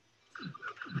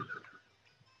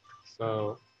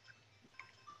 So.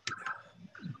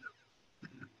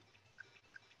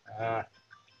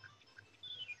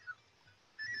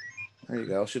 There you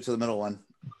go. Shoot to the middle one.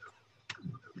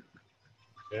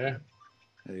 Yeah.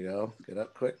 There you go. Get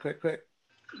up quick.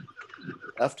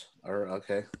 Left or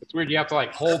okay. It's weird. You have to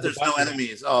like hold. There's no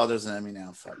enemies. Oh, there's an enemy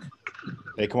now. Fuck.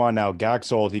 Hey, come on now.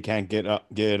 Gak's old. He can't get up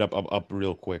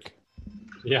real quick.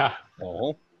 Yeah.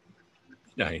 Oh.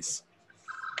 Nice.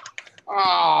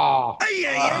 Oh.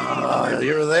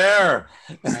 You were there.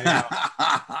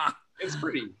 It's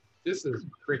pretty. This is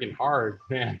freaking hard,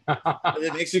 man.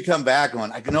 It makes you come back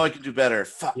going, I know I can do better.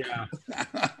 Fuck. Yeah.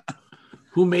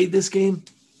 Who made this game?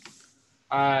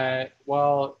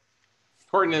 Well,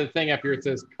 according to the thing up here, it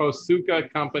says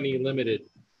Kosuka Company Limited,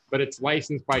 but it's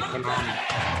licensed by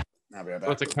Konami. I'll be right back.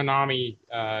 So it's a Konami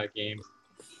game.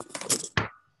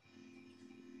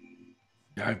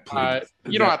 Yeah, I played.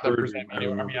 You don't have to present me. I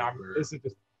mean, this is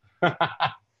just.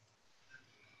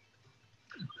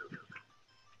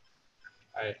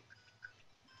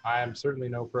 I am certainly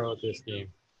no pro at this game.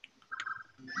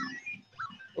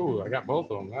 Oh, I got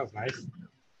both of them. That was nice.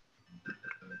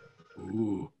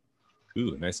 Ooh,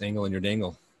 nice angle in your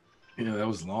dangle. Yeah, that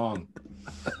was long.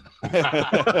 Man,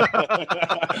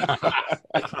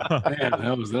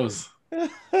 that was.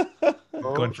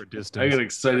 Going for distance. I got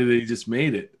excited that he just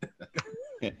made it.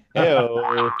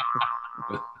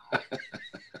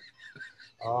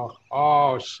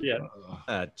 Oh shit!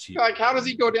 Like, how does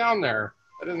he go down there?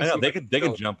 I know they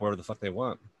can jump wherever the fuck they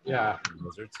want. Yeah.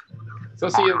 Lizards. So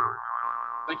see,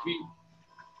 like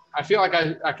I feel like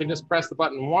I can just press the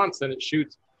button once and it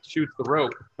shoots the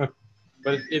rope, but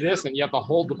it isn't. You have to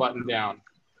hold the button down.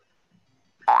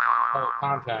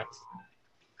 Contacts.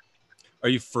 Are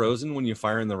you frozen when you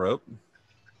fire in the rope?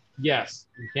 Yes,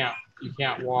 you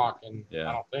can't walk, and yeah.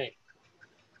 I don't think.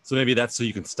 So maybe that's so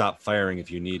you can stop firing if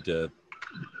you need to,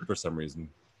 for some reason.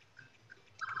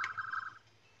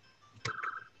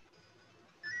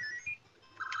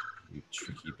 You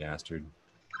tricky bastard.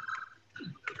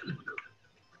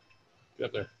 Get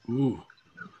up there. Ooh.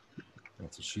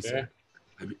 That's what she said.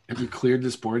 Have you cleared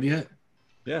this board yet?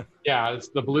 Yeah. Yeah, it's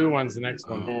the blue one's the next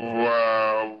one.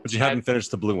 Wow. But you haven't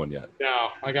finished the blue one yet. No,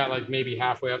 I got like maybe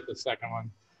halfway up the second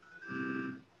one.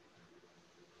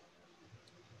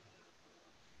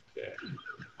 Okay.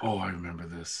 Oh, I remember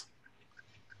this.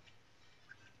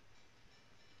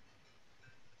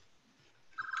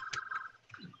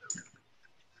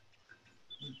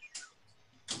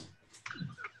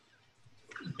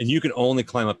 And you can only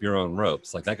climb up your own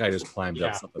ropes. Like that guy just climbed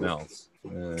up something else.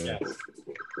 Yes.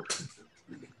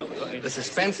 The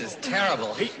suspense is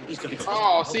terrible.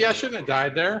 Oh, see, I shouldn't have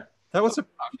died there. That was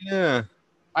yeah.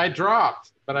 I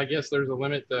dropped, but I guess there's a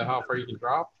limit to how far you can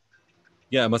drop.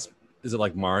 Yeah, is it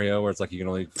like Mario where it's like you can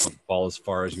only fall as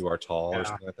far as you are tall or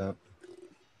something like that?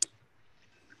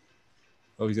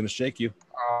 Oh, he's gonna shake you.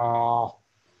 Oh.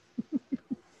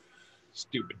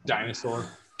 Stupid dinosaur.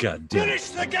 God damn. Finish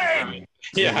the game!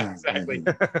 Yeah, exactly.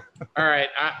 All right.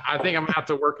 I think I'm gonna have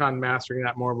to work on mastering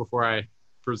that more before I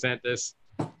present this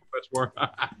much more.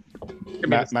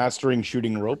 Mastering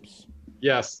shooting ropes.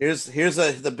 Yes. Here's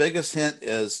the biggest hint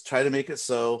is try to make it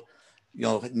so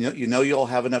you'll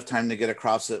have enough time to get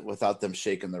across it without them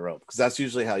shaking the rope, because that's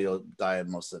usually how you'll die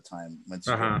most of the time once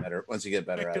you get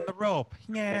better at it. The rope.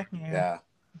 Yeah.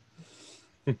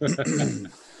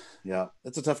 Yeah,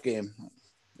 it's a tough game.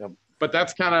 Yep. But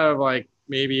that's kind of like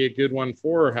maybe a good one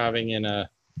for having in a.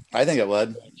 I think it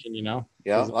would. You know.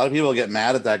 Yeah, a lot of people get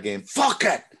mad at that game. Fuck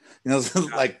it. You know,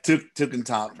 like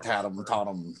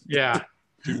Tucumcam. Yeah.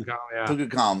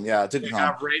 Tucumcam. Yeah,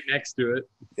 Tucumcam. Right next to it.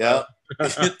 Yeah.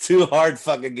 Two hard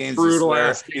fucking games. Brutal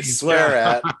you swear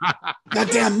at.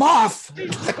 Goddamn moth.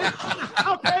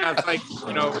 It's like,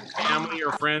 you know, family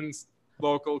or friends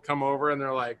local come over and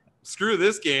they're like, screw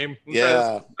this game.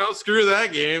 Yeah. No, screw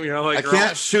that game. You know, like I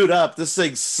can't shoot up. This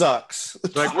thing sucks.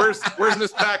 Like, where's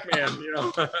Miss Pac-Man? You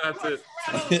know, that's it.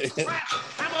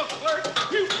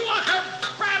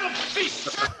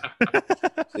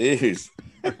 Jeez.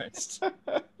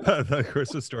 The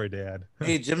Christmas story, Dad.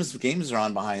 Hey, Jim's games are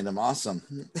on behind him.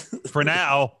 Awesome. For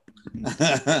now.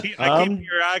 I keep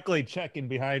periodically checking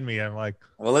behind me. I'm like,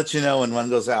 we'll let you know when one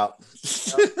goes out.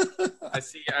 I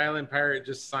see Island Pirate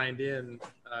just signed in.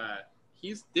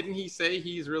 Didn't he say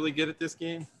he's really good at this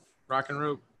game? Rock and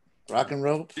rope. Rock and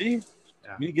rope. See?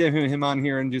 Yeah. You get him on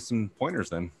here and do some pointers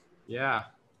then. Yeah.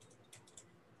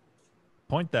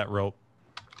 Point that rope.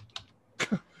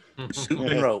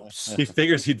 Shooting ropes. He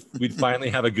figures we'd finally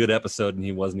have a good episode, and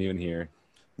he wasn't even here.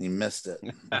 He missed it.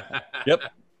 Yep.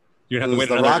 You're gonna have to wait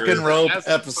the rock and rope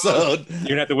episode. You're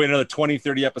gonna have to wait another 20,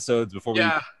 30 episodes before we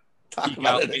talk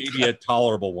about maybe a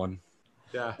tolerable one.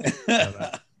 Yeah.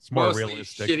 It's more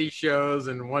realistic. Shitty shows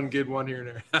and one good one here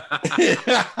and there.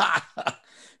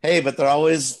 Hey, but they're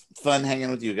always fun hanging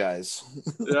with you guys.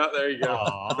 Yeah, there you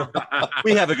go.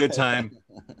 We have a good time.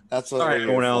 That's what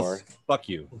everyone else. Fuck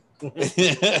you. That's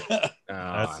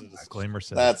a disclaimer.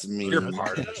 That's me. You're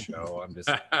part of the show. I'm just.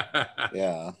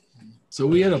 Yeah. So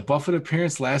we had a Buffett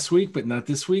appearance last week, but not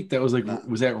this week. That was like,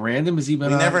 was that random? Has he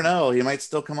been? You on? Never know. He might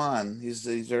still come on. He's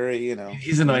very, you know.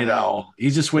 He's a night owl.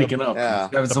 He's just waking up. Yeah.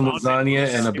 He's having some lasagna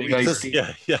and a big ice.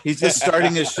 Yeah. He's just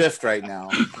starting his shift right now.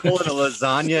 Pulling a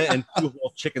lasagna and 2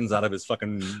 whole chickens out of his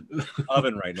fucking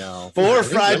oven right now. 4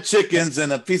 fried chickens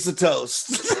and a piece of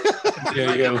toast.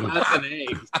 There you go. That's an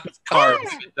egg. Carbs.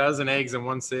 A dozen eggs in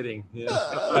one sitting.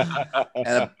 Yeah.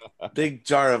 And a big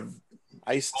jar of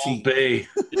iced tea. Bay.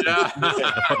 Yeah.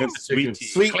 Sweet tea.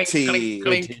 Sweet Clink, tea. clink,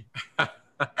 clink.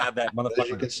 Have that motherfucker. As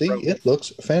you can see, it looks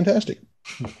fantastic.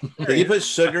 Did you put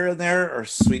sugar in there or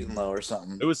sweet and low or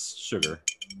something? It was sugar.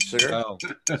 Sugar? Oh.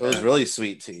 So it was really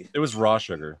sweet tea. It was raw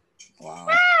sugar. Wow.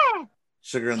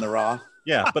 Sugar in the raw?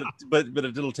 Yeah, but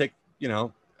it'll take,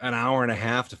 an hour and a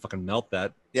half to fucking melt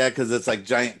that. Yeah, because it's like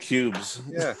giant cubes.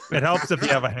 Yeah. It helps if you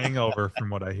have a hangover, from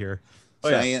what I hear.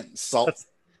 Giant salt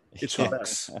It's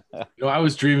chunks. I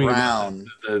was dreaming Brown.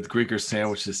 about the Grinkers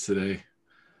sandwiches today.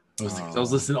 I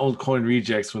was listening to old Coin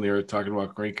Rejects when they were talking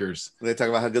about Grinkers. Did they talk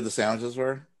about how good the sandwiches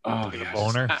were? Oh, yeah.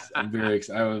 Boner. I'm very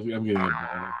excited. I'm getting a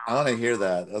boner. I want to hear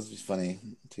that. That would be funny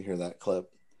to hear that clip.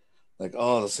 Like,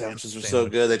 the sandwiches were so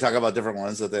good. They talk about different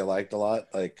ones that they liked a lot,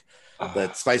 like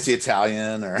that spicy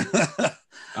Italian or.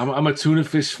 I'm a tuna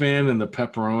fish fan and the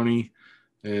pepperoni,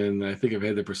 and I think I've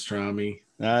had the pastrami.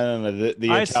 No, the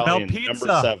I Italian smell pizza. number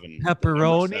 7.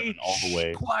 Pepperoni. Number 7 all the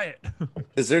way. Quiet.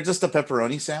 Is there just a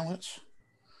pepperoni sandwich?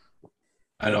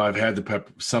 I know I've had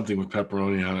something with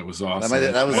pepperoni on it. Was awesome.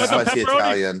 That was spicy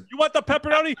Italian. You want the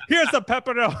pepperoni? Here's the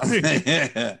pepperoni.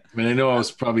 Yeah. I mean, I know I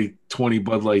was probably 20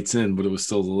 Bud Lights in, but it was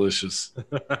still delicious.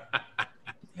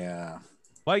 Yeah.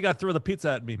 Why you got to throw the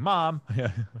pizza at me, Mom?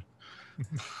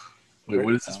 Wait,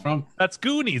 what is this from? That's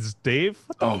Goonies, Dave.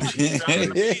 Oh,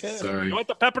 sorry. You want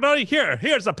the pepperoni?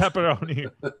 Here's the pepperoni.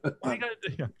 What are you gonna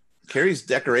do? Carrie's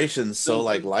decorations so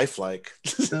like lifelike.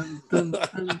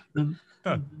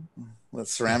 That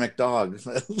ceramic dog.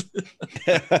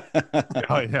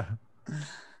 Oh yeah.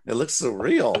 It looks so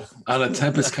real. On a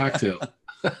Tempest cocktail.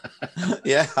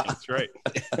 Yeah. That's right.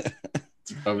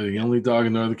 It's probably the only dog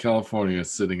in Northern California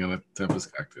sitting on a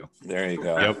Tempest cocktail. There you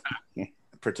go. Yep.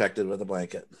 Protected with a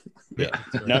blanket.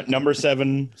 Yeah. Number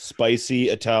 7, spicy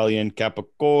Italian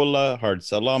capicola, hard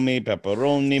salami,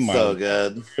 pepperoni. So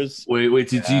good. Wait,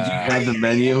 did you have the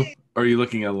menu? Or are you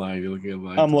looking at live? You're looking at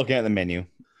live. I'm looking at the menu.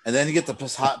 And then you get the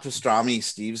hot pastrami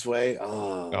Steve's way.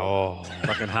 Oh,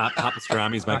 fucking hot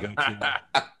pastrami is my go-to.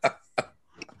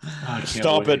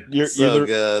 Stop it. You're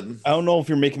good. I don't know if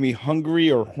you're making me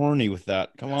hungry or horny with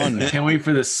that. Come on. I can't wait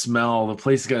for the smell. The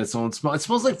place has got its own smell. It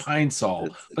smells like Pine Sol,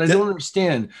 but I don't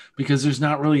understand because there's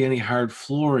not really any hard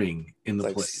flooring in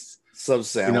the place. Sub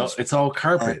sandwich. It's all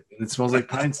carpet and it smells like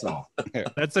Pine Sol.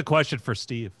 That's a question for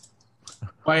Steve.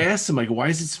 Well, I asked him, like, why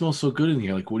does it smell so good in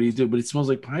here? Like, what do you do? But it smells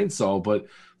like Pine Sol, but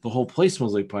the whole place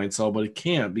smells like Pine Sol, but it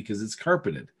can't because it's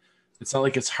carpeted. It's not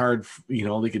like it's hard,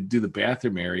 they could do the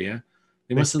bathroom area.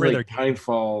 They must have like Pine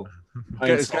Sol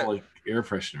like air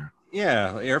freshener.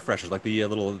 Yeah, air fresheners, like the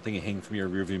little thing you hang from your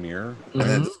rearview mirror. And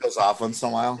it just goes off once in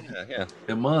a while. Yeah.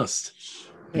 It must.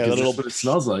 Yeah, Because that's what it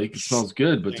smells like. It smells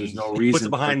good, but there's no reason. Puts it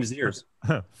behind his ears.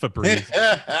 Febreze.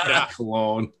 Yeah,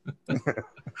 cologne.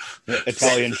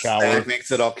 Italian shower. That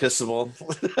makes it all kissable.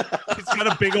 He's got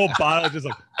a big old bottle, just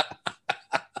like.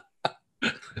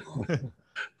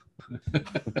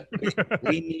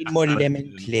 We need more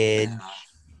lemon pledge.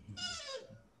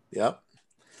 Yep.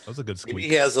 That was a good squeak. Maybe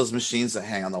he has those machines that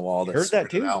hang on the wall that Heard that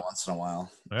squirt it too? out once in a while.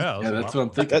 Yeah, That's what I'm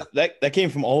thinking. That came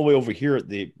from all the way over here at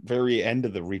the very end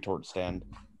of the retort stand.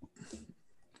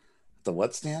 The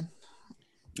what stand?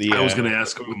 I was going to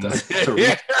ask what the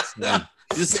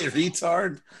Did you say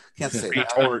retard? Can't say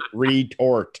retort.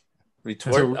 Retort.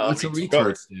 Retort. What's a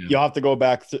retort stand? You'll have to go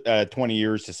back 20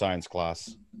 years to science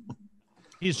class.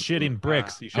 He's shitting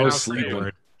bricks. You I was should have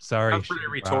sleeping. Sorry. I'm pretty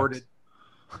retorted.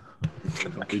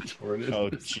 Retorted. Oh,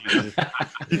 Jesus.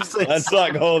 Let's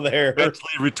not go there. Mentally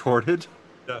retorted.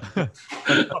 Oh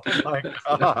my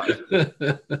God.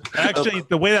 Actually,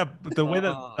 the way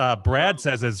that Brad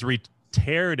says is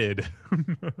retarded.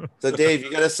 So Dave, you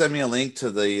got to send me a link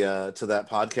to the to that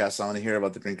podcast. I want to hear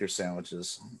about the drinker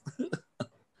sandwiches.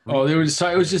 Oh, they were just.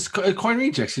 It was just Coin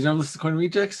Rejects. You never listen to Coin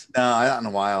Rejects? No, not in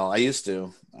a while. I used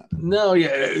to. No,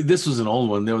 yeah, this was an old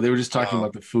one. They were just talking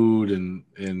about the food and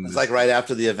it's like right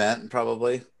after the event,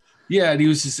 probably. Yeah, and he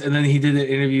was just, and then he did an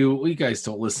interview. Well, you guys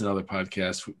don't listen to other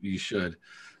podcasts. You should.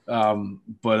 But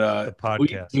the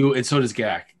podcast. and so does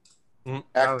GAC.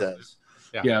 GAC does.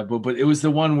 Yeah, but it was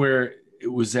the one where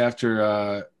it was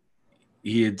after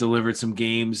he had delivered some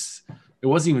games. It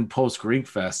wasn't even post Grink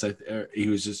Fest. He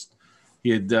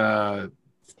had him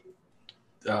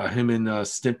and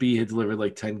Stimpy had delivered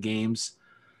like 10 games.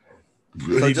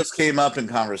 So it just came up in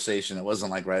conversation. It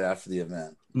wasn't like right after the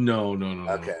event. No.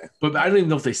 Okay. But I don't even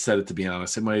know if they said it, to be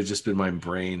honest. It might have just been my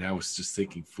brain. I was just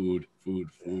thinking food.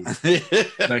 And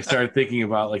I started thinking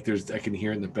about like I can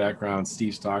hear in the background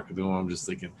Steve's talking to him. I'm just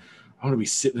thinking, I want to be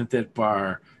sitting at that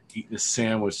bar eating a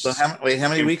sandwich. So how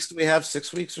many weeks do we have?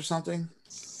 6 weeks or something?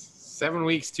 7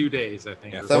 weeks, 2 days, I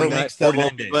think. 7 weeks,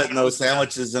 putting those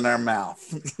sandwiches in our mouth.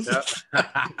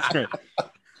 Yep.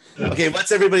 Okay,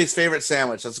 what's everybody's favorite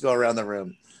sandwich? Let's go around the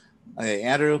room. Okay,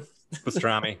 Andrew.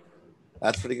 Pastrami.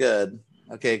 That's pretty good.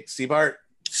 Okay, Seabart.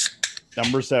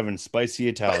 Number 7, spicy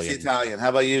Italian. Spicy Italian. How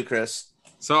about you, Chris?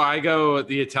 So I go with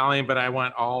the Italian, but I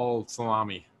want all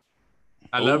salami.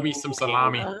 I love me some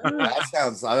salami. That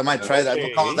sounds. I might try that.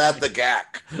 We'll call that the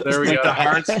GAC. There we go. The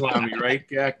hard salami, right,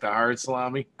 GAC? The hard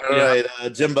salami. All right,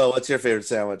 Jimbo. What's your favorite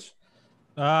sandwich?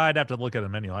 I'd have to look at the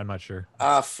menu. I'm not sure.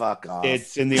 Fuck off.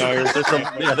 It's in the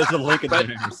IRC. There's a link in the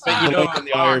menu.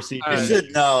 IRC. You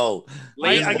should know.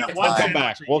 We'll come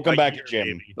back. We'll come back to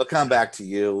Jim. We'll come back to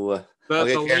you.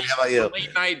 Okay, Karen, how about you? The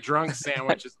late night drunk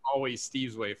sandwich is always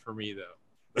Steve's way for me, though.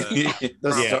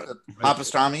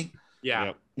 Pastrami?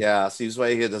 Yeah. Yeah, Steve's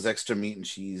way. He does extra meat and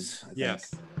cheese. I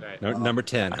Yes. think. Right. Number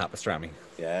 10, hot pastrami.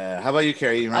 Yeah. How about you,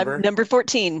 Carrie? You remember? Number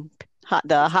 14.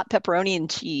 The hot pepperoni and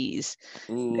cheese,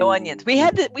 no onions. We've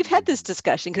had this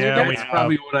discussion because that's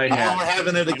probably what I had. We're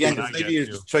having it again because maybe your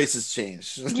choices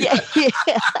changed. Yeah.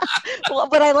 Well,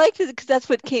 but I liked it because that's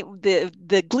what came.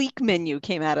 The Gleek menu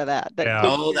came out of that.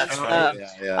 Oh, that's right.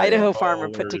 Idaho farmer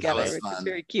put together, which is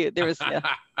very cute. There was that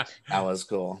was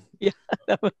cool. Yeah.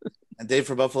 And Dave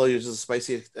for Buffalo uses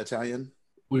spicy Italian.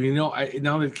 Well, I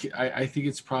think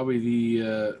it's probably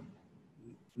the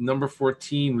number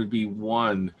 14 would be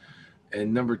 1.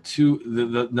 And number 2,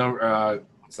 the number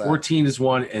 14 is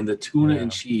 1, and the tuna and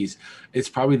cheese. It's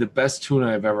probably the best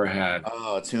tuna I've ever had.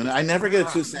 Oh, tuna! I never get a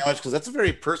tuna sandwich because that's a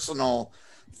very personal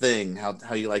thing.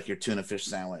 How you like your tuna fish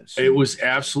sandwich? It was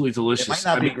absolutely delicious. It might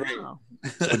not be great.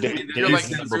 You're like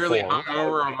really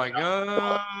hungover. I'm like,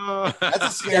 oh. That's a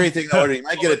scary thing to order. You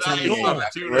might get a tummy ache.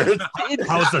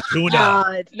 How's the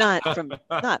tuna? No, it's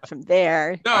not from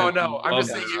there. No. I'm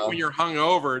just thinking when you're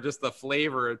hungover, just the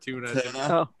flavor of tuna.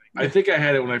 Oh. I think I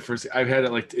had it when I've had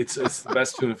it like it's the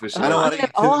best tuna fish. I don't want to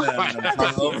eat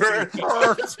tuna.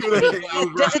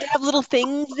 Does it have little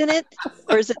things in it,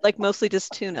 or is it like mostly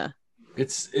just tuna?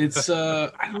 It's I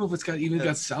don't know if it's got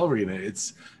celery in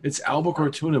it. It's albacore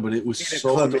tuna, but it was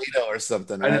so tomato or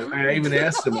something. Right? I even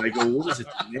asked him. I go, "What is it?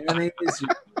 Mayonnaise?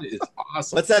 It's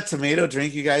awesome." What's that tomato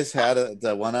drink you guys had?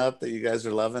 The one up that you guys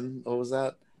are loving. What was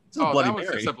that? Bloody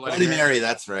Mary. Bloody Mary,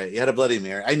 that's right. You had a Bloody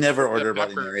Mary. I never order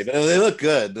Bloody Mary, but they look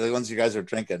good. The ones you guys are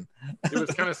drinking. It was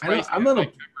kind of spicy. I'm not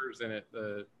peppers in it.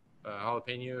 The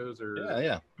jalapenos or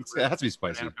it has to be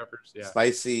spicy. Peppers, yeah.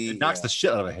 Spicy. It knocks the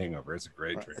shit out of a hangover. It's a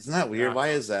great drink. Isn't that weird? Why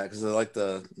is that? Because they like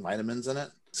the vitamins in it.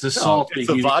 It's the salt. It's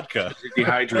the vodka.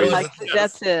 Dehydrated.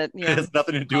 That's it. It has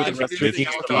nothing to do with the rest of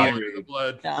the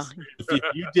blood. Yeah. If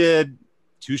you did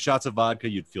 2 shots of vodka,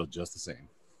 you'd feel just the same.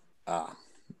 Ah,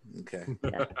 okay.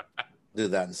 Yeah. Do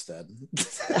that instead.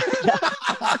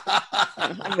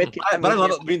 I'm with you. But I love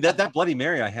it. I mean, that Bloody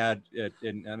Mary I had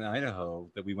in Idaho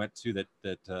that we went to.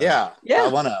 Yeah.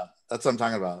 That's what I'm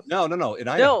talking about. No. In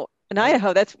Idaho. No, in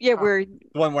Idaho. That's we're the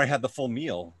one where I had the full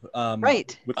meal.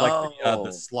 Right. With like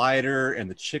the slider and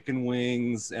the chicken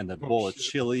wings and the bowl of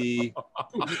chili,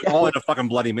 all in a fucking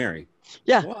Bloody Mary.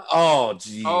 Yeah. Oh,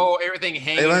 geez. Oh, everything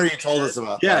hanging. I remember you told us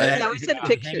about that. Yeah, we sent a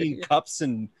picture. Hanging cups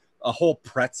and a whole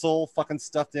pretzel fucking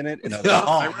stuffed in it. And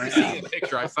I remember seeing the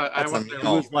picture. I thought it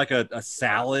was like a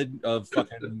salad of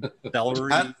fucking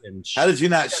celery and how did you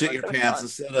not shit your pants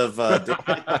instead of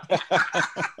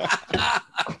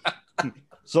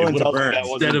Someone tells me that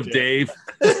instead of Dave.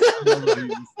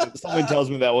 Someone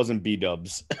tells me that wasn't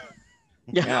B-dubs.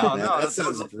 Yeah, that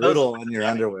sounds brutal on your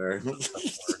underwear.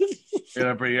 I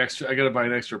gotta buy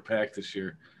an extra pack this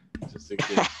year.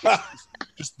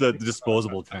 Just the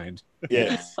disposable kind.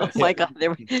 Yeah. Oh my God,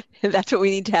 that's what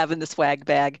we need to have in the swag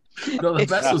bag. No, the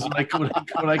best was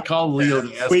when I called Leo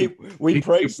to ask him, we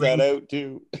priced that out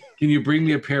too. Can you bring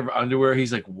me a pair of underwear?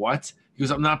 He's like, what? He goes,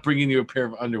 I'm not bringing you a pair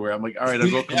of underwear. I'm like, all right, I'll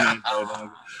go come in.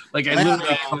 Like I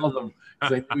literally called him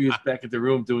because I knew he was back at the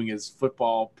room doing his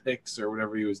football picks or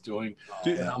whatever he was doing.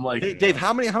 Dude, and I'm like, hey, Dave,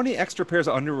 how many extra pairs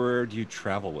of underwear do you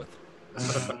travel with?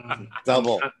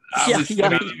 Double. I'm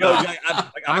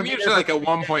usually like a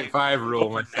 1.5 rule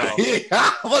myself.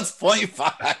 Yeah, what's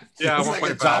 0.5? Yeah,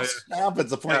 1.5.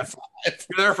 It's a 0.5.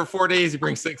 You're there for 4 days. You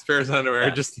bring 6 pairs of underwear.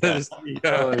 Just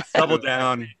double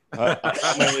down.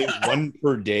 One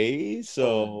per day,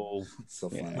 so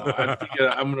funny.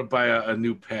 I'm gonna buy a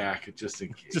new pack just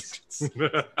in case. Just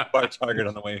buy Target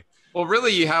on the way. Well,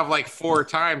 really, you have like 4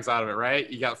 times out of it, right?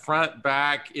 You got front,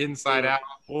 back, inside out,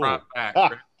 front, back.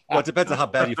 Right? Well, it depends on how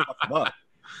bad you fuck them up.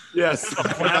 Yes. You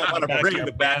want to bring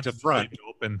the back to front.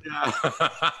 Open. Yeah.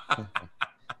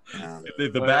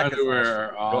 The back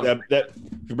underwear. That if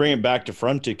you bring it back to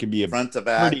front, it could be a front to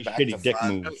back, pretty shitty dick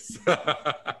move.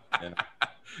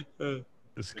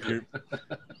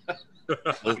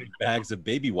 How many bags of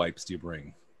baby wipes do you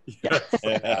bring?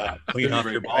 Clean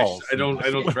off your balls. I don't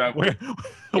travel.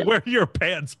 Wear your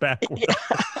pants backwards.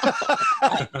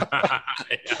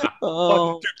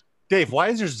 Oh. Dave, why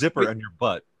is there zipper on your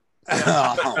butt?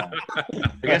 I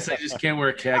guess I just can't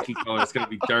wear khaki color. It's gonna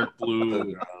be dark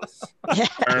blue,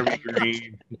 army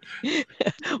green. Well,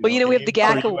 we have the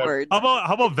GAC award. How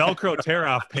about Velcro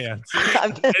tear-off pants?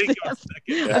 I'm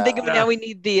thinking now we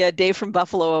need the Dave from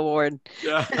Buffalo award.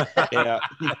 Yeah.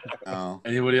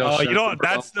 Anybody else? Oh,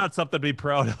 that's not something to be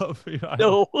proud of.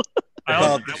 No.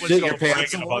 I shit your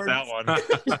pants about that one.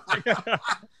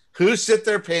 Who shit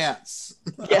their pants?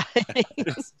 Yeah.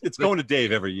 It's going to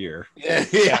Dave every year. Yeah.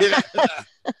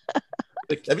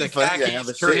 That'd be funny to have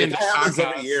a shit. It happens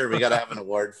every year. We got to have an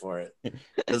award for it. By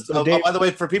the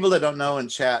way, for people that don't know in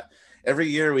chat, every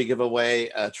year we give away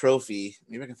a trophy.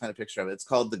 Maybe I can find a picture of it. It's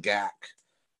called the GAC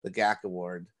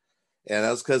Award. And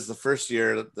that was because the first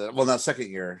year,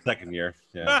 second year.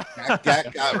 Yeah.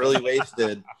 GAC got really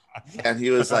wasted. And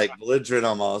he was like belligerent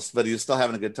almost, but he was still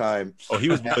having a good time. Oh, he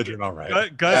was belligerent, all right. He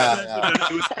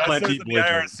was plenty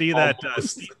belligerent. See that?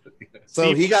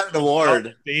 So he got an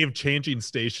award. Dave changing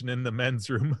station in the men's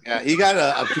room. Yeah, he got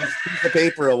a piece of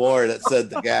paper award that said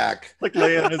the GAC. Like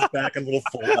laying on his back and little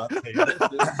fold out.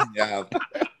 Yeah.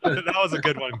 That was a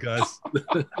good one, Gus.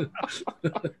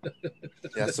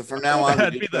 Yeah, so from now on,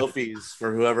 we do trophies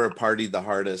for whoever partied the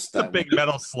hardest. The big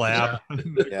metal slab.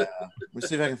 Yeah. Let me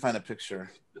see if I can find a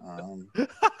picture.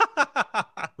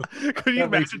 Could you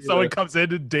imagine someone comes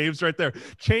in and Dave's right there?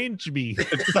 Change me.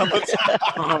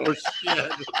 Oh,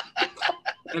 shit.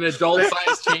 An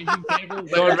adult-sized changing table?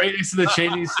 Right next to the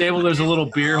changing table, there's a little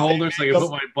beer holder so I can put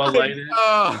my Bud Light in.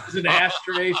 There's an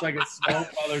ashtray so I can smoke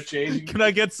while they're changing. Can I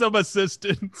get some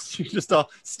assistance? Just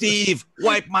Steve,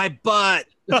 wipe my butt.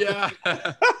 Yeah.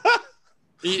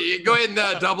 You go ahead and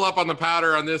double up on the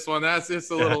powder on this one. That's just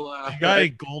a little. You got a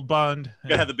Gold Bond.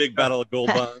 You have the big battle of Gold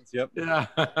Bonds. Yep. Yeah.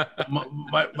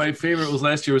 My favorite was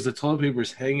last year was the toilet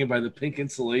paper's hanging by the pink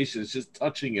insulation. It's just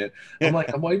touching it. I'm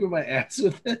like, I'm wiping my ass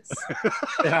with this.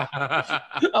 Yeah.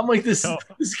 I'm like, this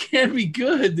can't be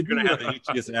good. You're gonna have the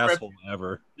itchiest asshole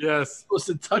ever. Yes. Supposed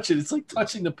to touch it. It's like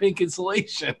touching the pink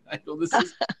insulation. I go, this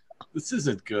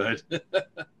isn't good.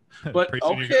 But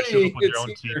okay, with your own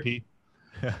TP.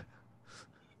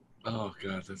 Oh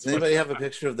god, does anybody have a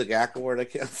picture of the GAC award? I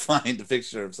can't find a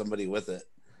picture of somebody with it.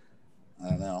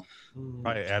 I don't know.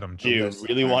 Probably Adam. Do you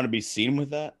really want to be seen with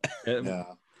that? Yeah.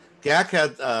 Gak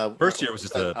had first year was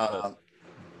just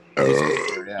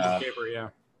newspaper, yeah.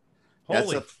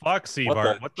 Holy fuck,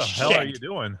 Seabart. What the hell are you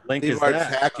doing? Link is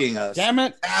Seabart's hacking us. Damn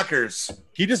it. Hackers.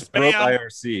 He just broke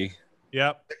IRC.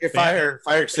 Yep. Your fire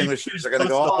extinguishers are going to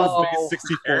go off.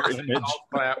 64 image.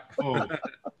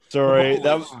 Sorry.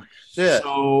 That was shit.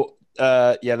 So,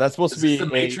 that's supposed to be the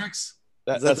Matrix.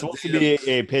 That's supposed to be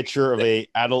a picture of a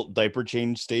adult diaper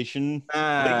change station.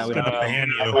 I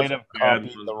might have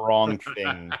copied the wrong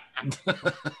thing.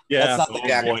 Yeah, that's not the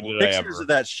Gak. Pictures of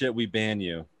that shit, we ban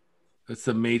you. That's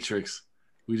the Matrix.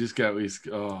 We just got We're in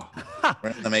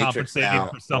the Matrix compensating now.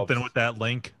 for something with that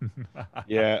link.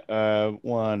 Yeah,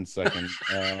 1 second.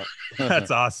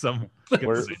 That's awesome.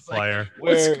 Where Flyer.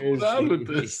 What's going on with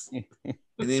this? You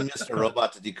need Mr.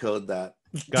 Robot to decode that.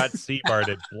 Got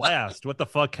Seabarted. Blast. What the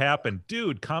fuck happened?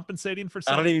 Dude, compensating for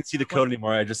something? I don't even see the code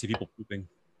anymore. I just see people pooping.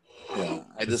 Yeah,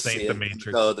 I just Saint see the it.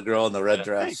 Matrix. So the girl in the red Yeah,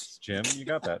 dress. thanks, Jim, you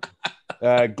got that.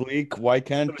 Gleek, why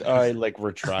can't I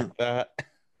retract that?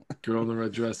 Girl in the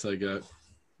red dress I got.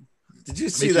 Did you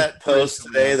see that post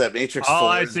today that Matrix 4 All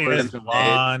I is see being is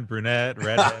blonde, brunette,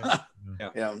 redhead.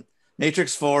 yeah.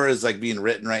 Matrix 4 is being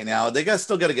written right now. They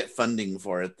still got to get funding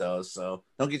for it though, so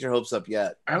don't get your hopes up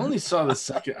yet. I only saw the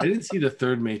second. I didn't see the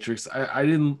third Matrix. I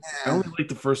didn't. I only like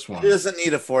the first one. It doesn't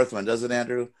need a fourth one, does it,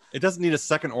 Andrew? It doesn't need a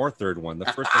second or third one. The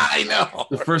first one, I know.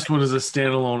 The first one is a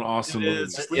standalone awesome movie.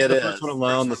 Just leave the first one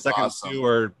alone. The second two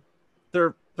are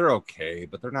they're okay,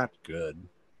 but they're not good.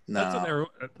 No,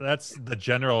 that's the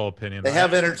general opinion. They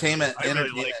have entertainment really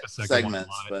like the second segments,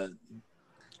 one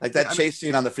but that chase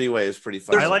scene on the freeway is pretty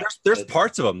fun. There's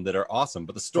parts of them that are awesome,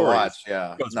 but the story,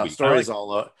 story's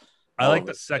all up. I like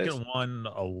the second one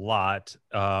a lot.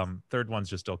 Third one's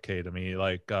just okay to me.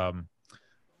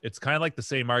 It's kind of like the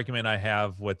same argument I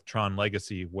have with Tron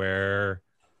Legacy, where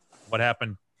what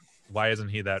happened? Why isn't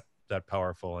he that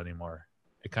powerful anymore?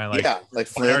 It kind of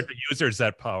why aren't the users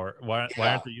that why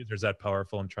aren't the users that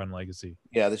powerful in Tron Legacy?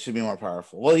 Yeah, they should be more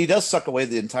powerful. Well, he does suck away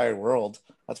the entire world.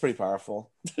 That's pretty powerful.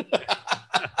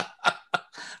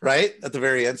 Right? At the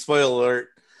very end, spoiler alert.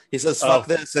 He says, fuck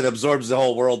this, and absorbs the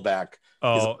whole world back.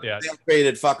 Oh, yeah.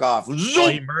 Created, fuck off. Well,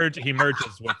 he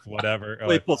merges with whatever.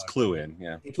 Well, he pulls Clue in,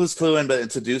 yeah. He pulls Clue in,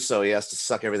 but to do so, he has to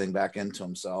suck everything back into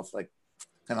himself.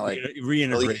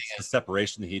 Reintegrates the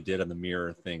separation that he did on the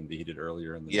mirror thing that he did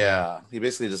earlier in the game. He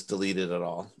basically just deleted it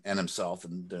all and himself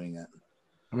and doing it.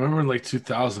 I remember in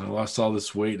 2000, I lost all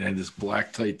this weight and I had this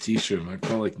black tight t-shirt. I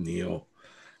felt like Neo.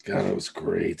 God, that was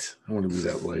great. I want to be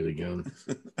that light again.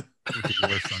 Because you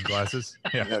wear sunglasses.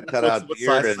 Yeah. Cut out what beard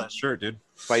size is and that shirt, dude?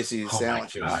 Spicy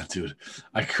sandwiches. My God, dude,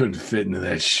 I couldn't fit into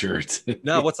that shirt.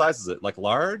 No, what size is it?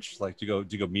 Large? Do you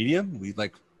go medium?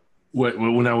 What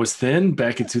when I was thin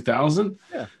back in 2000?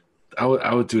 Yeah. I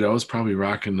was probably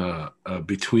rocking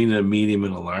between a medium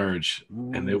and a large.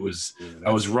 Ooh, and it was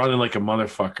I was running like a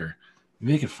motherfucker.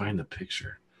 Maybe I can find the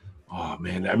picture. Oh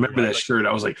man, I remember that shirt.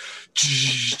 I was like,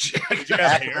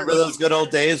 remember those good old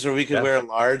days where we could wear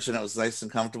large and it was nice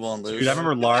and comfortable and loose. Dude, I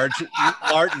remember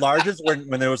larges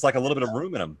when there was a little bit of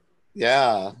room in them.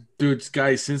 Yeah, dude,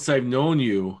 guys, since I've known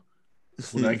you,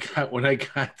 when I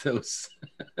got those,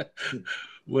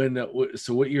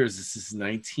 so what year is this? This is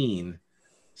 19,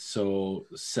 so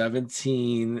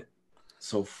 17,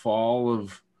 so fall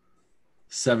of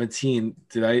 17.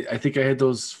 I think I had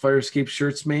those fire escape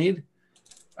shirts made.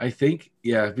 I think,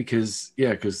 because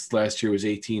last year was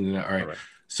 18. And all right.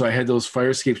 So I had those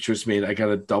fire escape shirts made. I got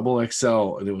a double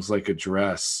XL and it was like a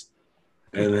dress.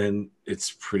 And then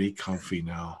it's pretty comfy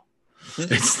now.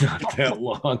 It's not that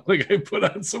long. I put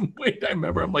on some weight. I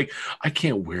remember I'm like, I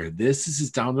can't wear this. This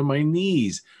is down to my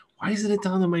knees. Why isn't it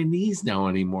down to my knees now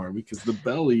anymore? Because the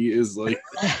belly is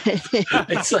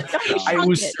it's like I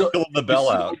was pulling the bell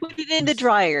out. Put it in the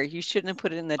dryer. You shouldn't have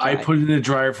put it in the dryer. I put it in the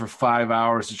dryer for 5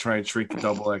 hours to try and shrink the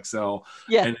double XL.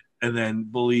 Yeah. And then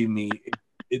believe me,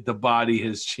 the body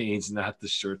has changed, not the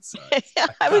shirt size.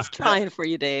 I was trying for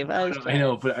you, Dave. I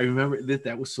know, but I remember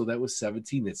that was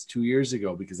 17. That's 2 years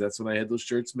ago because that's when I had those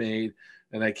shirts made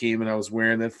and I came and I was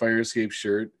wearing that fire escape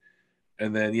shirt.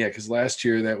 And then, because last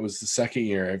year that was the second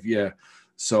year.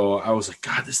 So I was like,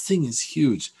 God, this thing is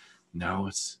huge. Now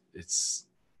it's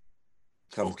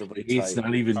comfortably tight. It's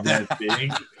not even that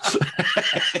big.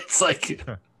 It's like,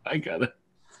 I got to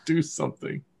do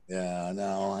something. Yeah,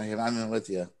 no, I'm with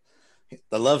you.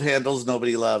 The love handles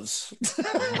nobody loves.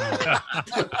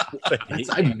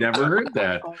 I've never heard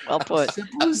that. Well put. How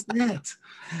simple as that?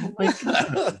 Oh my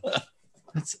God.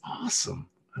 That's awesome.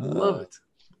 I love it.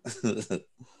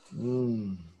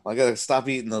 I gotta stop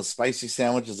eating those spicy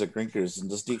sandwiches at Grinkers and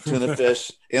just eat tuna fish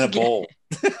in a bowl.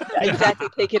 Exactly.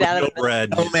 Take it out of bread.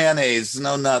 No mayonnaise,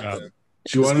 no nothing.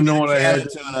 Do you want to know what I had?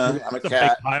 I'm a It's a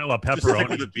cat. big pile of Just stick pepperoni.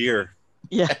 with a beer.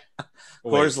 Yeah.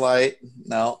 Coors Light.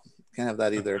 No, can't have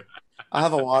that either. I'll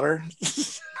have a water.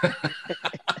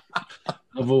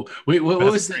 Wait, what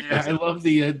was that? I love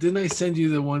the. Didn't I send you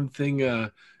the one thing?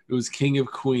 It was King of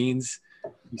Queens.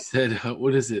 He said,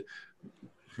 "What is it?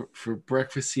 For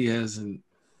breakfast, he has an."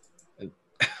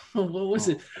 What was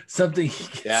it? Something.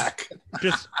 Jack.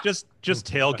 Just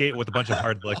tailgate with a bunch of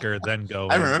hard liquor, then go.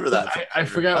 I remember that. I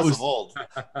forgot. That It was old.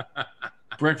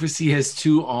 breakfast. He has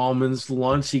 2 almonds.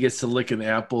 Lunch, he gets to lick an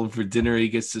apple, and for dinner, he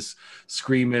gets to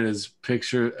scream at his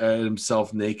picture at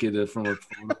himself naked from a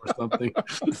phone or something.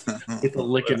 Get to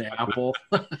lick an apple.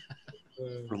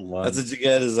 That's what you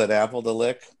get, is an apple to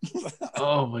lick.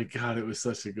 Oh my god, it was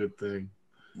such a good thing.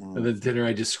 And then dinner,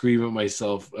 I just scream at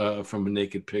myself from a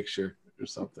naked picture or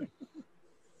something.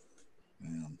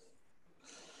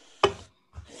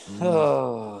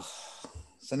 Oh.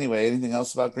 So anyway, anything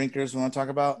else about Grinkers we want to talk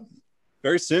about?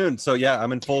 Very soon. So yeah,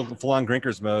 I'm in full on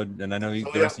Grinkers mode, and I know the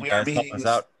rest of you guys help us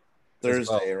out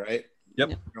Thursday, right?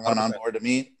 Yep. Everyone on board to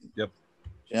meet. Yep.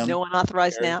 Jim? No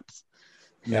unauthorized naps.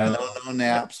 Yeah, no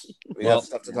naps. We got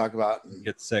stuff to talk about.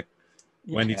 Get sick.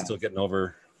 Wendy's still getting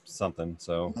over something,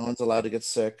 so no one's allowed to get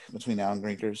sick between now and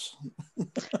Grinkers.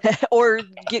 Or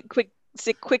get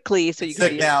sick quickly so you sick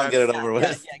can now and get it over with.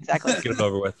 Yeah, exactly. get it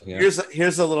over with. Yeah.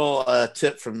 Here's a little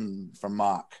tip from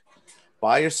Mock.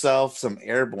 Buy yourself some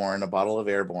Airborne, a bottle of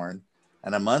Airborne,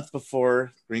 and a month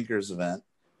before Grinkers event,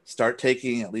 start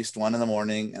taking at least one in the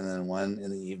morning and then one in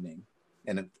the evening,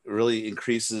 and it really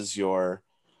increases your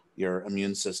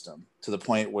immune system to the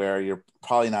point where you're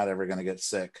probably not ever going to get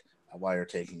sick while you're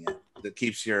taking it. It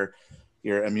keeps your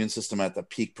immune system at the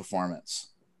peak performance.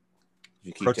 If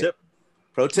you keep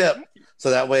Pro tip.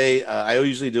 So that way, I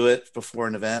usually do it before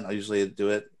an event. I usually do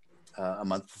it a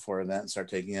month before an event and start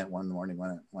taking it one in the morning,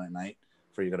 one at night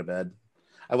before you go to bed.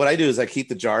 What I do is I keep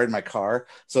the jar in my car.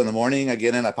 So in the morning, I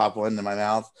get in, I pop one in my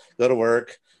mouth, go to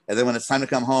work. And then when it's time to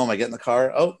come home, I get in the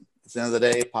car. Oh, it's the end of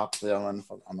the day. Pop the other one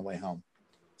on the way home.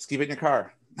 Just keep it in your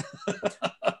car.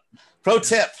 Pro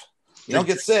tip. You don't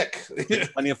get sick.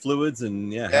 Plenty of fluids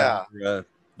and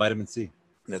vitamin C.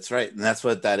 That's right. And that's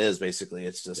what that is basically.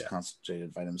 It's just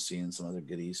concentrated vitamin C and some other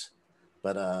goodies.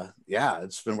 But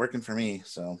it's been working for me.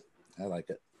 So I like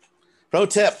it. Pro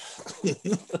tip.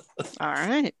 All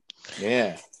right.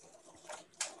 Yeah.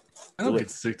 I don't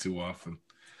get sick too often.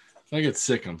 If I get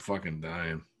sick, I'm fucking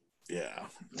dying. Yeah.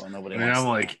 Well, nobody I'm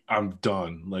like, I'm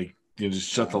done. Like, just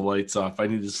shut the lights off. I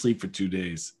need to sleep for 2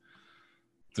 days.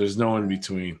 There's no in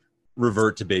between.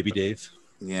 Revert to baby Dave.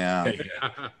 Yeah.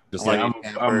 Just like I'm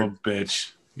a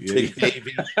bitch. Big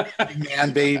baby. Big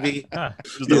man baby.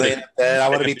 Laying in bed. I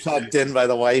want to be tucked in by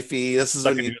the wifey. This is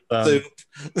when you soup.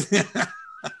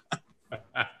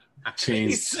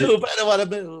 Change soup. I don't want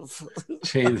to move.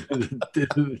 Change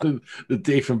the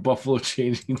day from Buffalo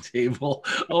changing table.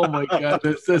 Oh my god,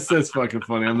 that's fucking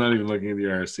funny. I'm not even looking at the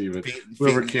RC, but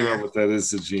whoever came up with that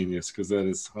is a genius because that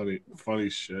is funny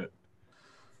shit.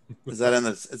 Is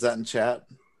that in chat?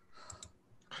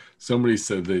 Somebody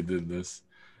said they did this.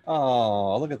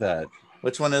 Oh, look at that.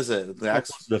 Which one is it?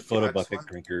 The photo bucket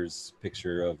drinkers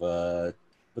picture of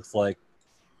looks like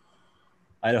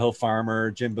Idaho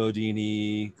Farmer, Jim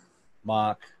Bodini,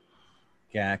 Mock,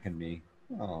 Gak, and me.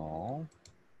 Oh,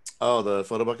 the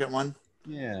photo bucket one?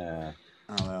 Yeah.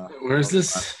 Where's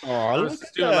this? Oh, I was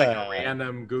just doing like a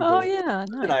random Google. Oh yeah,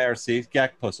 nice. An IRC.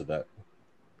 Gak posted that.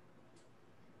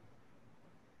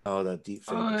 Oh, that deep.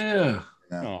 Oh yeah.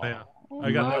 Yeah.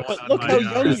 I got that one. Look how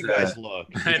young you guys look.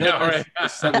 I know, right?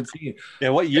 17. Yeah,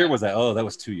 what year was that? Oh, that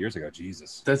was 2 years ago.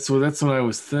 Jesus. That's when I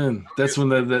was thin. That's when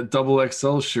that double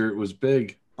XL shirt was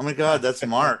big. Oh my god, that's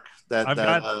Mark. That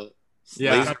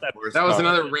was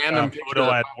another random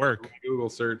photo at work. Google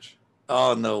search.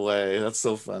 Oh no way! That's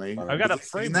so funny. I've got a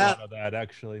frame of that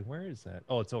actually. Where is that?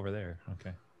 Oh, it's over there.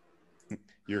 Okay.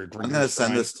 I'm gonna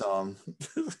send this to him.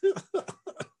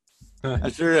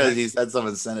 I'm sure he said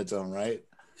something, send it to him, right?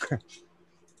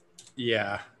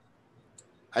 Yeah.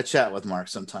 I chat with Mark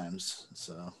sometimes.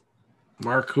 So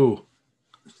Mark who?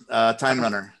 Time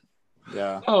Runner.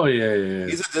 Yeah. Oh yeah.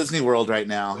 He's at Disney World right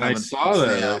now. I saw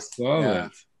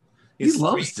that. He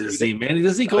loves Disney, man.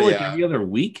 Does he go every other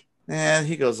week? Yeah,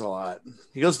 he goes a lot.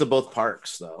 He goes to both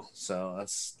parks though. So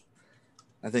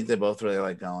I think they both really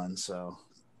like going. So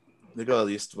they go at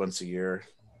least once a year,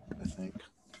 I think.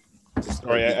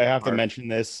 Sorry, I have to mention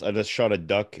this. I just shot a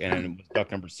duck, and it was duck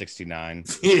number 69.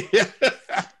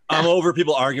 I'm over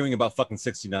people arguing about fucking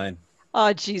 69.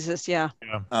 Oh Jesus, yeah.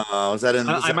 Was that in?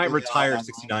 I might retire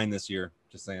 69 this year.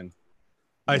 Just saying.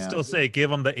 I still say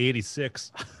give him the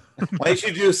 86. Why don't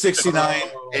you do 69?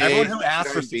 Everyone who asked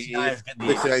for 69 is getting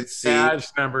the 69C. Badge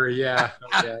number, yeah.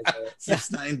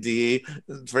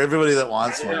 69D for everybody that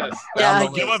wants one. Yeah,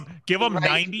 give them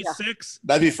 96.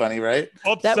 That'd be funny, right?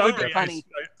 Oh, that sorry, would be funny.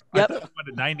 I thought you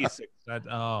wanted 96.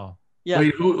 Yeah.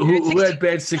 Wait, who had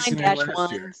badge 69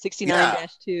 last year?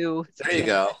 69-2. There you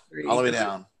go. All the way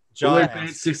down. Who had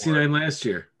badge 69 last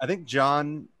year? I think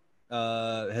John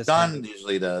has. John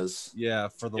usually does. Yeah,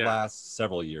 for the last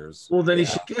several years. Well, then he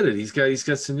should get it. He's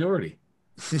got seniority.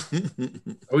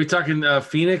 Are we talking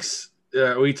Phoenix?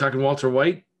 Are we talking Walter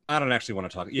White? I don't actually want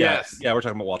to talk. Yeah, we're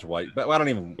talking about Walter White, but I don't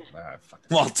even.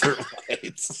 Walter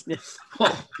White.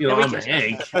 Well, I'm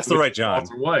Hank. That's the right John.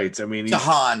 Walter White. I mean,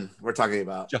 Jahan. We're talking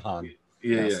about Jahan.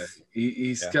 Yeah, Yes.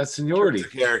 He's got seniority.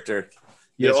 Character.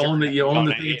 You own the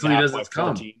thing until he doesn't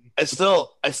come. I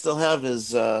still have his.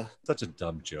 Such a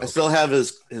dumb joke. I still have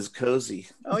his cozy.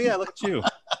 Oh yeah, look at you.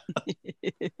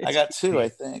 I got two, I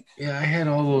think. Yeah, I had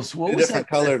all those. What Two was different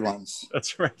that? colored ones.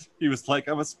 That's right. He was like,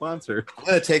 "I'm a sponsor." I'm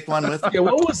gonna take one with me. Yeah,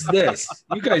 what was this?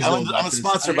 You guys know I'm about a this.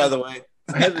 sponsor, by the way.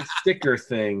 I had the sticker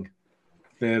thing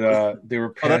that they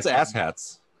were. Oh, that's passing. ass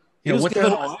hats. He Yeah, was what the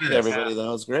giving hell away is to this? everybody. That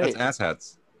was great. That's ass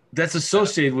hats. That's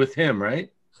associated with him,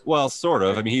 right? Well, sort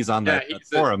of. I mean, he's on that he's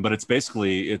forum, but it's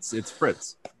basically it's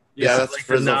Fritz. Yeah, that's like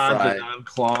Frizzle the Fried.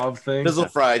 non-clav thing. Frizzle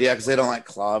Fried, yeah, because they don't like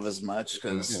clove as much.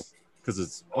 Because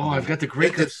it's. Oh, I've got the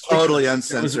Grinker it's totally sticker.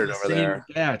 uncensored It was over the same there.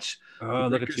 Batch. Oh,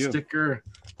 look at Grinker you. sticker.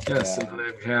 Yes, Yeah. and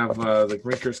then I have the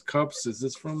Grinker's cups. Is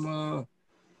this from?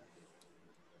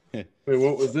 Wait,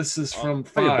 what was this? Is from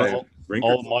Five.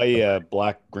 All my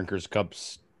black Grinkers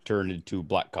cups turned into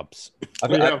black cups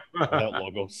without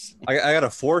logos. I got a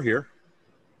 4 here,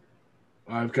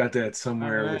 I've got that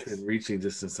somewhere within reaching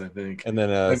distance, I think. and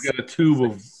then I've got a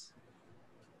tube of.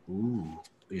 Ooh,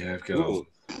 yeah,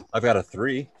 I've got a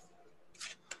 3.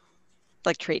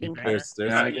 Like trading cards.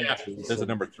 There's a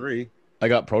number 3. I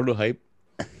got prototype.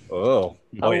 Oh,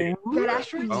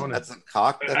 Oh. That's a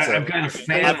cock. That's I've got a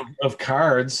fan of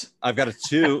cards. I've got a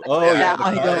 2. Oh Yeah, yeah,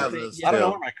 I the have cards. those I don't know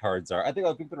too. where my cards are. I think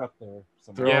I'll keep it up there.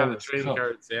 somewhere. They're Yeah, all the this trading cup.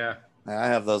 cards. Yeah. I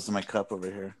have those in my cup over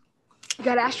here. You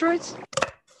got asteroids?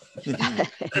 Jim, That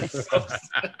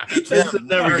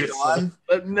never gets old.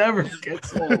 That never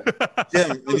gets old.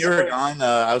 Jim, when you were gone,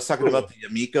 I was talking about the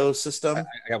Amico system.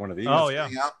 I got one of these. Oh yeah.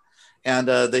 And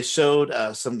they showed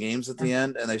some games at the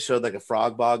end, and they showed like a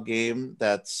Frog Bog game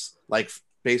that's like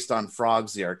based on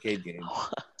Frogs, the arcade game.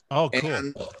 Oh,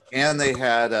 cool. And they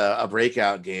had a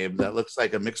Breakout game that looks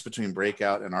like a mix between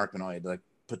Breakout and Arkanoid, like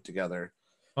put together.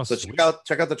 Oh, So sweet.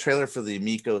 check out the trailer for the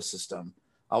Amico system.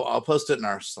 I'll post it in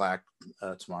our Slack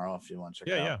tomorrow if you want to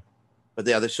check it out. Yeah. But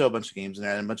yeah, they show a bunch of games in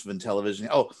there and a bunch of Intellivision.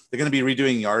 Oh, they're going to be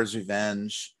redoing Yar's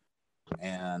Revenge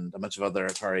and a bunch of other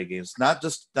Atari games. Not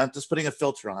just putting a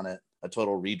filter on it, a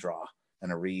total redraw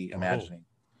and a reimagining.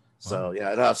 So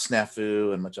yeah, it'll have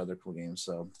Snafu and a bunch of other cool games.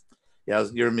 So yeah,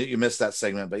 you missed that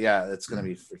segment, but yeah, it's going to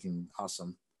be freaking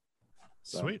awesome.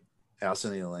 So, Sweet. Yeah, I'll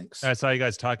send you the links. I saw you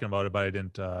guys talking about it, but I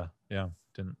didn't.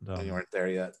 Didn't. You weren't there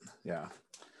yet. Yeah,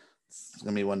 it's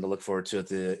going to be one to look forward to at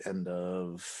the end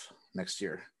of next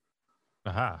year.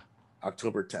 Aha.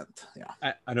 October 10th.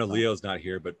 Yeah. I know Leo's not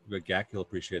here, but Gak, he'll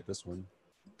appreciate this one.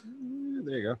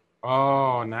 There you go.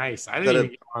 Oh, nice. I didn't even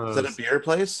get one of Is that those. a beer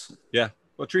place? Yeah.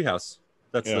 Well, Treehouse.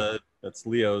 That's Yeah. that's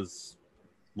Leo's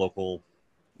local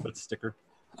sticker.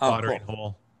 Oh, Watering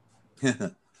hole.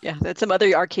 Yeah, that's some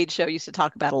other arcade show used to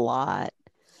talk about a lot.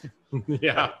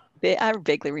 Yeah. I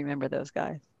vaguely remember those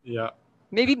guys. Yeah.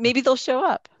 Maybe they'll show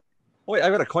up. Oh, wait, I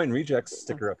got a Coin Rejects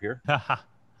sticker up here.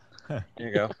 There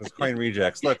you go. It's Coin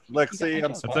Rejects. Look, see,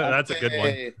 I'm That's a good one.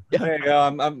 Hey. there you go.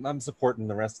 I'm supporting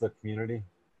the rest of the community.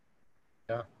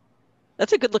 Yeah.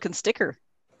 That's a good looking sticker.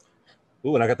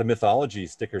 Ooh, and I got the mythology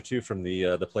sticker too from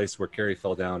the place where Carrie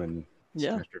fell down and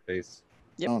smashed her face.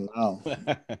 Yep. Oh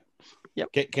no.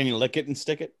 Yep. Can you lick it and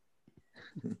stick it?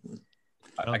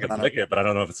 I can lick it, but I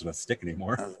don't know if it's gonna stick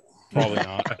anymore. Probably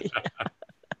not.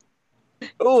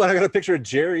 Oh, and I got a picture of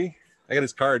Jerry. I got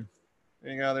his card.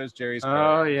 There you go. There's Jerry's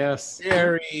card. Oh, yes.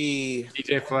 Jerry.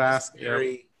 DJ Flask.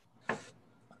 Jerry.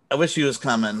 I wish he was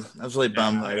coming. I was really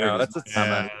bummed. I know. That's a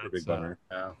coming. big bummer.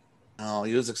 Yeah. Oh,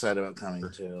 he was excited about coming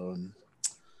too. And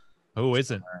Who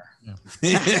isn't?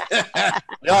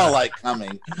 they all like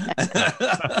coming.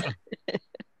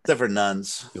 Except for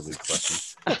nuns. Silly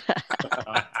question.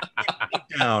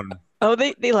 Down. Oh,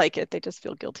 they like it. They just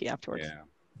feel guilty afterwards. Yeah.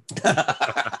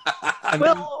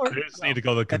 Well, They just need to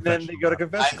go to the And then confession. they go to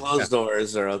Behind confession. closed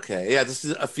doors are okay. Yeah, just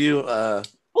a few. well,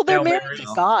 they're Hail married Mary. to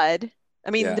God.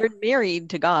 I mean, they're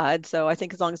married to God, so I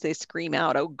think as long as they scream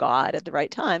out, "Oh God," at the right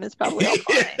time, it's probably all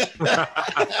fine.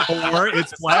 Or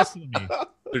it's blasphemy.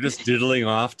 They're just diddling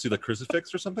off to the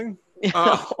crucifix or something? Is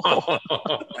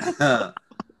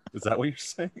that what you're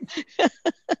saying?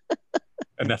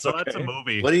 And that's okay. That's a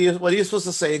movie. What are you supposed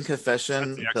to say in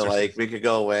confession to like make it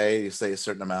go away? You say a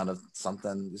certain amount of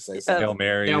something. You say something. Hail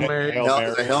Mary. Hail Mary.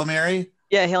 Hail Mary?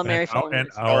 Yeah, Hail Mary. And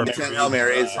our Hail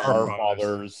Marys. Our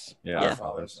fathers. Yeah, our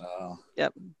fathers. Oh.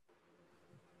 Yep.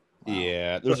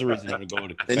 Yeah, there's a reason to go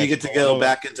to. Then you get to go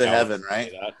back into heaven,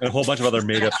 right? And a whole bunch of other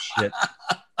made up shit.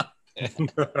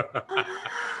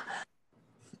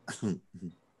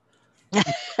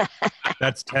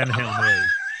 That's 10 Hail Marys.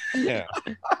 Yeah.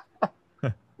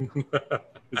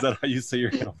 Is that how you say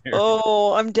your Hail Mary?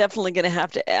 Oh, I'm definitely going to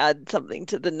have to add something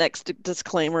to the next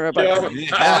disclaimer about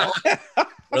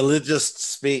Religious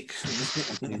speak.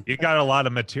 You got a lot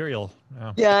of material.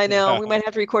 Yeah, I know. We might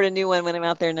have to record a new one when I'm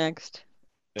out there next.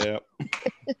 Yeah.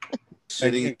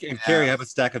 And Carrie, I have a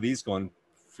stack of these going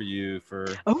for you for.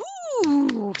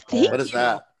 Oh, thank you. What is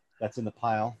that? That's in the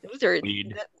pile.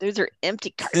 Those are empty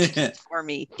cartridges for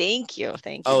me. Thank you.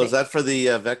 Oh, is that for the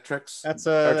Vectrex? That's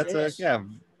a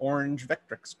orange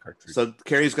Vectrex cartridge. So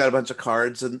Carrie's got a bunch of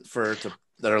cards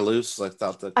that are loose, like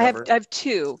without the cover. I have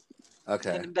two.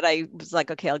 Okay. But I was like,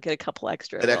 okay, I'll get a couple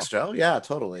extra. Extra? Oh, yeah,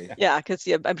 totally. Yeah, because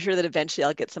I'm sure that eventually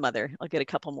I'll get a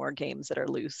couple more games that are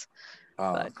loose.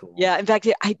 Oh, cool. Yeah, in fact,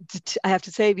 I have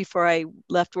to say, before I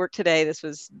left work today, this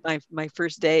was my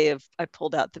first day I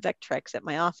pulled out the Vectrex at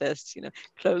my office,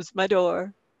 closed my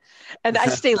door. And I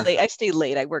stay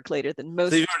late. I work later than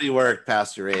most. So you've already worked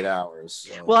past your 8 hours.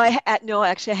 So. Well, no,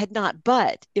 actually I had not,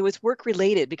 but it was work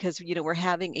related because, we're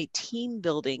having a team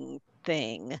building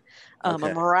thing, a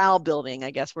morale building.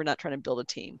 I guess we're not trying to build a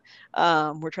team.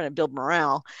 We're trying to build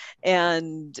morale.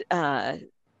 And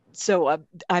so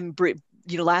I'm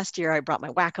last year I brought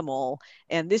my Whack-A-Mole,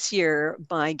 and this year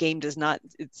my game does not.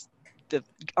 It's you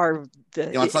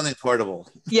want something portable.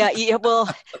 Yeah. Well,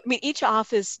 I mean, each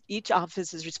office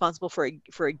is responsible for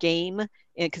a game, and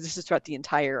because this is throughout the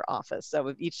entire office,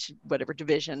 so each whatever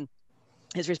division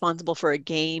is responsible for a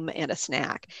game and a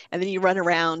snack, and then you run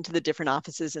around to the different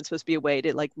offices, and it's supposed to be a way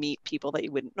to like meet people that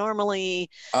you wouldn't normally,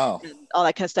 and all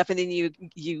that kind of stuff, and then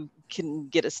you can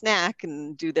get a snack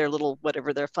and do their little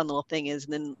whatever their fun little thing is,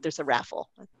 and then there's a raffle,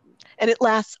 and it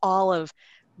lasts all of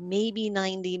maybe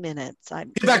 90 minutes.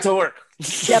 Get back to work.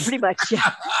 Yeah, pretty much.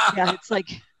 Yeah, yeah. It's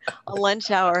like a lunch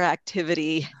hour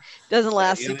activity. Doesn't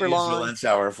last super long. A lunch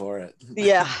hour for it.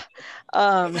 Yeah.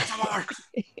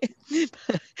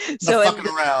 So fucking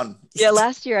around. Yeah,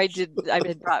 last year I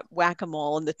had brought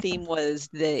Whack-A-Mole, and the theme was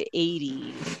the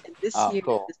 80s. And this year,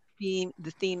 cool.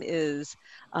 The theme is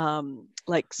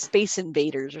like Space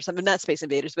Invaders or something. Not Space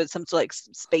Invaders, but some sort of like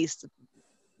Space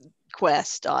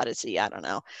Quest Odyssey. I don't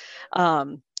know.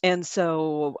 And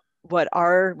so what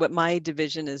my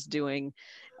division is doing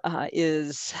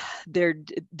is they're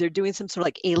doing some sort of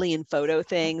like alien photo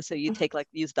thing. So you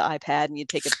use the iPad and you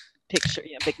take a picture,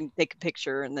 they can take a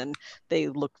picture and then they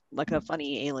look like a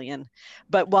funny alien.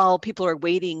 But while people are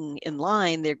waiting in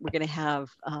line, we're going to have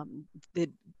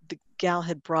the gal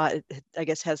had brought, I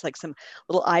guess, has like some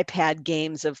little iPad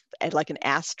games of like an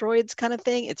asteroids kind of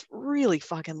thing. It's really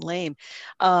fucking lame.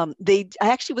 I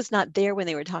actually was not there when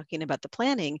they were talking about the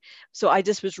planning, so I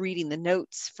just was reading the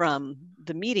notes from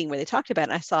the meeting where they talked about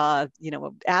it. And I saw,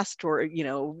 asteroid,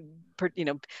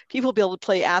 people be able to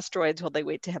play asteroids while they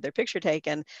wait to have their picture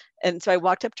taken. And so I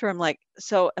walked up to her. I'm like,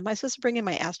 so am I supposed to bring in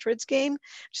my asteroids game?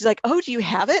 She's like, oh, do you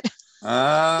have it?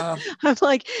 I'm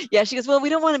like, yeah. She goes, well, we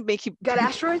don't want to make you got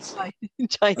asteroids.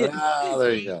 There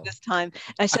you go. This time,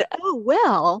 and I said, oh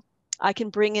well, I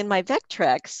can bring in my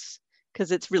Vectrex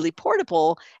because it's really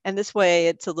portable, and this way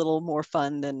it's a little more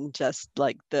fun than just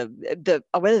like the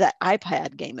whether that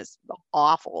iPad game is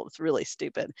awful. It's really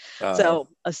stupid. So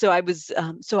I was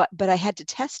but I had to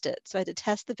test it. So I had to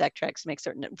test the Vectrex to make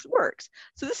certain it works.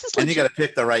 So this is and you got to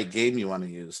pick the right game you want to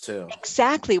use too.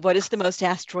 Exactly. What is the most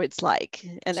asteroids like?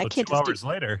 And so I can't 2 hours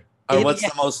later. Or what's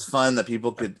the most fun that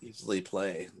people could easily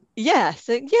play? Yeah.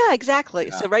 So yeah, exactly.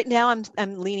 Yeah. So right now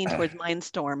I'm leaning towards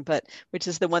Mindstorm, which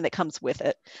is the one that comes with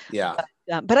it. Yeah.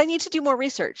 But I need to do more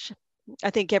research. I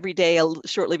think every day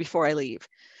shortly before I leave.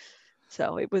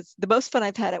 So it was the most fun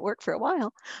I've had at work for a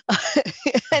while. I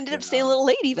ended up staying a little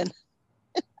late even.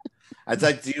 I'd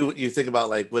like you think about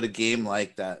like would a game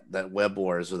like that Web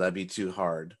Wars, would that be too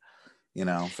hard,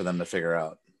 for them to figure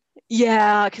out?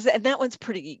 Yeah, because that one's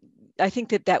pretty. I think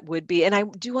that would be, and I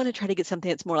do want to try to get something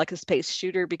that's more like a space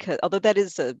shooter, because although that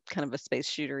is a kind of a space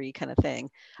shootery kind of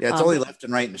thing. Yeah, it's only left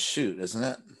and right and shoot, isn't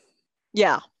it?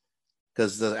 Yeah.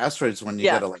 because the asteroids, when you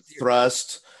got to like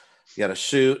thrust, you got to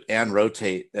shoot and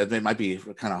rotate. It might be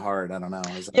kind of hard. I don't know.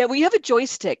 Yeah, we have a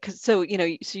joystick, so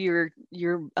so you're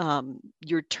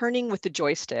turning with the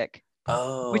joystick,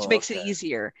 which makes it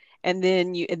easier. And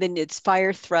then it's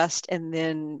fire, thrust, and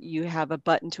then you have a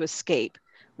button to escape,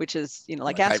 which is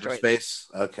like asteroids. Hyperspace.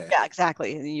 Okay. Yeah,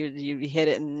 exactly. And you hit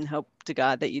it and hope to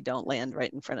God that you don't land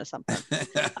right in front of something.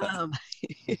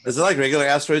 Is it like regular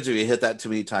asteroids? If you hit that too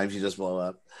many times, you just blow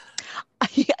up? I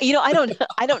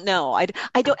don't know. I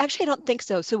don't think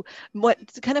so. So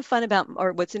what's kind of fun about,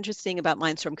 or what's interesting about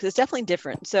Mindstorm, because it's definitely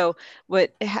different. So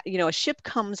a ship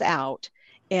comes out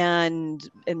and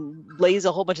lays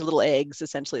a whole bunch of little eggs,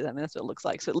 essentially. I mean, that's what it looks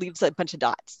like. So it leaves a bunch of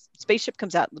dots. Spaceship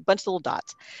comes out, a bunch of little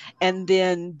dots, and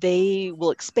then they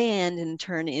will expand and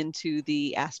turn into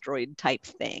the asteroid type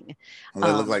thing.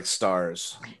 Well, they look like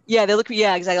stars. Yeah, they look,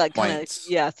 exactly, like kind of,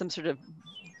 some sort of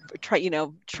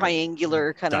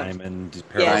triangular kind diamond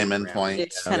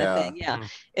points kind of thing,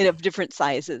 and of different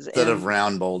sizes instead of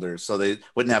round boulders, so they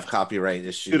wouldn't have copyright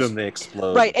issues. Shoot them, they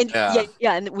explode. Right, and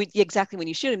and exactly, when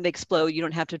you shoot them, they explode. You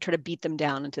don't have to try to beat them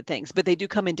down into things, but they do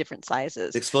come in different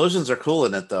sizes. The explosions are cool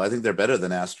in it, though. I think they're better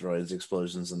than asteroids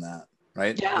explosions in that,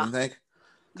 right? Yeah, you think?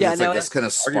 Yeah, it's like this kind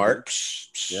of spark.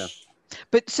 Yeah,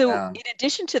 but so in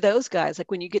addition to those guys,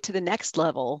 like when you get to the next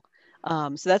level.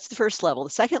 So that's the first level. The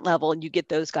second level, and you get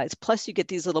those guys. Plus, you get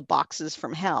these little boxes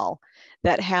from hell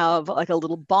that have like a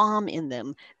little bomb in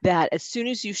them. That as soon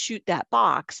as you shoot that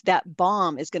box, that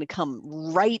bomb is going to come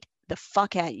right the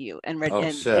fuck at you, and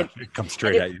it comes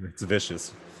straight at you. It's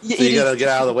vicious. So you got to get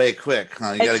out of the way quick.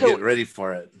 Huh? You got to get ready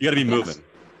for it. You got to be moving.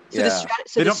 At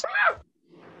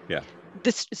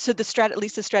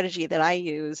least the strategy that I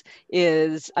use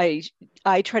is I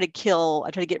try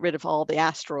to get rid of all the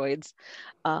asteroids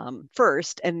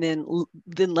first, and then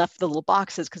left the little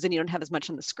boxes, because then you don't have as much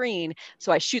on the screen.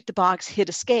 So I shoot the box, hit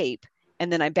escape,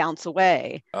 and then I bounce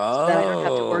away. So that I don't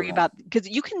have to worry about, because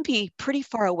you can be pretty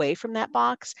far away from that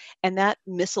box and that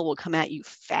missile will come at you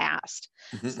fast.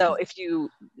 So if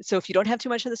you don't have too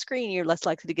much on the screen, you're less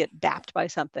likely to get bapped by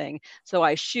something. So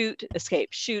I shoot, escape,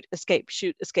 shoot, escape,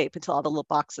 shoot, escape until all the little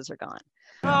boxes are gone.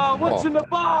 Oh, what's in the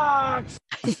box?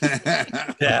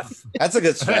 Yeah, that's a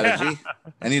good strategy.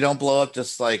 And you don't blow up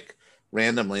just like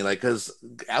randomly, like, because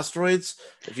asteroids,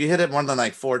 if you hit it more than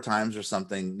like 4 times or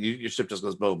something, your ship just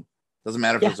goes boom. Doesn't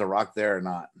matter if there's a rock there or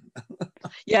not.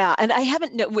 Yeah, and I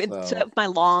haven't. It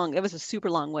was a super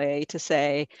long way to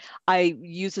say I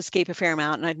use escape a fair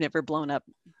amount, and I've never blown up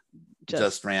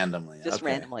just randomly.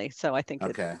 Randomly. So I think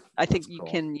you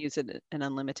can use it an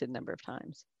unlimited number of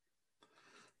times.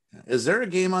 Is there a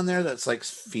game on there that's like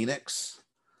Phoenix,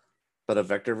 but a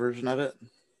vector version of it?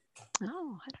 Oh, I don't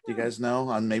know. Do you guys know?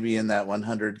 On maybe in that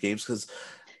 100 games, because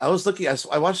I was looking.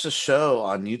 I watched a show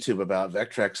on YouTube about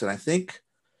Vectrex, and I think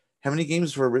how many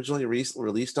games were originally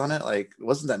released on it? Like, it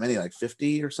wasn't that many, like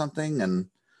 50 or something.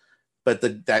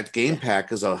 But that game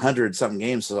pack is 100-something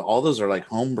games, so all those are like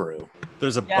homebrew.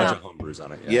 There's a bunch of homebrews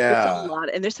on it. Yeah. There's a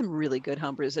lot, and there's some really good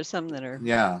homebrews. There's some that are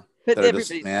but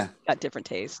everybody's got different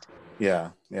taste. Yeah.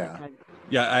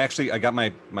 I got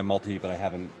my multi, but I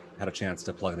haven't had a chance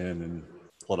to plug it in and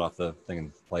pull it off the thing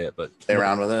and play it. But play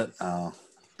around with it. Oh,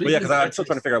 but yeah, because I'm still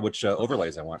trying to figure out which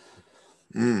overlays I want.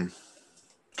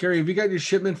 Carrie, have you got your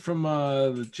shipment from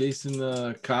the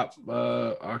Jason Cop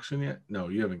auction yet? No,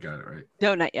 you haven't got it, right?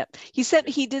 No, not yet.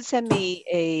 He did send me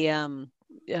a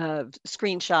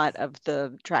screenshot of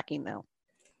the tracking, though.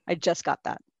 I just got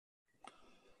that.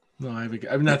 No, I haven't.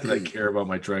 I'm not that I care about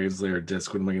my Dragon's Lair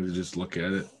disc. When am I going to just look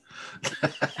at it?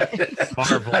 It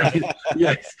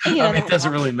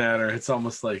doesn't really matter. It's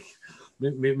almost like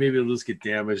maybe it'll just get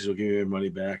damaged. It'll give me my money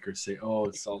back, or say, "Oh,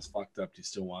 it's all fucked up. Do you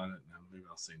still want it?" No, maybe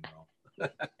I'll say no.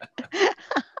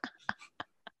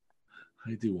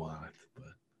 I do want it,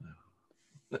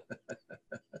 but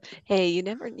hey, you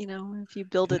never, if you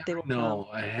build it, they will. No,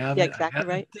 I have. Yeah, exactly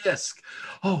right. Disc.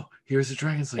 Oh, here's a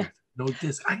Dragon's Lair. No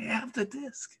disc. I have the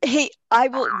disc. Hey, I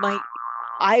was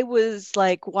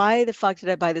like, why the fuck did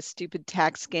I buy this stupid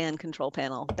tax scan control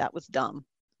panel? That was dumb.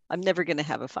 I'm never gonna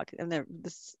have I'll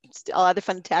either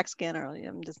find a tax scan or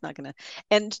I'm just not gonna.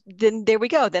 And then there we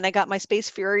go. Then I got my Space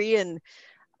Fury, and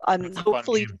I'm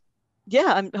hopefully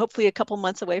a couple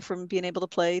months away from being able to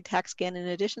play tax scan in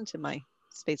addition to my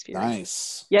Space Fury.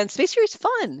 Nice. Yeah, and Space Fury is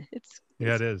fun.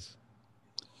 It is.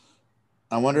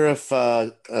 I wonder if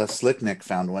Slicknick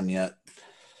found one yet.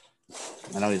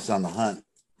 I know he's on the hunt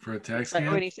for a tax scan.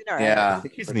 Yeah, I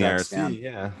think he's in the IRC.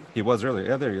 Yeah, he was earlier.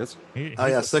 Yeah, there he is.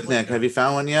 Slicknick, have you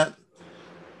found one yet?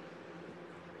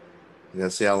 You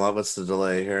gotta see how long. What's the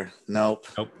delay here? Nope.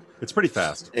 It's pretty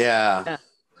fast. Yeah.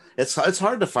 It's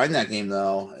hard to find that game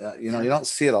though. You don't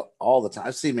see it all the time.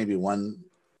 I see maybe one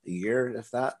a year,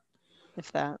 if that.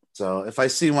 So if I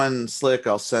see one slick,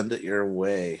 I'll send it your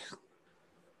way.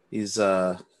 He's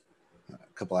a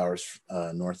couple hours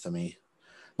north of me.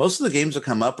 Most of the games that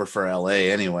come up are for LA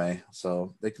anyway,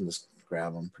 so they can just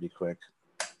grab them pretty quick,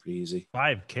 pretty easy.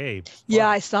 5K. Yeah,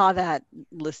 I saw that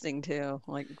listing too.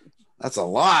 Like, that's a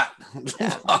lot.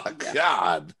 Oh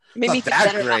God, it made me think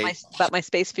better about my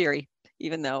Space Fury,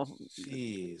 even though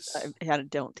I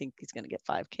don't think he's going to get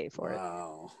 5K for it.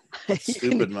 Wow,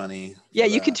 stupid money. Yeah,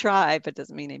 you can try, but it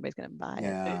doesn't mean anybody's going to buy it.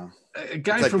 Yeah, a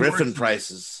guy it's like from Griffin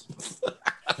prices.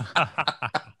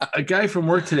 A guy from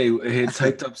work today had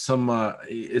typed up some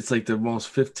it's like the most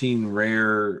 15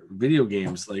 rare video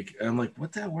games. Like, I'm like,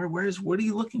 what are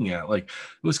you looking at? Like, it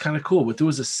was kind of cool, but there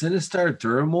was a Sinistar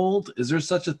Duramold. Is there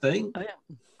such a thing? Oh yeah.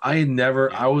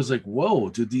 I was like, whoa,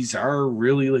 dude, these are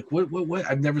really like what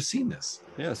I've never seen this.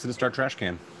 Yeah, Sinistar trash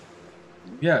can.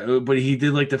 Yeah, but he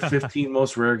did like the 15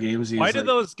 most rare games. Why did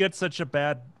those get such a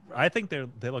bad? I think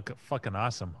they look fucking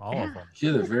awesome, all of them.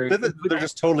 Yeah, they're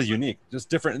just totally unique, just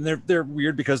different, and they're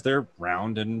weird because they're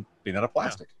round and made out of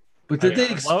plastic. Yeah. But did they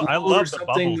explode I love or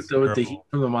something with the heat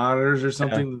from the monitors or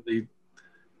something? Yeah.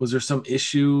 Was there some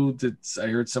issue that I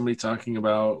heard somebody talking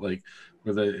about, like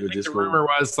where the rumor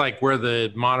was like where the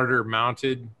monitor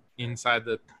mounted inside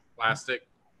the plastic,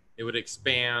 it would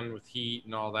expand with heat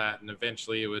and all that, and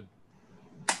eventually it would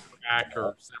crack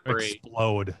or separate,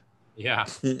 explode. Yeah,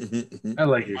 I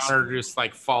like it. The monitor just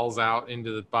like falls out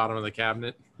into the bottom of the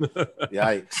cabinet.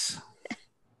 Yikes!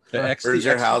 Burns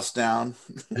your house down.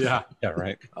 Yeah,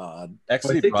 right.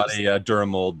 XD brought a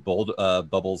Duramold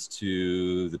bubbles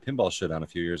to the pinball showdown a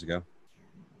few years ago.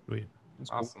 Sweet.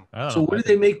 Awesome. So what did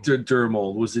they make the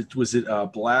Duramold? Was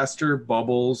it Blaster,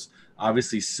 Bubbles,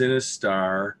 obviously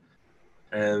Sinistar,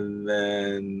 and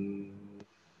then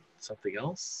something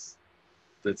else?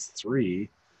 That's 3.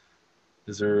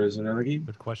 Is there another game?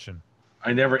 Good question.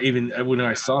 I never even, when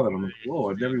I saw them, I'm like, whoa,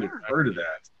 I've never even heard of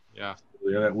that. Yeah,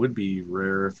 that would be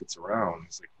rare if it's around.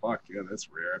 It's like, fuck, yeah, that's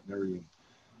rare. I've never even.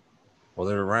 Well,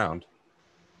 they're around.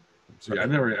 Yeah, I've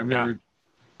never.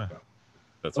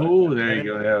 That's there you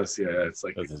go. Yes, yeah, it's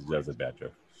like that's a bad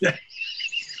joke. Yeah.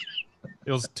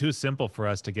 It was too simple for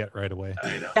us to get right away.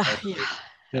 I know.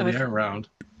 Yeah, they're around.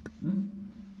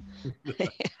 Yeah.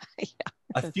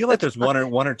 I feel like there's one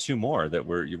or two more that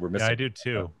we're missing. Yeah, I do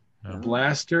too.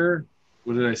 Blaster.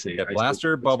 What did I say? Yeah,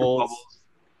 Blaster, Bubbles,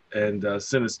 and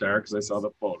Sinistar, because I saw the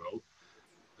photo.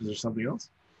 Is there something else?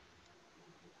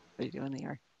 What are you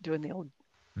doing the old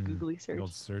googly search? The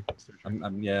old search.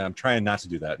 I'm trying not to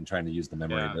do that and trying to use the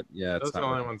memory, but yeah, it's those are the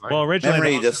only ones. Well, originally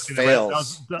memory just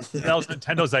fails. That was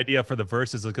Nintendo's idea for the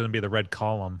verses. Is going to be the red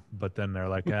column, but then they're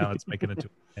like, yeah, let's make it into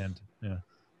an end. Yeah.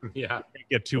 Yeah,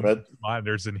 get 2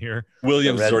 monitors in here.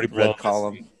 Williams is already red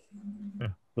column. Yeah.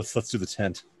 Let's do the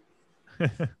tent.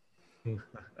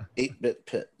 8-bit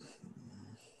pit.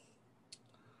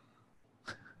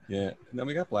 Yeah, and then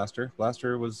we got Blaster.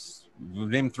 Blaster was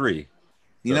named 3.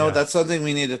 You know, that's something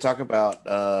we need to talk about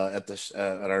at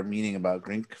our meeting about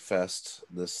Grinkfest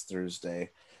this Thursday.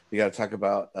 We got to talk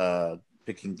about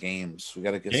picking games. We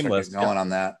got to get started going on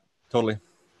that. Totally.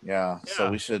 Yeah,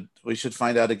 so we should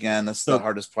find out again. That's the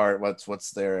hardest part. What's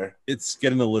there? It's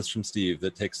getting the list from Steve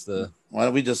that takes the. Why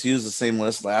don't we just use the same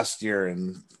list last year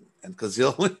and because I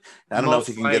don't know if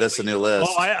he can get us a new list.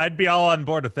 Well, I'd be all on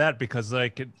board with that because I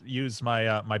could use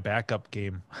my my backup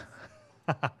game.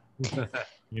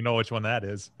 You know which one that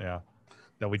is? Yeah,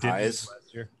 that we did use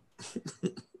last year.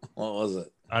 What was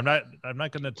it? I'm not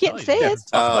going to tell you. Say it.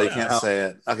 Oh, you can't say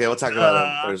it. Okay, we'll talk about it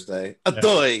on Thursday.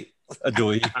 Adoy.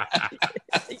 Adoy.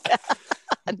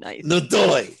 Nice. No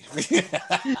doy.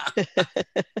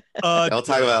 I'll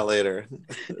talk about it later.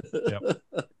 Yep.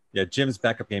 Yeah, Jim's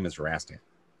backup game is Raskin.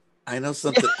 I know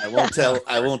something. I won't tell.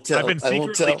 I've been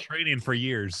secretly training for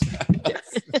years.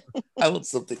 I want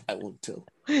something. I won't tell.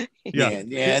 Yeah.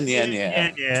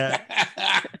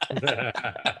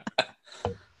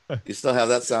 You still have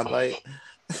that soundbite?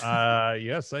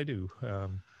 Yes, I do.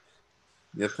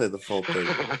 You play the full thing.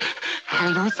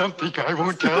 I know something I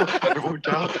won't tell. I won't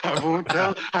tell. I won't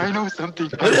tell. I know something.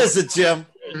 What is it, Jim?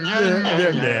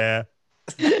 Yeah.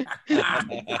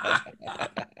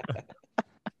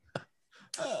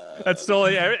 That's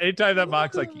totally. Anytime that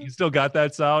Mock's like, you still got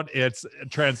that sound. It's a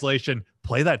translation.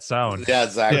 Play that sound. Yeah,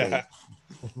 exactly. Yeah.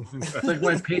 It's like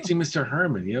when Paging Mr.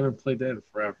 Herman. You haven't played that in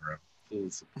forever.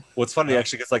 What's funny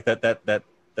actually, it's like that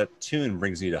tune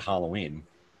brings you to Halloween.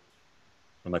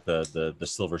 From like the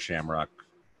Silver Shamrock.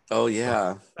 Oh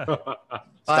yeah.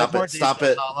 Stop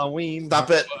it. Halloween.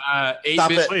 Stop it.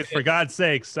 Stop it. Please, for God's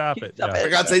sake, stop it. For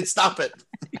God's sake, stop it.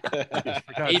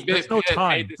 There's no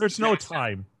time. There's no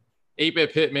time.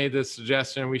 8-Bit Pit made this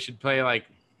suggestion. We should play like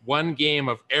one game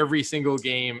of every single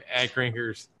game at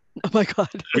Grinkers. Oh my God.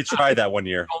 We tried that one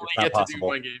year. Only get to do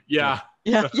one game. Yeah.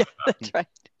 Yeah, that's right.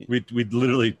 We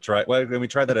literally tried. Well, we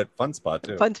tried that at Fun Spot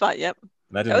too. Fun Spot, yep.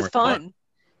 That was fun.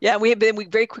 Yeah, we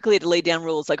very quickly had to lay down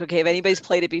rules. Like, okay, if anybody's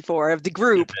played it before, of the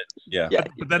group. Yeah.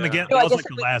 But then again, that was like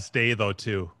the last day though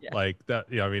too. Yeah. Like that.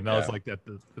 Yeah, I mean, that was like that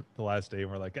the last day, and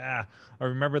we're like, I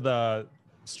remember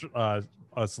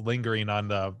us lingering on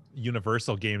the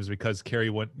Universal games because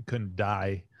Carrie couldn't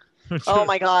die. Oh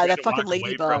my God, that fucking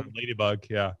ladybug. Ladybug,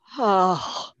 yeah.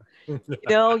 Oh.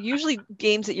 Usually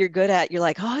games that you're good at, you're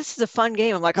like, oh, this is a fun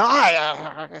game. I'm like,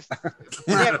 how do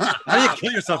you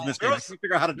kill yourself in this game? I can't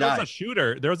figure out how to die.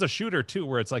 There was a shooter too,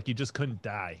 where it's like you just couldn't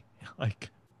die. Like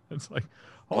it's like,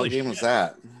 what game was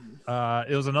that?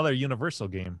 It was another Universal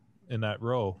game in that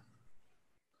row,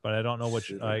 but I don't know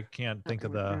which. I can't think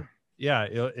of the. Yeah,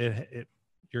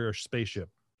 you're a spaceship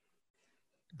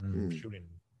shooting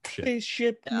shit.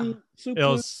 Spaceship. Yeah. It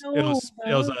was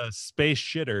a space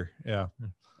shitter. Yeah.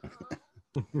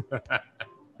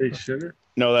 Space shitter?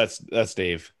 No, that's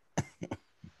Dave.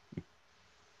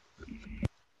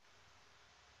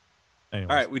 All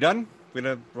right, we done? We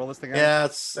gonna roll this thing out? Yeah,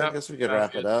 I guess we could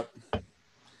wrap it up.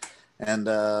 And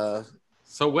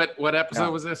so what episode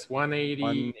was this?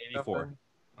 184.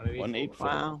 184.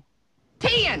 Wow.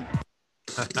 10.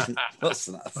 Close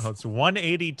enough. Oh, it's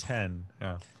 180-10.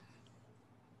 Yeah.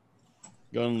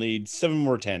 Gonna need 7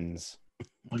 more 10s.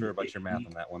 I'm sure about your math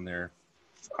on that one there.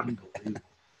 All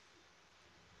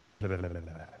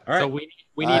right. So we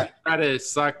need to try to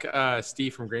suck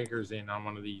Steve from Grinkers in on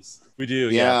one of these. We do.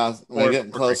 Yeah. We're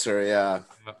getting closer. Yeah.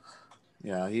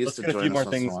 Yeah. He used to get a few more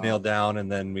things nailed down,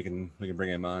 and then we can bring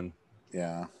him on.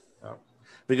 Yeah.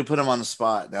 We can put him on the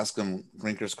spot and ask him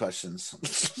Grinkers questions.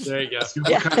 There you go.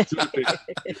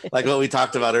 Like what we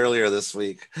talked about earlier this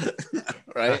week.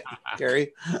 Right,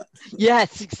 Carrie?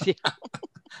 Yes.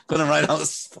 Put him right on the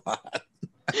spot.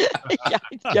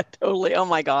 yeah, totally. Oh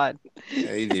my God.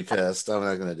 Yeah, he'd be pissed. I'm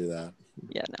not going to do that.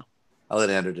 Yeah, no. I'll let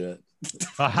Andrew do it.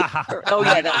 Oh,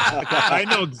 yeah. No. I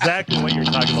know exactly what you're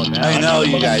talking about now. I know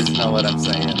you guys know what I'm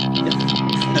saying.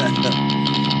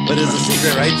 But it's a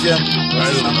secret, right, Jim?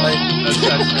 I don't know. That's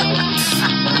we have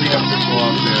to go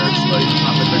out there. It's like,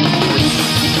 all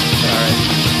right.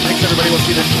 Thanks, everybody. We'll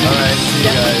see you next week. All right. See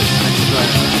you guys. Thanks for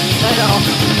joining us. I know.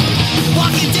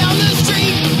 Walking down the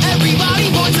street, everybody.